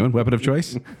 Anyone? Weapon of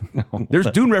choice? There's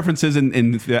Dune references in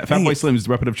Fatboy Slim's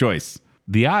weapon of choice.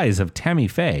 The Eyes of Tammy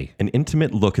Faye. An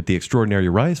intimate look at the extraordinary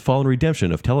rise, fall, and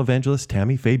redemption of televangelist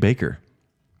Tammy Faye Baker.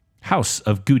 House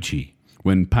of Gucci.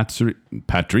 When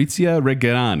Patrizia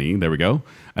Reggiani, there we go,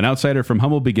 an outsider from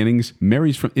humble beginnings,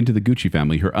 marries into the Gucci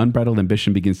family, her unbridled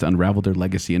ambition begins to unravel their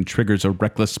legacy and triggers a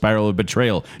reckless spiral of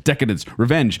betrayal, decadence,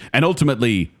 revenge, and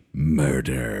ultimately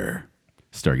murder.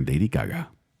 Starring Lady Gaga.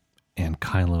 And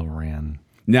Kylo Ren.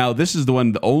 Now, this is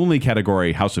the only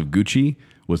category House of Gucci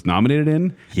was nominated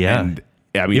in. Yeah. And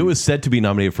I mean, It was said to be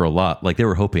nominated for a lot. Like they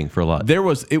were hoping for a lot.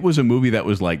 it was a movie that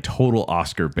was like total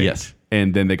Oscar bait. Yes.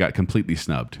 And then they got completely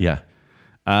snubbed. Yeah.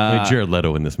 I mean, Jared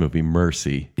Leto in this movie,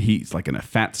 mercy. He's like in a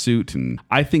fat suit, and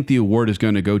I think the award is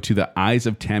going to go to The Eyes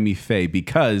of Tammy Faye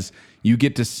because you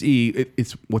get to see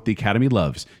it's what the Academy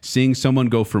loves, seeing someone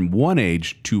go from one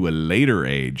age to a later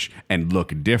age and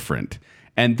look different.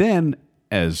 And then,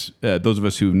 as those of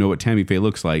us who know what Tammy Faye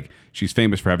looks like, she's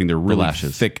famous for having the really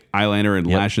lashes. thick eyeliner and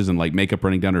lashes and like makeup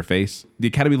running down her face. The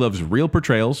Academy loves real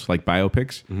portrayals, like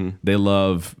biopics. They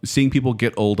love seeing people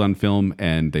get old on film,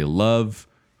 and they love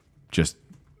just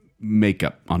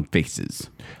makeup on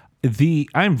faces.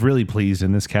 I'm really pleased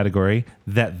in this category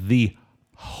that the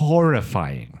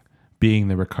horrifying Being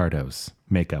the Ricardos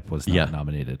makeup was not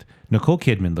nominated. Nicole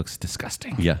Kidman looks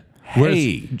disgusting. Yeah.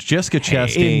 Hey. Jessica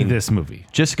Chastain In this movie.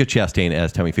 Jessica Chastain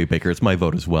as Tammy Faye Baker. It's my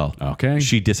vote as well. Okay.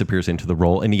 She disappears into the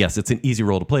role. And yes, it's an easy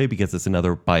role to play because it's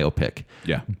another biopic.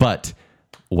 Yeah. But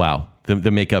wow,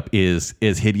 the makeup is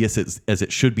as hideous as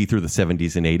it should be through the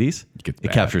 70s and 80s. Gets It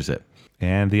bad. captures it.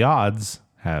 And the odds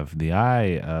have the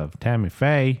eye of Tammy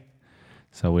Faye.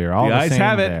 So we're all The the eyes same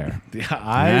have it. there. The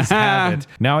eyes have it.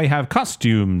 Now we have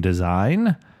costume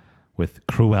design with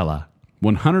Cruella.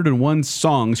 101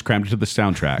 songs crammed into the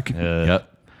soundtrack.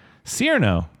 Yep.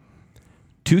 Cyrano.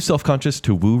 Too self-conscious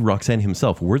to woo Roxanne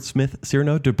himself, wordsmith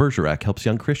Cyrano de Bergerac helps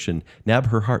young Christian nab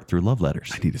her heart through love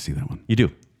letters. I need to see that one. You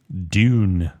do.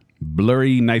 Dune.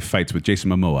 Blurry knife fights with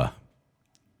Jason Momoa.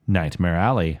 Nightmare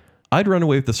Alley. I'd run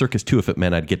away with the circus too if it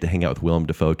meant I'd get to hang out with Willem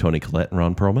Dafoe, Toni Collette, and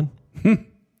Ron Perlman.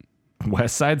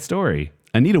 West Side Story.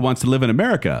 Anita wants to live in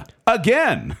America.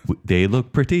 Again. They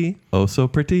look pretty. Oh, so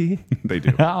pretty. They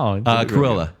do. Oh,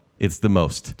 Cruella. It's the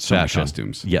most So many fashion.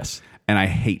 costumes. Yes. And I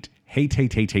hate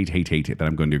that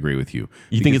I'm going to agree with you.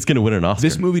 You think it's going to win an Oscar?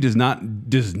 This movie does not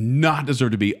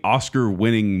deserve to be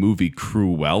Oscar-winning movie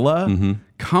Cruella.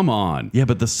 Come on. Yeah,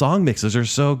 but the song mixes are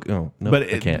so. Oh, no, But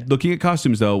I can't. looking at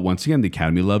costumes, though, once again, the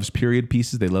Academy loves period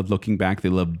pieces. They love looking back. They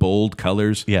love bold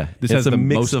colors. Yeah, this it's has a the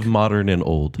mix most of modern and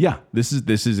old. Yeah, this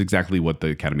is exactly what the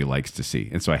Academy likes to see.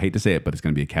 And so I hate to say it, but it's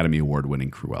going to be Academy Award-winning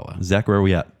Cruella. Zach, where are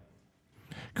we at?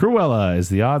 Cruella is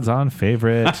the odds-on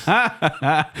favorite.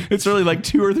 It's really like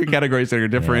 2 or 3 categories that are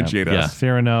going to differentiate Yeah. us.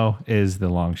 Cyrano is the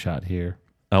long shot here.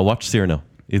 Watch Cyrano.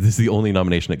 This is the only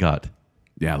nomination it got.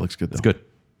 Yeah, it looks good, though. It's good.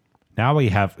 Now we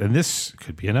have, and this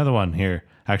could be another one here.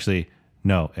 Actually,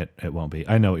 no, it won't be.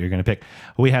 I know what you're going to pick.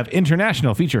 We have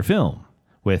international feature film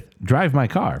with Drive My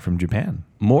Car from Japan.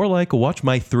 More like watch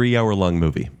my 3-hour-long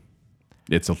movie.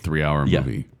 It's a 3-hour Yeah.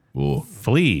 movie. Ooh.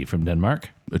 Flee from Denmark.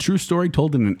 A true story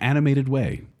told in an animated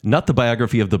way. Not the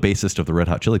biography of the bassist of the Red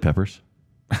Hot Chili Peppers.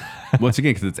 Once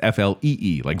again, because it's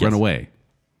FLEE, like Yes. Run Away.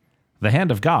 The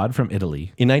Hand of God from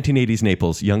Italy. In 1980s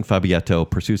Naples, young Fabietto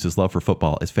pursues his love for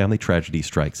football as family tragedy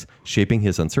strikes, shaping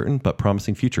his uncertain but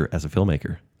promising future as a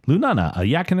filmmaker. Lunana, a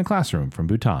yak in a classroom from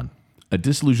Bhutan. A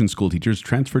disillusioned school teacher is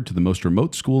transferred to the most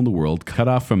remote school in the world, cut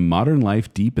off from modern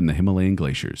life deep in the Himalayan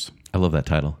glaciers. I love that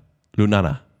title.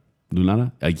 Lunana.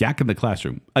 Lunana, a yak in the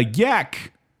classroom. A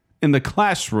yak in the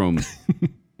classroom.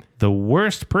 The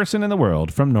Worst Person in the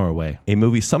World from Norway. A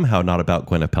movie somehow not about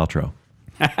Gwyneth Paltrow.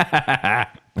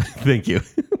 Thank you.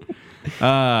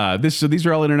 So these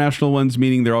are all international ones,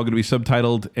 meaning they're all going to be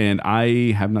subtitled, and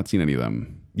I have not seen any of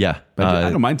them. Yeah. But I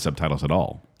don't mind subtitles at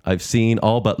all. I've seen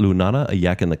all but Lunana, A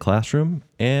Yak in the Classroom,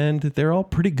 and they're all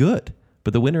pretty good.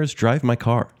 But the winner is Drive My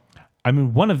Car. I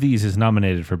mean, one of these is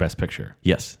nominated for Best Picture.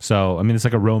 Yes. So, I mean, it's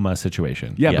like a Roma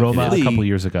situation. Yeah, Roma Flea- a couple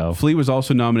years ago. Flea was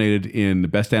also nominated in the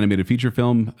Best Animated Feature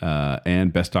Film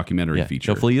and Best Documentary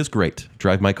Feature. No, Flea is great.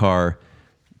 Drive My Car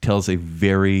tells a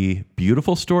very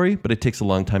beautiful story, but it takes a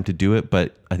long time to do it.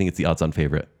 But I think it's the odds-on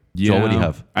favorite. Joel, what do you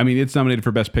have? I mean, it's nominated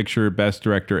for Best Picture, Best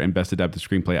Director, and Best Adapted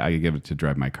Screenplay. I could give it to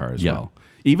Drive My Car as well.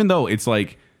 Even though it's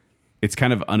like, it's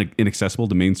kind of inaccessible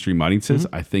to mainstream audiences,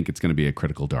 I think it's going to be a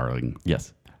critical darling.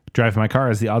 Yes. Drive My Car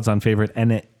is the odds-on favorite,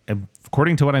 and it,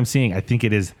 according to what I'm seeing, I think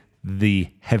it is the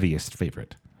heaviest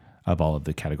favorite of all of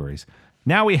the categories.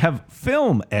 Now we have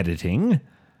film editing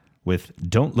with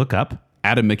Don't Look Up,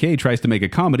 Adam McKay tries to make a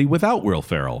comedy without Will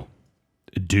Ferrell.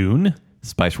 Dune,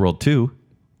 Spice World 2.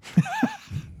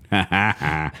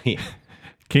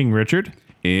 King Richard,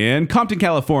 In Compton,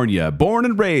 California, born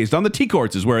and raised on the T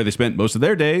courts is where they spent most of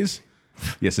their days.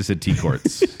 Yes, I said T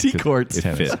courts. T courts. It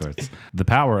Tennis fit. courts. The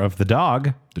Power of the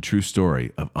Dog, The true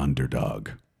story of Underdog.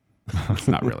 It's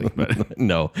not really, but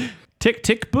No. Tick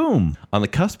Tick Boom, On the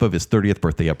cusp of his 30th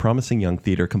birthday, a promising young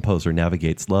theater composer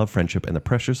navigates love, friendship, and the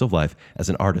pressures of life as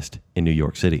an artist in New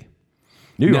York City.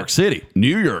 New York City.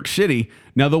 New York City.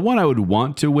 Now, the one I would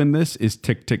want to win this is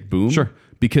Tick Tick Boom. Sure.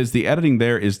 Because the editing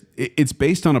there it's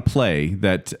based on a play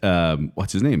that,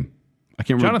 what's his name? I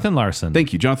can't remember. Jonathan Larson.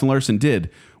 Thank you. Jonathan Larson did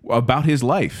about his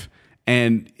life.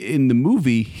 And in the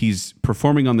movie, he's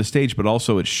performing on the stage, but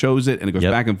also it shows it and it goes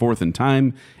back and forth in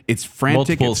time. It's frantic.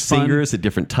 Multiple it's fun. singers at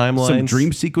different timelines. Some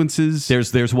dream sequences.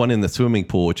 There's one in the swimming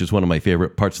pool, which is one of my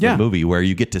favorite parts of the movie, where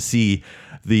you get to see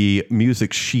the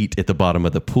music sheet at the bottom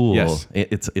of the pool. Yes.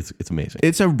 It's amazing.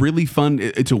 It's a really fun,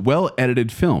 it's a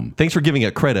well-edited film. Thanks for giving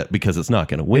it credit because it's not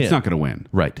going to win. It's not going to win.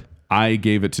 Right. I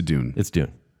gave it to Dune. It's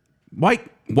Dune. Why?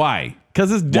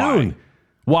 Because it's Dune.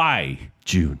 Why?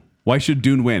 June. Why should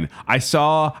Dune win? I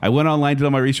went online, did all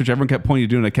my research. Everyone kept pointing to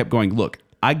Dune. And I kept going, look,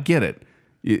 I get it.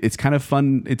 It's kind of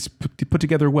fun. It's put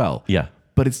together well. Yeah.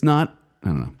 But it's not, I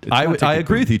don't know. It's not Tick I Tick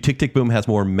agree Boom. with you. Tick Tick Boom has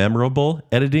more memorable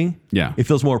editing. Yeah. It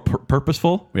feels more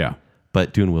purposeful. Yeah.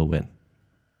 But Dune will win.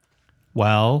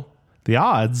 Well, the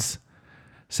odds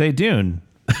say Dune.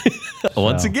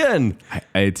 Once again.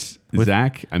 It's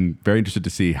Zach. I'm very interested to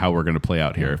see how we're going to play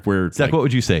out here. If we're Zach, like, what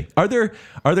would you say? Are there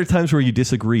times where you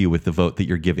disagree with the vote that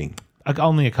you're giving?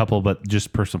 Only a couple, but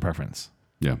just personal preference.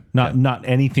 yeah. Not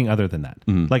anything other than that.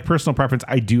 Like personal preference,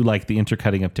 I do like the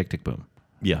intercutting of Tick Tick Boom.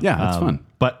 Yeah. Yeah, that's fun.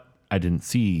 But I didn't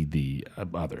see the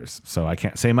others, so I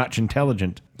can't say much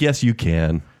intelligent. Yes, you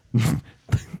can.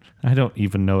 I don't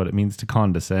even know what it means to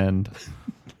condescend.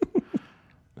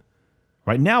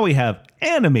 Right now we have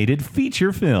animated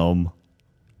feature film,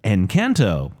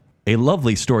 Encanto. A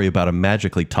lovely story about a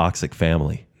magically toxic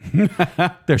family.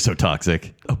 They're so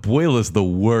toxic. Abuela's the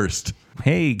worst.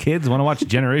 Hey, kids, want to watch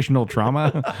generational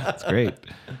trauma? That's great.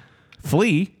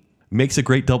 Flea, Makes a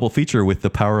great double feature with The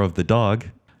Power of the Dog.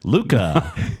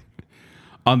 Luca,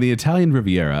 On the Italian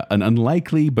Riviera, an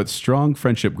unlikely but strong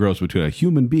friendship grows between a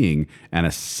human being and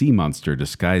a sea monster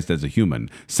disguised as a human.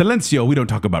 Silencio, we don't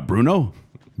talk about Bruno.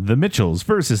 The Mitchells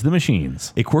versus the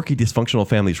Machines. A quirky, dysfunctional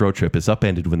family's road trip is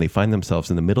upended when they find themselves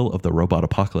in the middle of the robot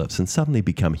apocalypse and suddenly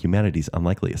become humanity's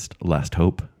unlikeliest last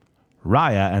hope.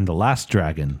 Raya and the Last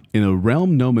Dragon. In a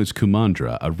realm known as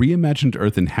Kumandra, a reimagined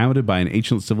Earth inhabited by an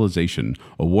ancient civilization,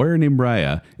 a warrior named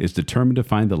Raya is determined to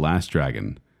find the last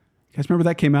dragon. You guys remember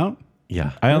that came out?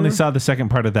 Yeah. I only saw the second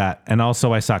part of that, and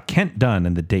also I saw Kent Dunn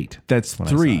and The Date. That's when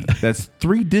I saw three. it. That's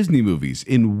 3 Disney movies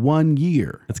in 1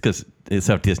 year. That's because it's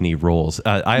how Disney rolls.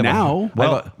 I have Now? I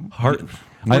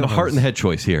have a heart and head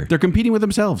choice here. They're competing with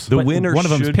themselves. The winner One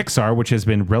of them is should- Pixar, which has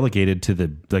been relegated to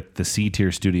the C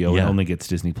tier studio Yeah. and only gets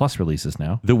Disney Plus releases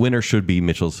now. The winner should be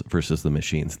Mitchell's versus the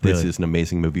Machines. This Really? is an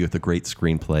amazing movie with a great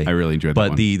screenplay. I really enjoyed that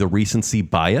But one. the recency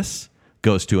bias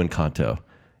goes to Encanto.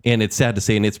 And it's sad to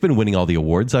say, and it's been winning all the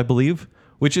awards, I believe,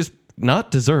 which is not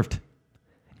deserved.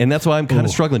 And that's why I'm kind of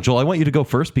struggling. Joel, I want you to go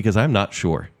first because I'm not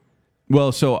sure.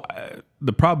 Well, so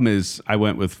the problem is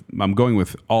I'm going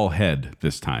with all head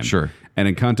this time. Sure. And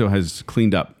Encanto has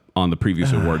cleaned up on the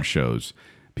previous award shows.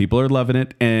 People are loving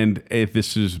it. And if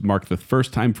this is marked the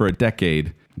first time for a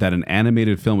decade that an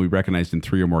animated film we recognized in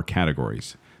 3 or more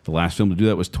categories. The last film to do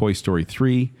that was Toy Story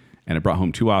 3, and it brought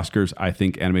home 2 Oscars. I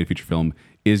think animated feature film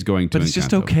is going to But it's Encanto.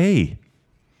 just okay.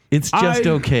 It's just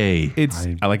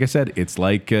okay. Like I said, it's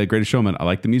like Greatest Showman. I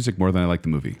like the music more than I like the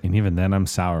movie And even then, I'm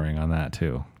souring on that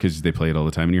too. because they play it all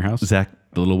the time in your house. Zach,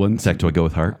 The little ones. do I go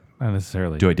with heart? Not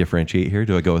necessarily. Do I differentiate here?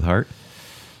 Do I go with heart?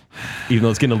 Even though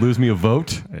it's going to lose me a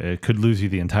vote? It could lose you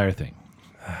the entire thing.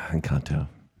 Encanto.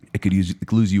 It could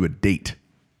lose you a date.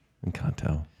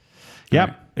 Encanto.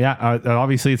 Yep. Yeah.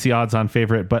 Obviously, it's the odds-on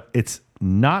favorite, but it's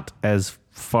not as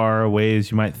far away as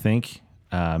you might think.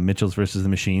 Mitchell's versus the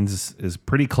Machines is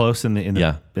pretty close in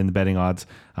the betting odds.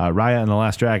 Raya and the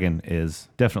Last Dragon is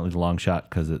definitely the long shot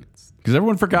because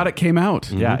Everyone forgot it came out.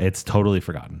 it's totally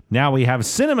forgotten. Now we have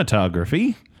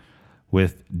cinematography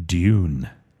with Dune.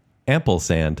 Ample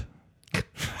sand.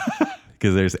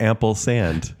 Because there's ample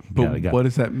sand. But we got what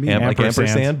does that mean? Like Ampersand.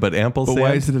 ampersand, but ample But sand.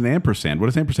 why is it an ampersand? What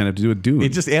does ampersand have to do with Dune? It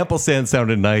just ampersand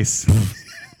sounded nice.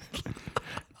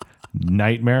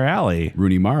 Nightmare Alley.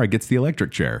 Rooney Mara gets the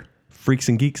electric chair. Freaks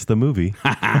and Geeks, the movie.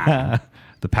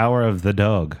 The Power of the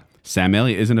Dog. Sam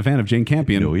Elliott isn't a fan of Jane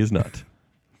Campion. No, he is not.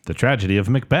 The Tragedy of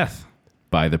Macbeth.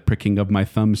 By the pricking of my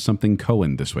thumb, something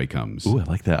Cohen this way comes. Ooh, I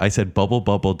like that. I said bubble,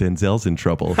 Denzel's in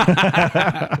trouble.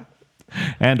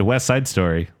 And West Side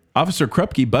Story. Officer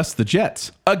Krupke busts the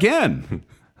jets again.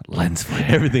 Lens flare.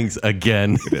 Everything's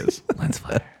again. It is. Lens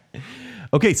flare.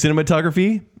 Okay,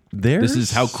 cinematography. This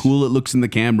is how cool it looks in the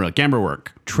camera. Camera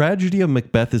work. Tragedy of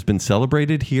Macbeth has been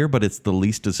celebrated here, but it's the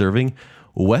least deserving.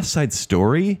 West Side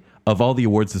Story, of all the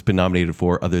awards it's been nominated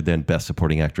for, other than Best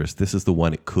Supporting Actress, this is the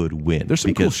one it could win. There's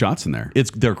some cool because shots in there.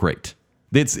 They're great.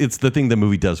 It's the thing the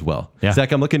movie does well. Yeah.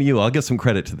 Zach, I'm looking at you. I'll give some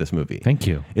credit to this movie. Thank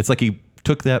you. It's like he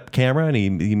took that camera and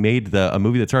he made a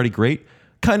movie that's already great,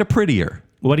 kind of prettier.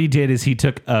 What he did is he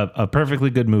took a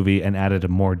perfectly good movie and added a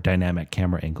more dynamic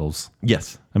camera angles.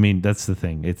 Yes. I mean, that's the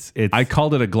thing. It's I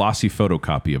called it a glossy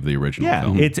photocopy of the original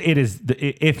film. it is.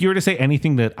 If you were to say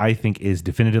anything that I think is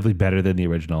definitively better than the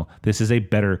original, this is a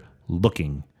better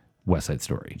looking West Side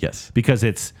Story. Yes. Because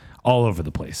it's all over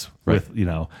the place with,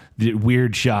 the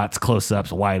weird shots,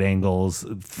 close-ups, wide angles,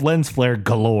 lens flare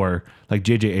galore, like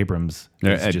J.J. Abrams.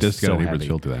 is It just does so get an Abrams heavy.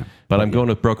 feel to that. But I'm going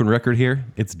with broken record here.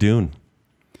 It's Dune.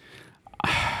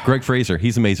 Greg Fraser,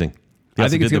 he's amazing. He I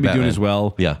also think it's did going to the be Dune Batman. as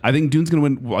well. Yeah. I think Dune's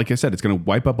going to win. Like I said, it's going to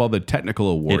wipe up all the technical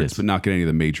awards, is. but not get any of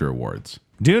the major awards.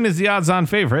 Dune is the odds-on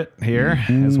favorite here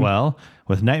as well,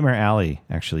 with Nightmare Alley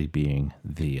actually being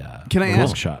the Can I cool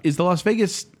ask, shot. is the Las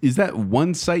Vegas, is that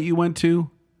one site you went to?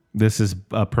 This is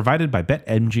provided by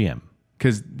BetMGM.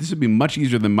 Because this would be much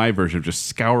easier than my version of just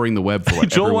scouring the web for what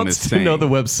Joel everyone wants is to saying. know the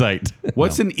website.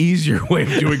 What's an easier way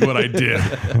of doing what I did?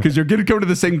 Because you're going to come to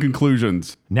the same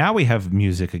conclusions. Now we have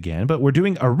music again, but we're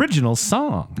doing original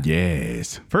song.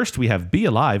 Yes. First, we have Be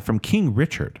Alive from King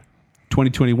Richard.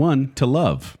 2021 to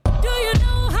Love. Do you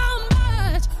know how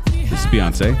much we This is had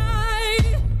Beyonce. to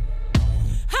fight?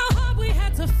 How hard we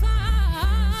had to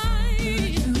fight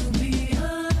to be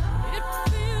alive. It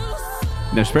feels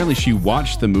so Now, apparently she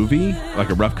watched the movie, like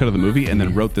a rough cut of the movie, and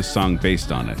then wrote this song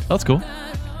based on it. That's cool.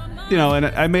 You know, and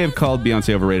I may have called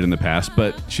Beyonce overrated in the past,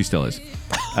 but she still is.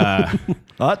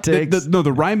 Hot takes.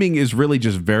 The rhyming is really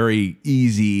just very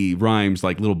easy rhymes,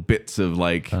 like little bits of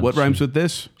like, what rhymes with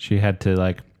this? She had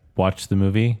to watch the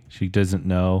movie. She doesn't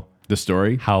know The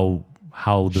story? how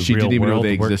the She real didn't even know world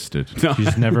they works. existed. No.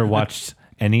 She's never watched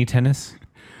any tennis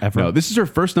ever. No, this is her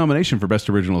first nomination for Best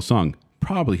Original Song.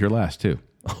 Probably her last, too.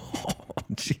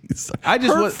 Jeez. I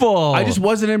just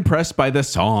wasn't impressed by the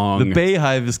song. The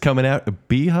Bayhive is coming out.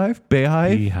 Beehive?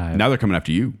 Bayhive? Beehive. Now they're coming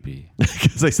after you.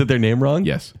 Because I said their name wrong?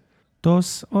 Yes.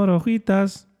 Dos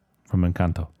orejitas from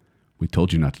Encanto. We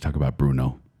told you not to talk about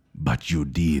Bruno, but you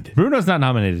did. Bruno's not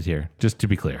nominated here, just to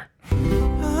be clear.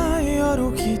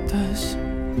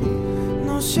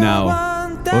 Now,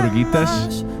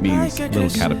 oruguitas means little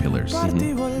caterpillars.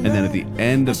 And then at the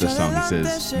end of the song, he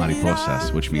says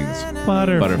mariposas, which means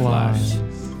butterflies.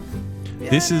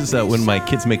 This is when my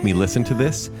kids make me listen to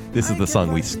this. This is the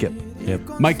song we skip.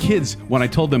 Yep. My kids, when I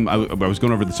told them, I was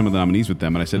going over some of the nominees with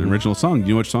them, and I said, original song, do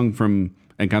you know which song from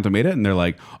Encanto made it? And they're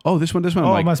like, oh, this one. I'm Oh,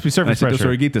 it like, must be Surface and I said,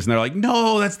 Pressure. Dos Oruguitas. And they're like,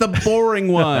 no, that's the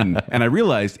boring one. And I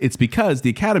realized it's because the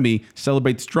Academy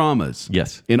celebrates dramas.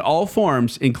 Yes. In all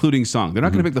forms, including song. They're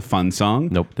not going to pick the fun song.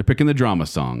 Nope. They're picking the drama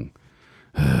song.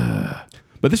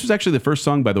 But this was actually the first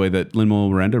song, by the way, that Lin-Manuel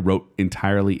Miranda wrote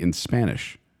entirely in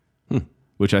Spanish,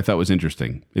 which I thought was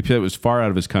interesting. It was far out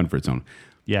of his comfort zone.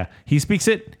 Yeah, he speaks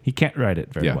it. He can't write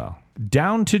it very Yeah. well.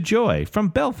 Down to Joy from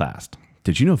Belfast.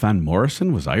 Did you know Van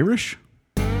Morrison was Irish?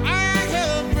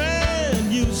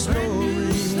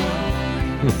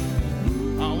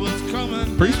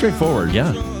 Pretty straightforward.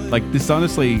 Yeah. Like this,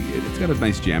 honestly, it's got a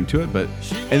nice jam to it,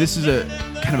 and this is a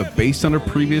kind of a based on a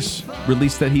previous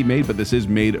release that he made, but this is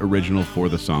made original for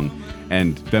the song.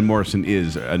 And Van Morrison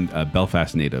is a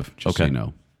Belfast native, just so Okay. you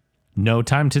know. No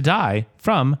Time to Die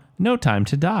from No Time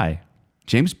to Die.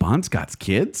 James Bond's got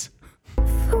kids?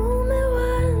 Fool me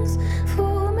once,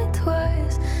 fool me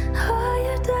twice. Are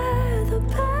you dead the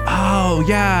past? Oh,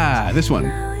 yeah, this one.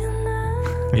 Now you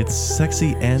know It's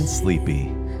sexy and sleepy.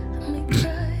 me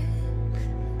cry.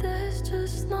 There's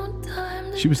just no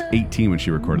time to She was 18 when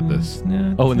she recorded this.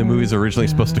 Oh, and the movie's originally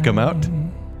supposed to come out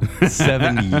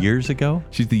 7 years ago?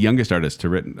 She's the youngest artist to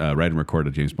write and record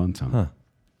a James Bond song.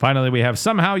 Finally, we have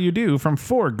Somehow You Do from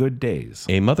 4 Good Days.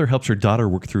 A mother helps her daughter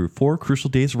work through 4 crucial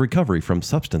days of recovery from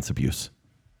substance abuse.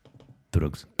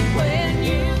 Drugs. When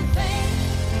you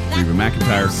think Reba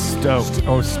McEntire. Stoked.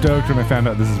 Oh, stoked when I found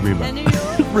out this is Reba.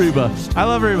 Reba. I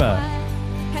love Reba.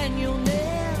 and you'll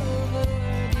never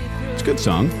be It's a good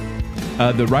song.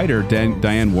 The writer,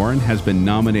 Diane Warren, has been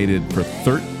nominated for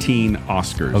 13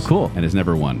 Oscars. Oh, cool. And has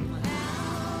never won.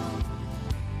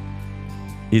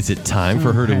 Is it time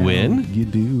for her to win? You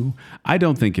do. I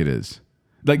don't think it is.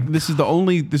 Like this is the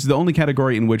only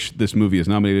category in which this movie is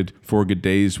nominated. 4 Good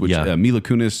Days, which Yeah. Mila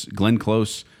Kunis, Glenn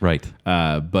Close. Right.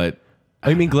 But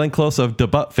I mean, Glenn Close of the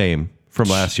Butt fame from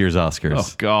last year's Oscars.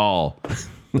 oh, gall.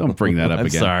 Don't bring that up I'm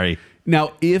again. sorry.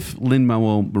 Now, if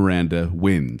Lin-Manuel Miranda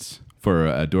wins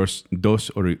for Dos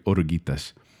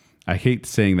Oruguitas, I hate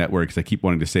saying that word because I keep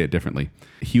wanting to say it differently.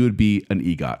 He would be an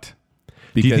EGOT.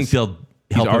 Do you think they'll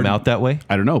help him already- out that way?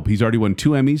 I don't know. He's already won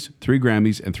 2 Emmys, 3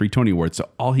 Grammys, and 3 Tony Awards. So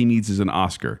all he needs is an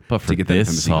Oscar But for to get that this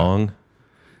famous song,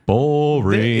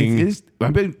 boring. I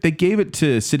mean, they gave it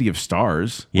to City of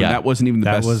Stars. When Yeah. that wasn't even the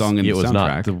That best was- song in it the was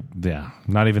not soundtrack.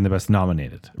 Not even the best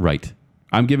nominated. Right.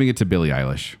 I'm giving it to Billie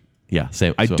Eilish. Yeah.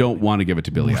 Same. I so- don't want to give it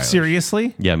to Billie Eilish.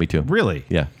 Seriously? Yeah, me too. Really?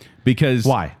 Yeah. Because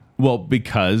Why? Well,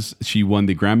 because she won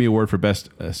the Grammy Award for Best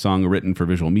Song Written for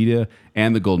Visual Media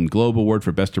and the Golden Globe Award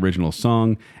for Best Original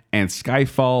Song, and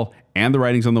Skyfall and The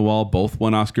Writings on the Wall both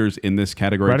won Oscars in this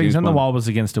category. Writings James on the Bond. Wall was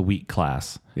against a weak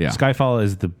class. Yeah. Skyfall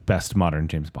is the best modern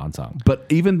James Bond song. But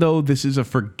even though this is a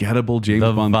forgettable James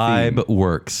The Bond vibe theme,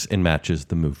 works and matches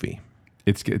the movie.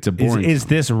 it's a boring. Is song.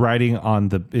 this writing on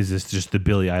the? Is this just the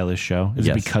Billie Eilish show? Is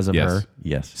Yes. it because of Yes. her?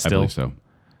 Yes. I Still, believe so.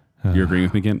 You're agreeing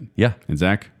with me, Kent? Yeah. And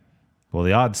Zach? well,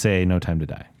 the odds say No Time to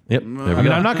Die. Yep. There we I mean,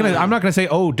 go. I'm not gonna say,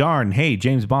 oh darn, hey,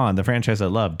 James Bond, the franchise I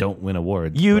love, don't win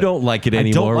awards. You but don't like it I don't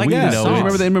anymore. like we that know song. it.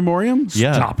 Remember the In Memoriam?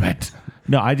 Yeah. Stop it.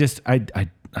 No, I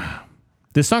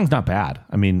this song's not bad.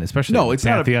 I mean, especially No, it's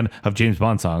not a- pantheon of James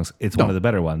Bond songs. It's one of the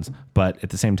better ones. But at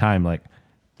the same time, like,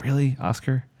 really,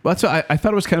 Oscar? Well, that's what I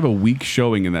thought it was kind of a weak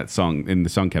showing in that song, in the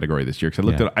song category this year.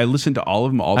 Because I listened to all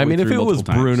of them all the I way mean, if through it was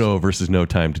multiple times. Bruno versus No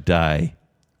Time to Die,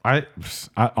 I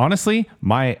honestly,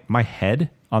 my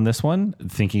head on this one,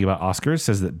 thinking about Oscars,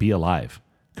 says that Be Alive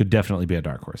could definitely be a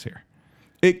dark horse here.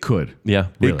 It could. yeah,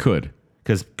 It could.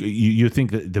 Because you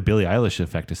think that the Billie Eilish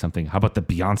effect is something. How about the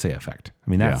Beyonce effect? I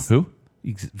mean, that's Who?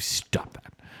 Stop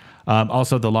that.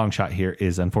 Also, the long shot here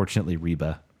is unfortunately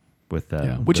Reba with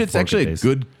Which with it's 4 actually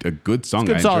Good a Days. good song.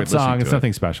 Good I solid enjoyed listening song. to It's it.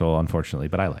 nothing special, unfortunately,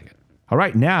 but I like it. All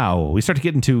right, now we start to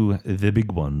get into the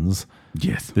big ones.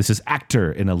 Yes. This is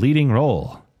actor in a leading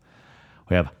role.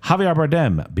 We have Javier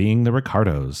Bardem being the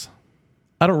Ricardos.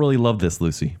 I don't really love this,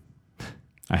 Lucy.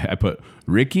 I put,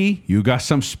 Ricky, you got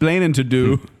some splaining to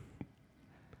do. Mm-hmm.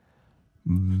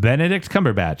 Benedict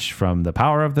Cumberbatch from The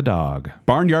Power of the Dog.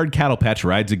 Barnyard Cattle Patch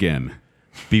rides again.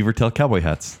 Beaver tail cowboy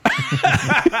hats.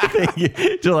 Thank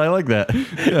you. Jill, I like that.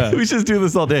 Yeah. We should just do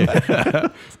this all day.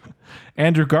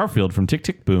 Andrew Garfield from Tick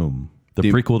Tick Boom. The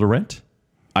prequel to Rent.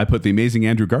 I put the amazing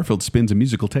Andrew Garfield spins a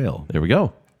musical tale. There we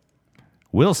go.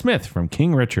 Will Smith from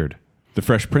King Richard. The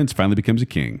Fresh Prince finally becomes a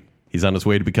king. He's on his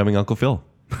way to becoming Uncle Phil.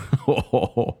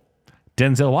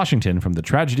 Denzel Washington from The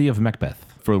Tragedy of Macbeth.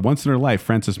 For once in her life,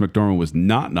 Frances McDormand was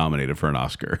not nominated for an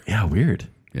Oscar. Yeah, weird.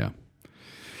 Yeah.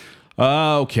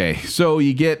 Okay, so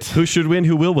you get... Who should win?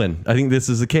 Who will win? I think this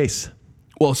is the case.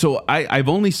 Well, so I've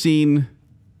only seen...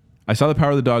 I saw The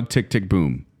Power of the Dog, Tick, Tick,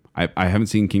 Boom. I haven't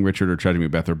seen King Richard or Tragedy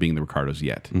of Macbeth or Being the Ricardos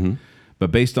yet. Mm-hmm.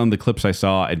 But based on the clips I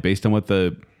saw and based on what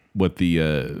the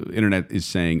internet is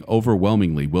saying,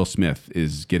 overwhelmingly, Will Smith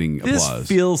is getting This applause.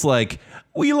 feels like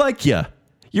we like you.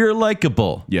 You're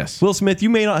likable. Yes. Will Smith, you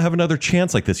may not have another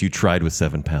chance like this. You tried with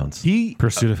 7 pounds. He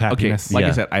Pursuit of Happiness. Okay, like I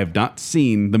Yeah. said, I have not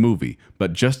seen the movie,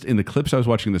 but just in the clips I was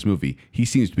watching this movie, he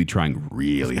seems to be trying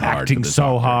really hard. Acting for this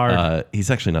so Oscar. hard.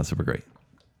 He's actually not super great.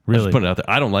 Really? Just putting it out there.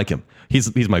 I don't like him.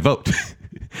 He's my vote,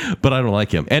 but I don't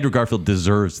like him. Andrew Garfield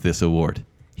deserves this award.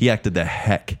 He acted the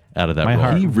heck out of that My role.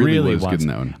 heart He really really was wants.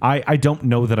 good in that one. I don't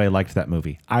know that I liked that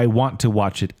movie. I want to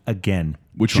watch it again.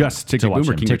 Which one? just Tick, to Tick, watch Boom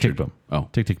or him. King Tick Tick Richard? Boom. Oh.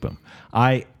 Tick Tick Boom.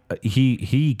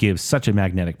 He gives such a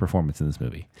magnetic performance in this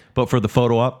movie. But for the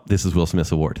photo op, this is Will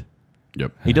Smith's award.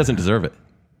 Yep. He doesn't deserve it.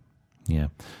 Yeah.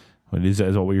 What is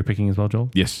that what you're picking as well, Joel?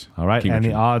 Yes. All right, King and the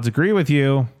Richard. odds agree with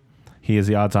you. He is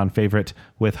the odds-on favorite,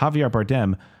 with Javier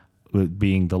Bardem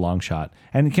being the long shot.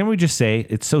 And can we just say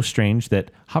it's so strange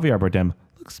that Javier Bardem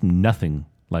looks nothing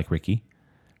like Ricky?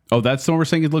 Oh, that's the one we're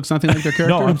saying it looks nothing like their character?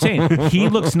 No, I'm saying he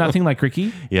looks nothing like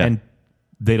Ricky, Yeah. and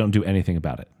they don't do anything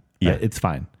about it. Yeah. It's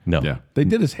fine. No. Yeah. They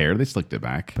did his hair. They slicked it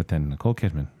back. But then Nicole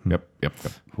Kidman. Yep.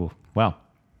 Ooh, well,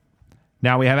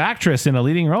 now we have actress in a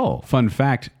leading role. Fun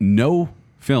fact, no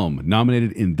film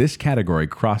nominated in this category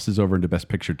crosses over into Best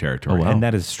Picture territory. And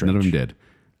that is strange. None of them did.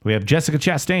 We have Jessica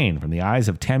Chastain from The Eyes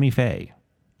of Tammy Faye.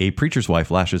 A preacher's wife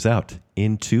lashes out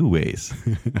in 2 ways.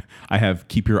 I have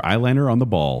Keep Your Eyeliner on the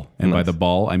Ball. And by the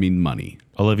ball, I mean money.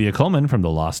 Olivia Colman from The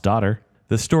Lost Daughter.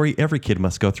 The story every kid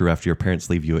must go through after your parents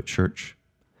leave you at church.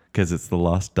 Because it's the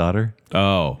lost daughter.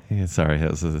 Oh. Yeah, sorry, that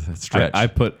was a stretch. I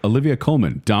put Olivia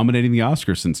Colman dominating the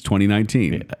Oscars since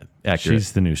 2019. Accurate.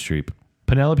 She's the new Streep.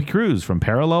 Penelope Cruz from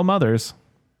Parallel Mothers.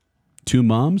 2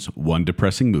 moms, 1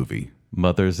 depressing movie.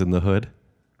 Mothers in the Hood.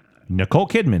 Nicole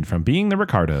Kidman from Being the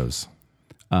Ricardos.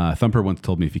 Thumper once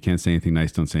told me if you can't say anything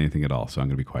nice, don't say anything at all. So I'm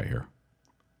going to be quiet here.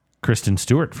 Kristen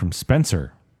Stewart from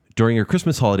Spencer. During her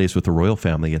Christmas holidays with the royal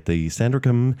family at the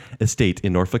Sandringham estate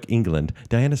in Norfolk, England,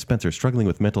 Diana Spencer, struggling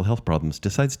with mental health problems,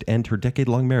 decides to end her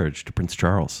decade-long marriage to Prince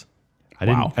Charles. I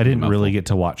didn't Wow. really Mouthful. get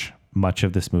to watch much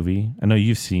of this movie. I know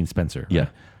you've seen Spencer. Yeah.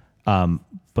 right?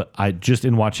 But I just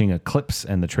in watching clips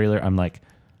and the trailer, I'm like,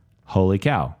 holy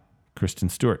cow, Kristen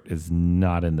Stewart is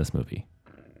not in this movie.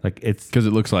 Like it's Because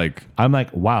it looks like I'm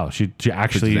like, wow, she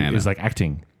actually Diana. is like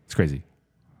acting. It's crazy.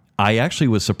 I actually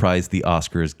was surprised the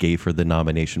Oscars gave her the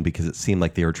nomination because it seemed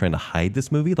like they were trying to hide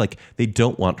this movie. Like they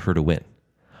don't want her to win.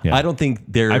 Yeah. I don't think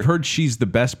they're... I've heard she's the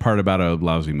best part about a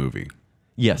lousy movie.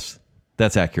 Yes,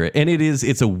 that's accurate. And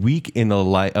it's a week in the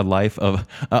life of...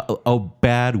 a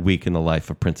bad week in the life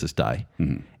of Princess Di.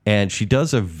 Mm-hmm. And she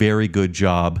does a very good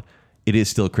job. It is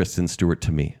still Kristen Stewart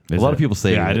to me. A lot it? of people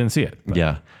say... Yeah, I that- didn't see it, but-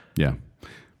 Yeah. Yeah.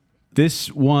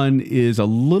 This one is a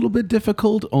little bit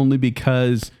difficult only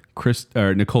because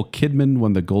Nicole Kidman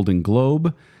won the Golden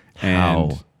Globe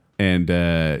and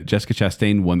Jessica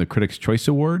Chastain won the Critics' Choice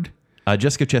Award.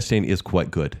 Jessica Chastain is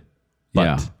quite good. But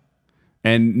Yeah.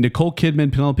 And Nicole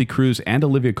Kidman, Penelope Cruz, and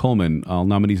Olivia Colman, all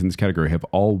nominees in this category, have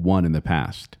all won in the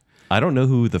past. I don't know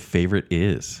who the favorite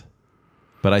is.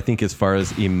 But I think as far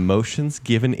as emotions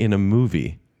given in a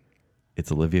movie,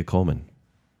 it's Olivia Colman.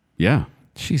 Yeah.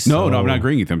 She's No, so, I'm not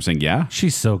agreeing with you. I'm saying yeah.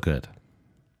 She's so good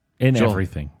in Joel.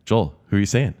 everything. Joel, who are you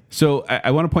saying? So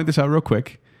I want to point this out real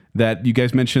quick that you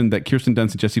guys mentioned that Kirsten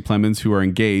Dunst and Jesse Plemons, who are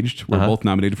engaged, were both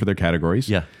nominated for their categories.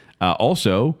 Yeah.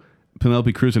 Also,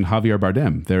 Penelope Cruz and Javier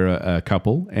Bardem. They're a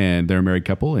couple, and they're a married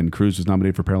couple, and Cruz was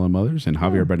nominated for Parallel Mothers, and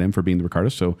Javier Bardem for Being the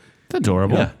Ricardos. So It's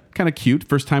adorable. Yeah. kind of cute.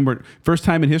 First time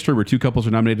in history where 2 couples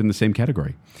are nominated in the same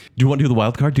category. Do you want to do the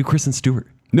wild card? Do Kristen Stewart.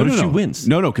 What if she wins?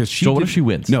 No, because she. So what if she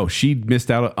wins? No, she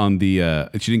missed out on the.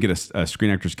 She didn't get a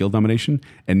Screen Actors Guild nomination,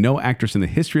 and no actress in the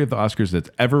history of the Oscars that's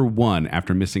ever won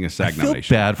after missing a SAG I feel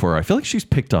nomination. bad for her. I feel like she's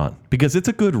picked on because it's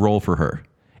a good role for her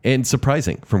and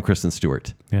surprising from Kristen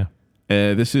Stewart. Yeah.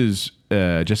 This is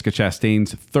Jessica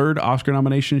Chastain's 3rd Oscar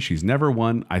nomination. She's never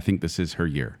won. I think this is her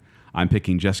year. I'm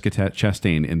picking Jessica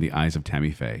Chastain in The Eyes of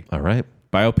Tammy Faye. All right.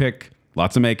 Biopic,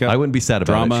 lots of makeup. I wouldn't be sad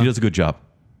about drama. it. She does a good job.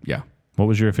 Yeah. What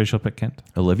was your official pick, Kent?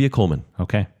 Olivia Colman.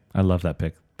 Okay. I love that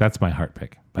pick. That's my heart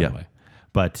pick, by Yeah. the way.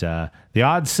 But the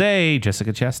odds say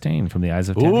Jessica Chastain from The Eyes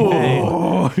of Tammy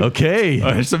Faye. Okay.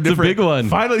 There's It's a big one.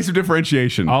 Finally, some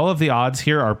differentiation. All of the odds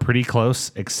here are pretty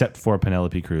close, except for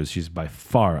Penelope Cruz. She's by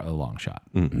far a long shot.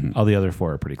 All the other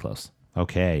 4 are pretty close.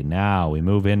 Okay, now we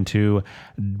move into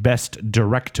Best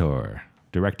Director.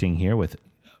 Directing here with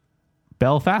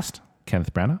Belfast,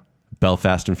 Kenneth Branagh.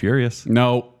 Belfast and Furious.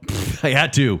 No. I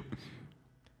had to.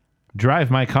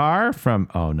 Drive My Car from,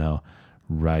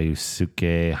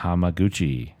 Ryusuke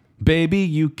Hamaguchi. Baby,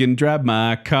 you can drive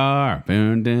my car.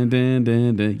 Dun, dun, dun,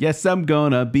 dun, dun. Yes, I'm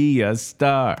gonna be a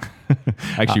star. I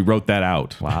actually wrote that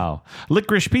out. Wow.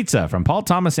 Licorice Pizza from Paul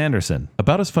Thomas Anderson.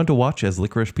 About as fun to watch as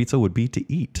licorice pizza would be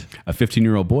to eat. A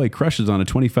 15-year-old boy crushes on a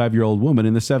 25-year-old woman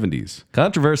in the 70s.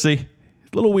 Controversy.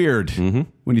 A little weird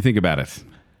when you think about it.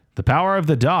 The Power of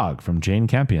the Dog from Jane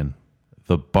Campion.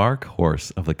 The bark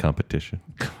horse of the competition.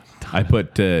 I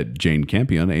put Jane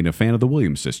Campion ain't a fan of the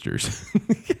Williams sisters.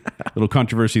 Little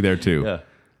controversy there, too. Yeah.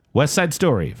 West Side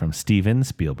Story from Steven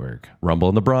Spielberg. Rumble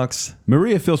in the Bronx.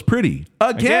 Maria Feels Pretty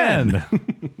again.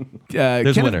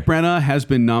 Kenneth winner. Branagh has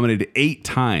been nominated 8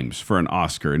 times for an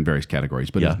Oscar in various categories,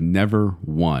 but Yeah. has never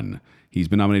won. He's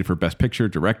been nominated for Best Picture,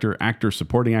 Director, Actor,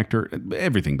 Supporting Actor,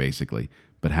 everything basically,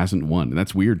 but hasn't won. And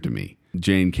that's weird to me.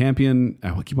 Jane Campion, I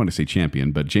keep wanting to say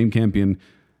champion, but Jane Campion,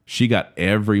 she got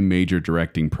every major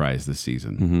directing prize this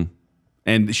season.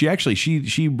 And she actually,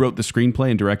 she wrote the screenplay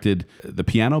and directed The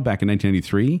Piano back in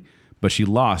 1993, but she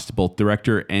lost both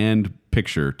director and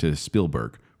picture to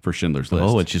Spielberg for Schindler's List.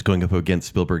 Oh, and she's going up against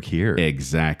Spielberg here.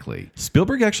 Exactly.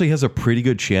 Spielberg actually has a pretty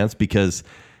good chance because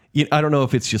I don't know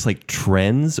if it's just like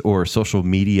trends or social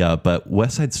media, but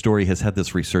West Side Story has had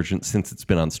this resurgence since it's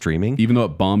been on streaming. Even though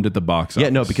it bombed at the box office. Yeah,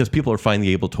 no, because people are finally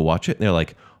able to watch it and they're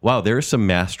like, wow, there is some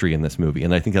mastery in this movie.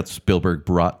 And I think that's Spielberg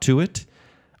brought to it.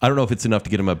 I don't know if it's enough to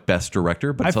get him a best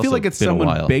director, but I it's feel also like it's been a someone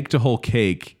while. baked a whole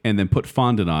cake and then put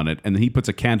fondant on it, and then he puts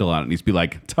a candle on it, and he's be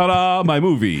like, "Ta-da, my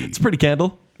movie!" It's a pretty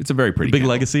candle. It's a very pretty Big candle.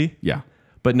 legacy. Yeah.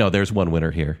 But no, there's one winner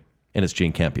here, and it's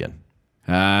Jane Campion.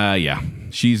 Yeah.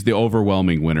 She's the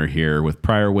overwhelming winner here with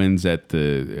prior wins at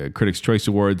the Critics' Choice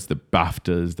Awards, the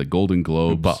BAFTAs, the Golden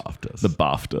Globes. BAFTAs. The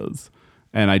BAFTAs.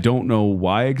 And I don't know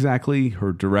why exactly.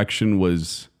 Her direction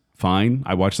was fine.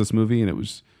 I watched this movie and it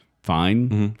was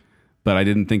fine, but I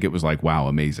didn't think it was like, wow,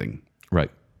 amazing.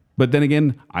 Right. But then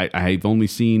again, I've only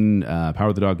seen Power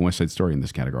of the Dog and West Side Story in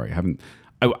this category. I haven't.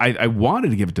 I wanted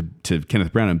to give it to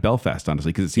Kenneth Branagh in Belfast,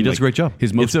 honestly, because it seems does a great job.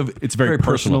 His most, it's very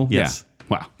personal. Yes. Yeah.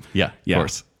 Wow. Yeah, of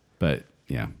course. But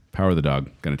yeah, Power of the Dog,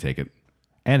 gonna take it.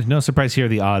 And no surprise here,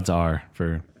 the odds are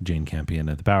for Jane Campion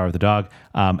at The Power of the Dog.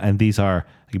 And these are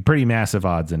pretty massive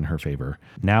odds in her favor.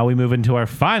 Now we move into our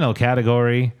final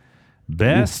category,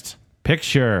 Best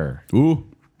Picture. Ooh,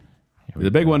 the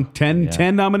big one.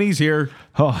 10 nominees here.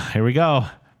 Oh, here we go.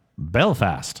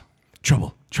 Belfast.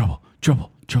 Troubles.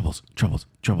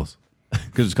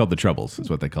 Because it's called The Troubles, is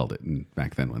what they called it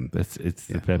back then. When It's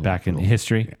back in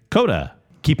history. Coda.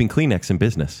 Keeping Kleenex in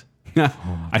business.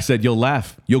 I said, you'll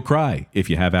laugh, you'll cry if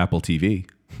you have Apple TV.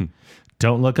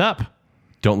 Don't Look Up.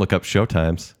 Don't look up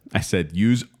showtimes. I said,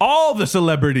 use all the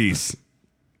celebrities.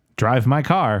 Drive My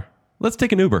Car. Let's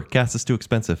take an Uber. Gas is too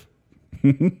expensive.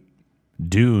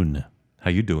 Dune. How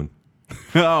you doing?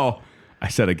 Oh, I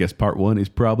said, I guess part 1 is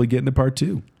probably getting to part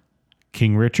 2.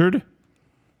 King Richard.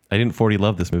 I didn't 40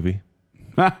 love this movie.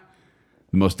 The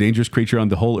most dangerous creature on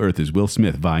the whole earth is Will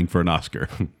Smith vying for an Oscar.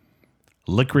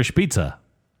 Licorice Pizza.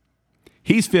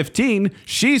 He's 15,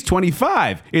 she's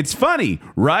 25. It's funny,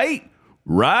 right?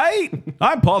 Right?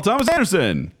 I'm Paul Thomas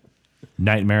Anderson.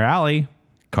 Nightmare Alley.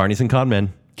 Carnies and con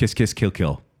men. Kiss, kiss, kill,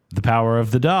 kill. The Power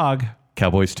of the Dog.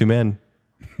 Cowboys 2 men.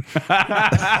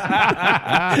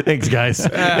 Thanks, guys.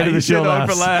 End of the show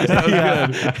for last. That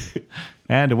was good.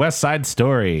 And West Side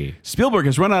Story. Spielberg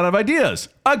has run out of ideas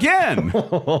again.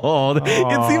 Oh,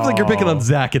 it seems like you're picking on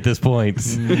Zach at this point.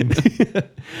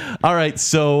 All right,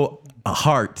 so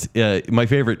Heart, my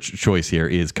favorite choice here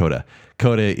is Coda.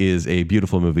 Coda is a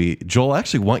beautiful movie. Joel, I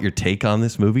actually want your take on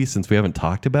this movie since we haven't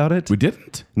talked about it. We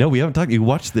didn't. No, we haven't talked. You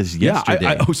watched this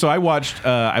yesterday. So I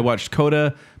watched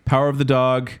Coda, Power of the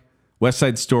Dog, West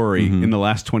Side Story in the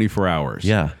last 24 hours.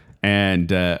 Yeah.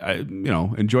 And I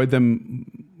enjoyed them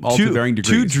all to varying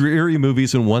degrees. 2 dreary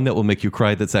movies and one that will make you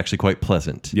cry that's actually quite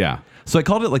pleasant. Yeah. So I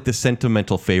called it like the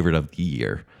sentimental favorite of the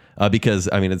year because,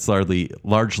 I mean, it's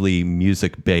largely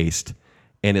music based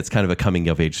and it's kind of a coming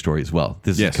of age story as well.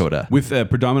 This is Coda. With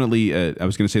predominantly, I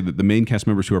was going to say that the main cast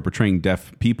members who are portraying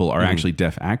deaf people are actually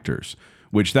deaf actors.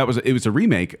 Which it was a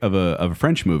remake of a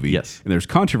French movie. Yes. And there's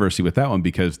controversy with that one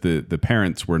because the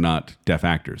parents were not deaf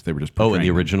actors. They were just Oh, in portraying the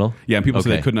them. original? Yeah, and people said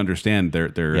Okay. they couldn't understand their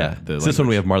Yeah. the So this one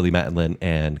we language. have Marley Matlin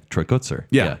and Troy Kotzer.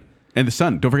 Yeah. And the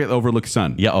son. Don't forget the overlooked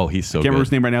son. Yeah. Oh, he's so Can't good. remember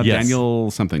his name right now. Yes.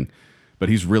 Daniel something. But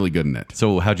he's really good in it.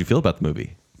 So how'd you feel about the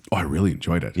movie? Oh, I really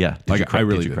enjoyed it. Yeah. Did Like you cry? I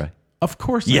really Did you cry? Of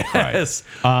course I cried. Yes.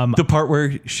 The part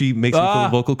where she makes him feel the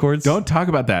vocal cords. Don't talk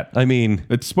about that. I mean,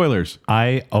 It's spoilers.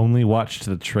 I only watched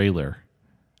the trailer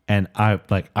and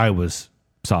I was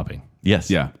sobbing. yes.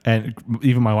 Yeah. And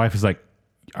even my wife was like,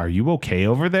 "Are you okay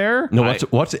over there?" No,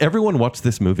 watch. Everyone watch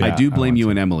this movie. I do blame you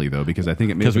and Emily though, because I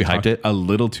think it made 'Cause we us hyped talk it? a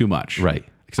little too much. Right.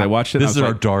 because I watched it. and I This was is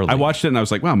our like- darling. I watched it and I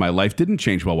was like, wow, my life didn't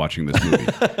change while watching this movie.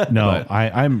 No,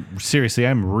 I'm seriously,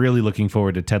 I'm really looking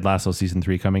forward to Ted Lasso season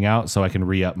 3 coming out, so I can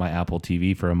re-up my Apple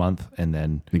TV for a month and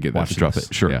then And get that watch drop this.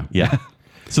 it. Sure. Yeah. Yeah.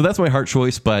 So that's my heart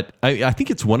choice, but I think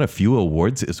it's won a few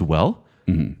awards as well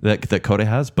that Coda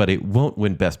has, but it won't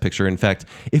win Best Picture. In fact,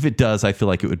 if it does, I feel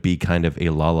like it would be kind of a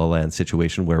La La Land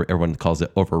situation where everyone calls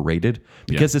it overrated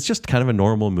because it's just kind of a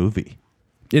normal movie.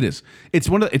 It is. It's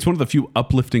one of the few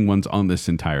uplifting ones on this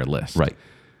entire list. Right.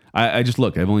 I just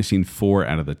look. I've only seen 4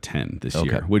 out of the 10 this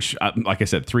year, which, like I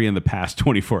said, 3 in the past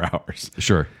 24 hours.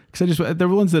 Sure. Because they're the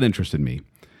ones that interested me.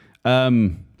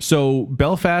 So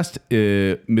Belfast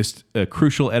missed a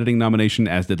crucial editing nomination,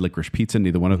 as did Licorice Pizza.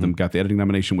 Neither one of them got the editing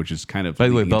nomination, which is kind of. By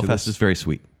the way, leading into Belfast this. is very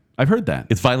sweet. I've heard that.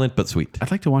 It's violent but sweet. I'd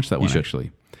like to watch that one should.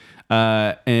 actually.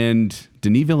 And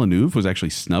Denis Villeneuve was actually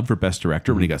snubbed for Best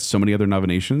Director when he got so many other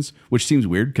nominations, which seems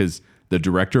weird because the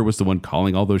director was the one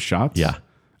calling all those shots. Yeah.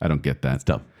 I don't get that. It's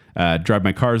dumb. Drive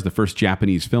My Car is the first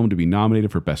Japanese film to be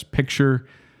nominated for Best Picture.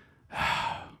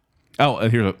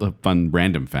 Here's a fun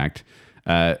random fact.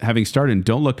 Having starred in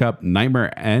Don't Look Up,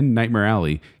 Nightmare, and Nightmare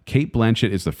Alley, Cate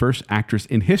Blanchett is the first actress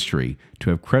in history to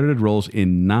have credited roles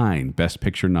in 9 Best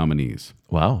Picture nominees.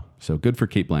 Wow. So good for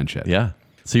Cate Blanchett. Yeah.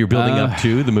 So you're building up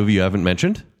to the movie you haven't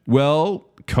mentioned? Well,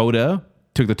 Coda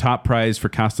took the top prize for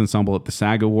cast ensemble at the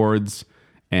SAG Awards,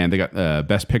 and they got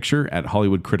Best Picture at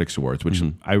Hollywood Critics Awards, which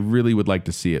I really would like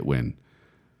to see it win.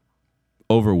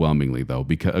 Overwhelmingly, though,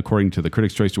 because according to the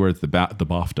Critics' Choice Awards, the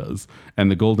BAFTAs,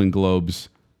 and the Golden Globes,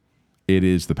 it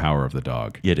is The Power of the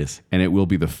Dog. It is. And it will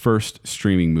be the first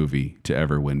streaming movie to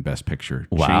ever win Best Picture,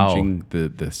 Wow. changing the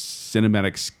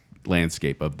cinematic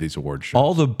landscape of these award shows.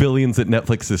 All the billions that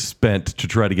Netflix has spent to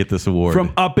try to get this award.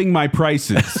 From upping my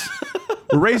prices.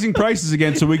 We're raising prices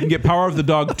again so we can get Power of the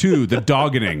Dog 2, the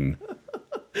dogging.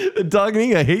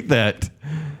 dogging, I hate that.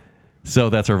 So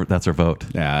that's our vote.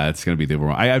 Yeah, it's going to be the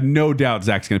overall. I have no doubt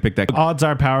Zach's going to pick that. Odds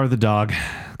are Power of the Dog,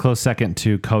 close second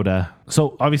to Coda.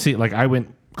 So obviously, like I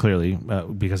went clearly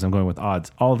because I'm going with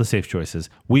odds. All the safe choices.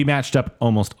 We matched up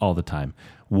almost all the time.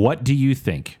 What do you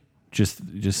think? Just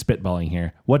spitballing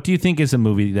here. What do you think is a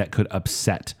movie that could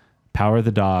upset Power of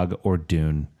the Dog or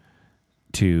Dune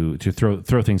to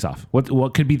throw things off?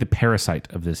 What could be the parasite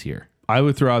of this year? I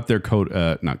would throw out there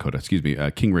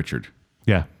King Richard.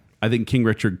 Yeah. I think King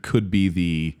Richard could be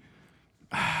the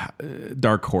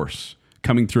dark horse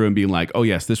coming through and being like, oh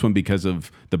yes, this one because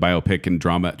of the biopic and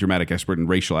dramatic expert and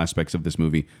racial aspects of this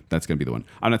movie. That's going to be the one.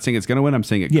 I'm not saying it's going to win. I'm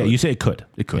saying it Yeah, could. you say it could.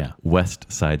 It could. Yeah.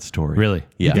 West Side Story. Really?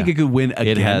 Yeah. You think it could win again?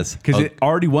 It has. Because it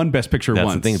already won Best Picture That's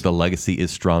once. the thing. The legacy is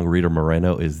strong. Rita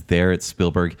Moreno is there at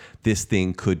Spielberg. This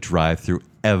thing could drive through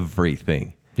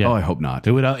everything. Yeah. Oh, I hope not.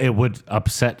 It would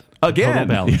upset the Again. total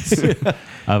balance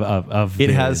of It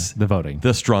has the voting.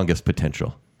 the strongest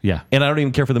potential. Yeah. And I don't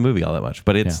even care for the movie all that much,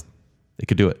 but it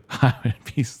could do it. I would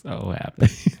be so happy.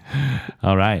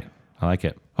 All right. I like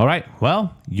it. All right.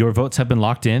 Well, your votes have been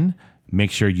locked in.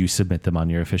 Make sure you submit them on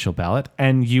your official ballot.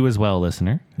 And you as well,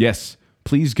 listener. Yes.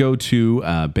 Please go to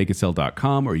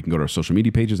baconcell.com, or you can go to our social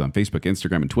media pages on Facebook,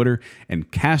 Instagram, and Twitter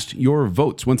and cast your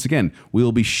votes. Once again, we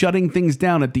will be shutting things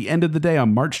down at the end of the day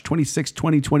on March 26,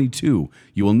 2022.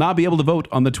 You will not be able to vote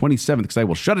on the 27th because I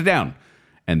will shut it down.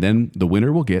 And then the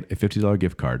winner will get a $50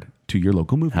 gift card to your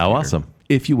local movie How theater awesome.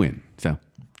 if you win. So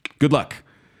good luck.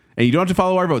 And you don't have to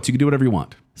follow our votes. You can do whatever you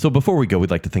want. So before we go,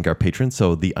 we'd like to thank our patrons.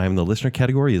 So the I'm the Listener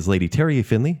category is Lady Terry A.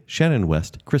 Finley, Shannon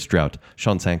West, Chris Drought,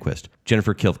 Sean Sanquist,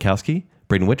 Jennifer Kiltkowski,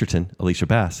 Braden Winterton, Alicia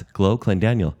Bass, Glow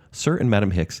Clendaniel, Sir and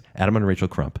Madam Hicks, Adam and Rachel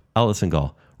Crump, Allison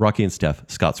Gall, Rocky and Steph,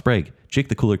 Scott Sprague, Jake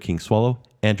the Cooler King Swallow,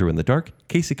 Andrew in the Dark,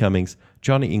 Casey Cummings,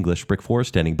 Johnny English, Brick Forrest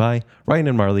standing by, Ryan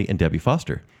and Marley, and Debbie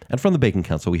Foster. And from the Bacon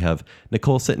Council, we have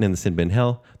Nicole sitting in the Sin Bin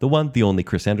Hell, the one, the only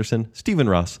Chris Anderson, Stephen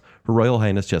Ross, Her Royal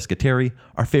Highness Jessica Terry,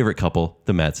 our favorite couple,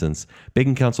 the Madsons,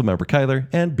 Bacon Council member Kyler,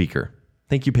 and Beaker.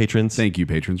 Thank you, patrons. Thank you,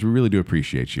 patrons. We really do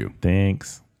appreciate you.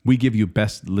 Thanks. We give you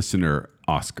Best Listener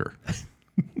Oscar.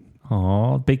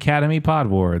 Oh, Big Academy Pod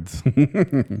Awards.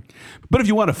 But if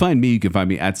you want to find me, you can find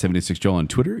me at 76Joel on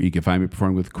Twitter. You can find me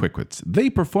performing with Quickwits. They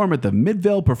perform at the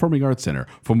Midvale Performing Arts Center.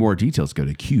 For more details, go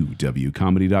to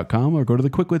qwcomedy.com or go to the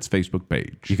Quickwits Facebook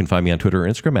page. You can find me on Twitter or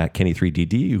Instagram at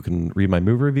Kenny3DD. You can read my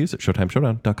movie reviews at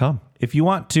ShowtimeShowdown.com. If you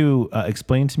want to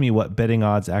explain to me what betting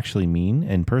odds actually mean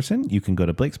in person, you can go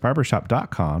to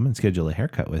Blake'sBarbershop.com and schedule a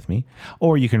haircut with me.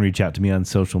 Or you can reach out to me on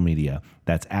social media.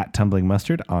 That's at Tumbling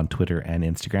Mustard on Twitter and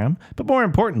Instagram. But more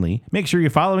importantly, make sure you're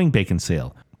following Bacon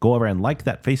Sale. Go over and like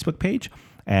that Facebook page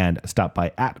and stop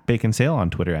by at Bacon Sale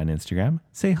on Twitter and Instagram.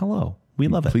 Say hello. We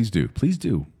love it. Please do. Please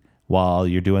do. While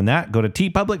you're doing that, go to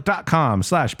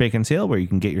tpublic.com/bacon sale, where you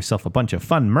can get yourself a bunch of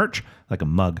fun merch like a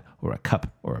mug or a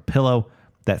cup or a pillow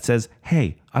that says,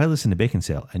 hey, I listen to Bacon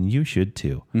Sale, and you should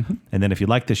too. And then if you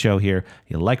like the show here,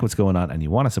 you like what's going on, and you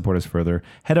want to support us further,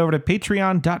 head over to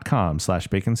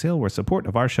patreon.com/bacon sale, where support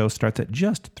of our show starts at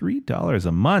just $3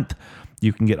 a month.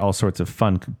 You can get all sorts of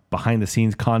fun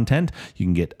behind-the-scenes content. You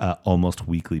can get almost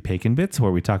weekly Bacon Bits,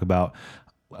 where we talk about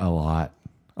a lot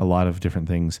of different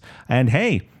things. And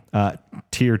hey,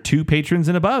 tier 2 patrons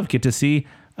and above get to see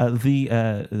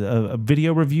the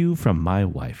video review from my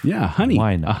wife. Yeah, Honey.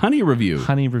 Why not? A Honey review.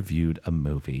 Honey reviewed a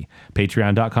movie.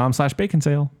 Patreon.com/bacon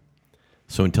sale.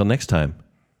 So until next time,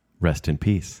 rest in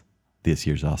peace. This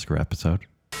year's Oscar episode.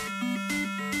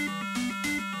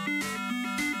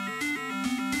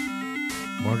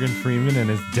 Morgan Freeman and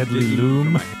his deadly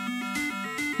loom.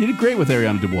 You did great with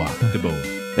Ariana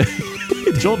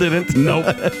DeBose. Joel didn't.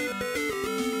 Nope.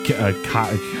 Kieran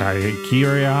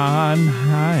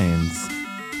Hines.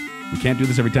 We can't do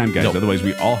this every time, guys. Nope. Otherwise,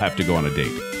 we all have to go on a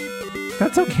date.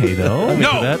 That's okay, though.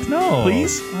 No. That. No.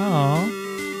 Please? Oh.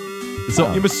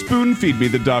 So you must spoon feed me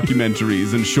the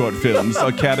documentaries and short films,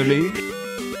 Academy.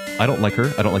 I don't like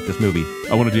her. I don't like this movie.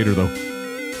 I want to date her, though.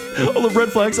 All the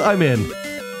red flags, I'm in.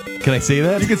 Can I say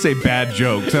that? You can say bad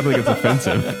jokes. I don't think it's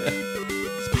offensive.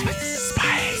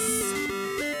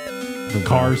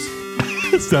 Cars.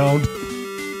 Sound.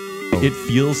 It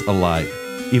feels alive,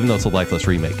 even though it's a lifeless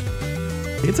remake.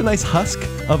 It's a nice husk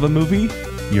of a movie.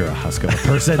 You're a husk of a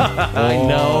person. I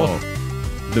know.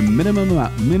 The minimum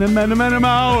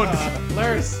amount.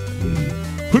 Lars.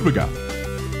 Hoodwiga.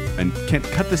 And can't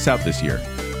cut this out this year.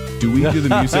 Do we do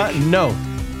the music? No.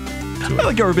 I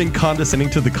like how we're being condescending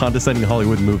to the condescending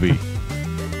Hollywood movie.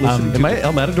 Am I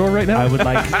El Matador right now? I would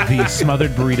like the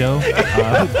smothered burrito,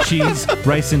 cheese,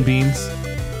 rice, and beans.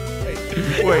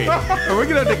 Wait, are we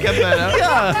going to have to get that out?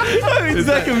 Yeah.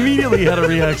 Zach immediately had a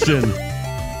reaction.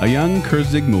 A young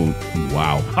Kurzigmund.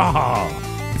 Wow.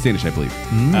 It's Danish, I believe.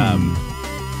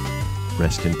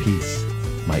 Rest in peace,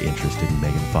 my interest in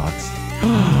Megan Fox.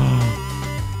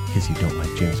 Because you don't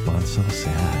like James Bond. So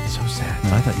sad. So sad.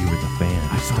 I thought you were the fan.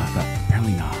 I thought that.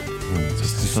 Apparently not.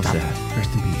 So sad.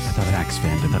 Rest in peace. I thought Zach's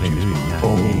fandom of I James knew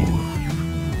Bond.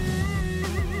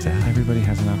 Sad. Everybody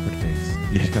has an awkward face.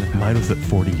 Yeah, mine was at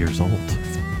 40 years old.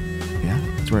 Yeah,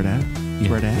 that's where it at. That's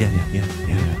where it at. Yeah.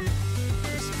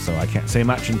 So I can't say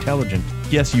much intelligent.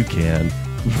 Yes, you can.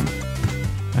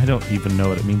 I don't even know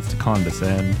what it means to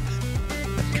condescend.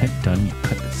 Cut done. You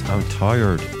cut this out. I'm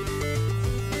tired.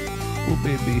 Oh,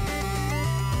 baby.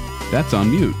 That's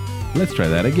on mute. Let's try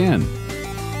that again.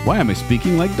 Why am I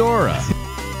speaking like Dora?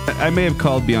 I may have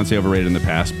called Beyonce overrated in the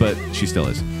past, but she still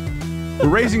is. We're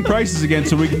raising prices again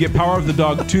so we can get Power of the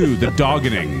Dog 2, the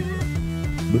doggening.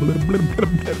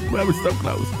 That was so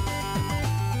close.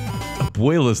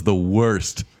 Abuela's the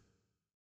worst.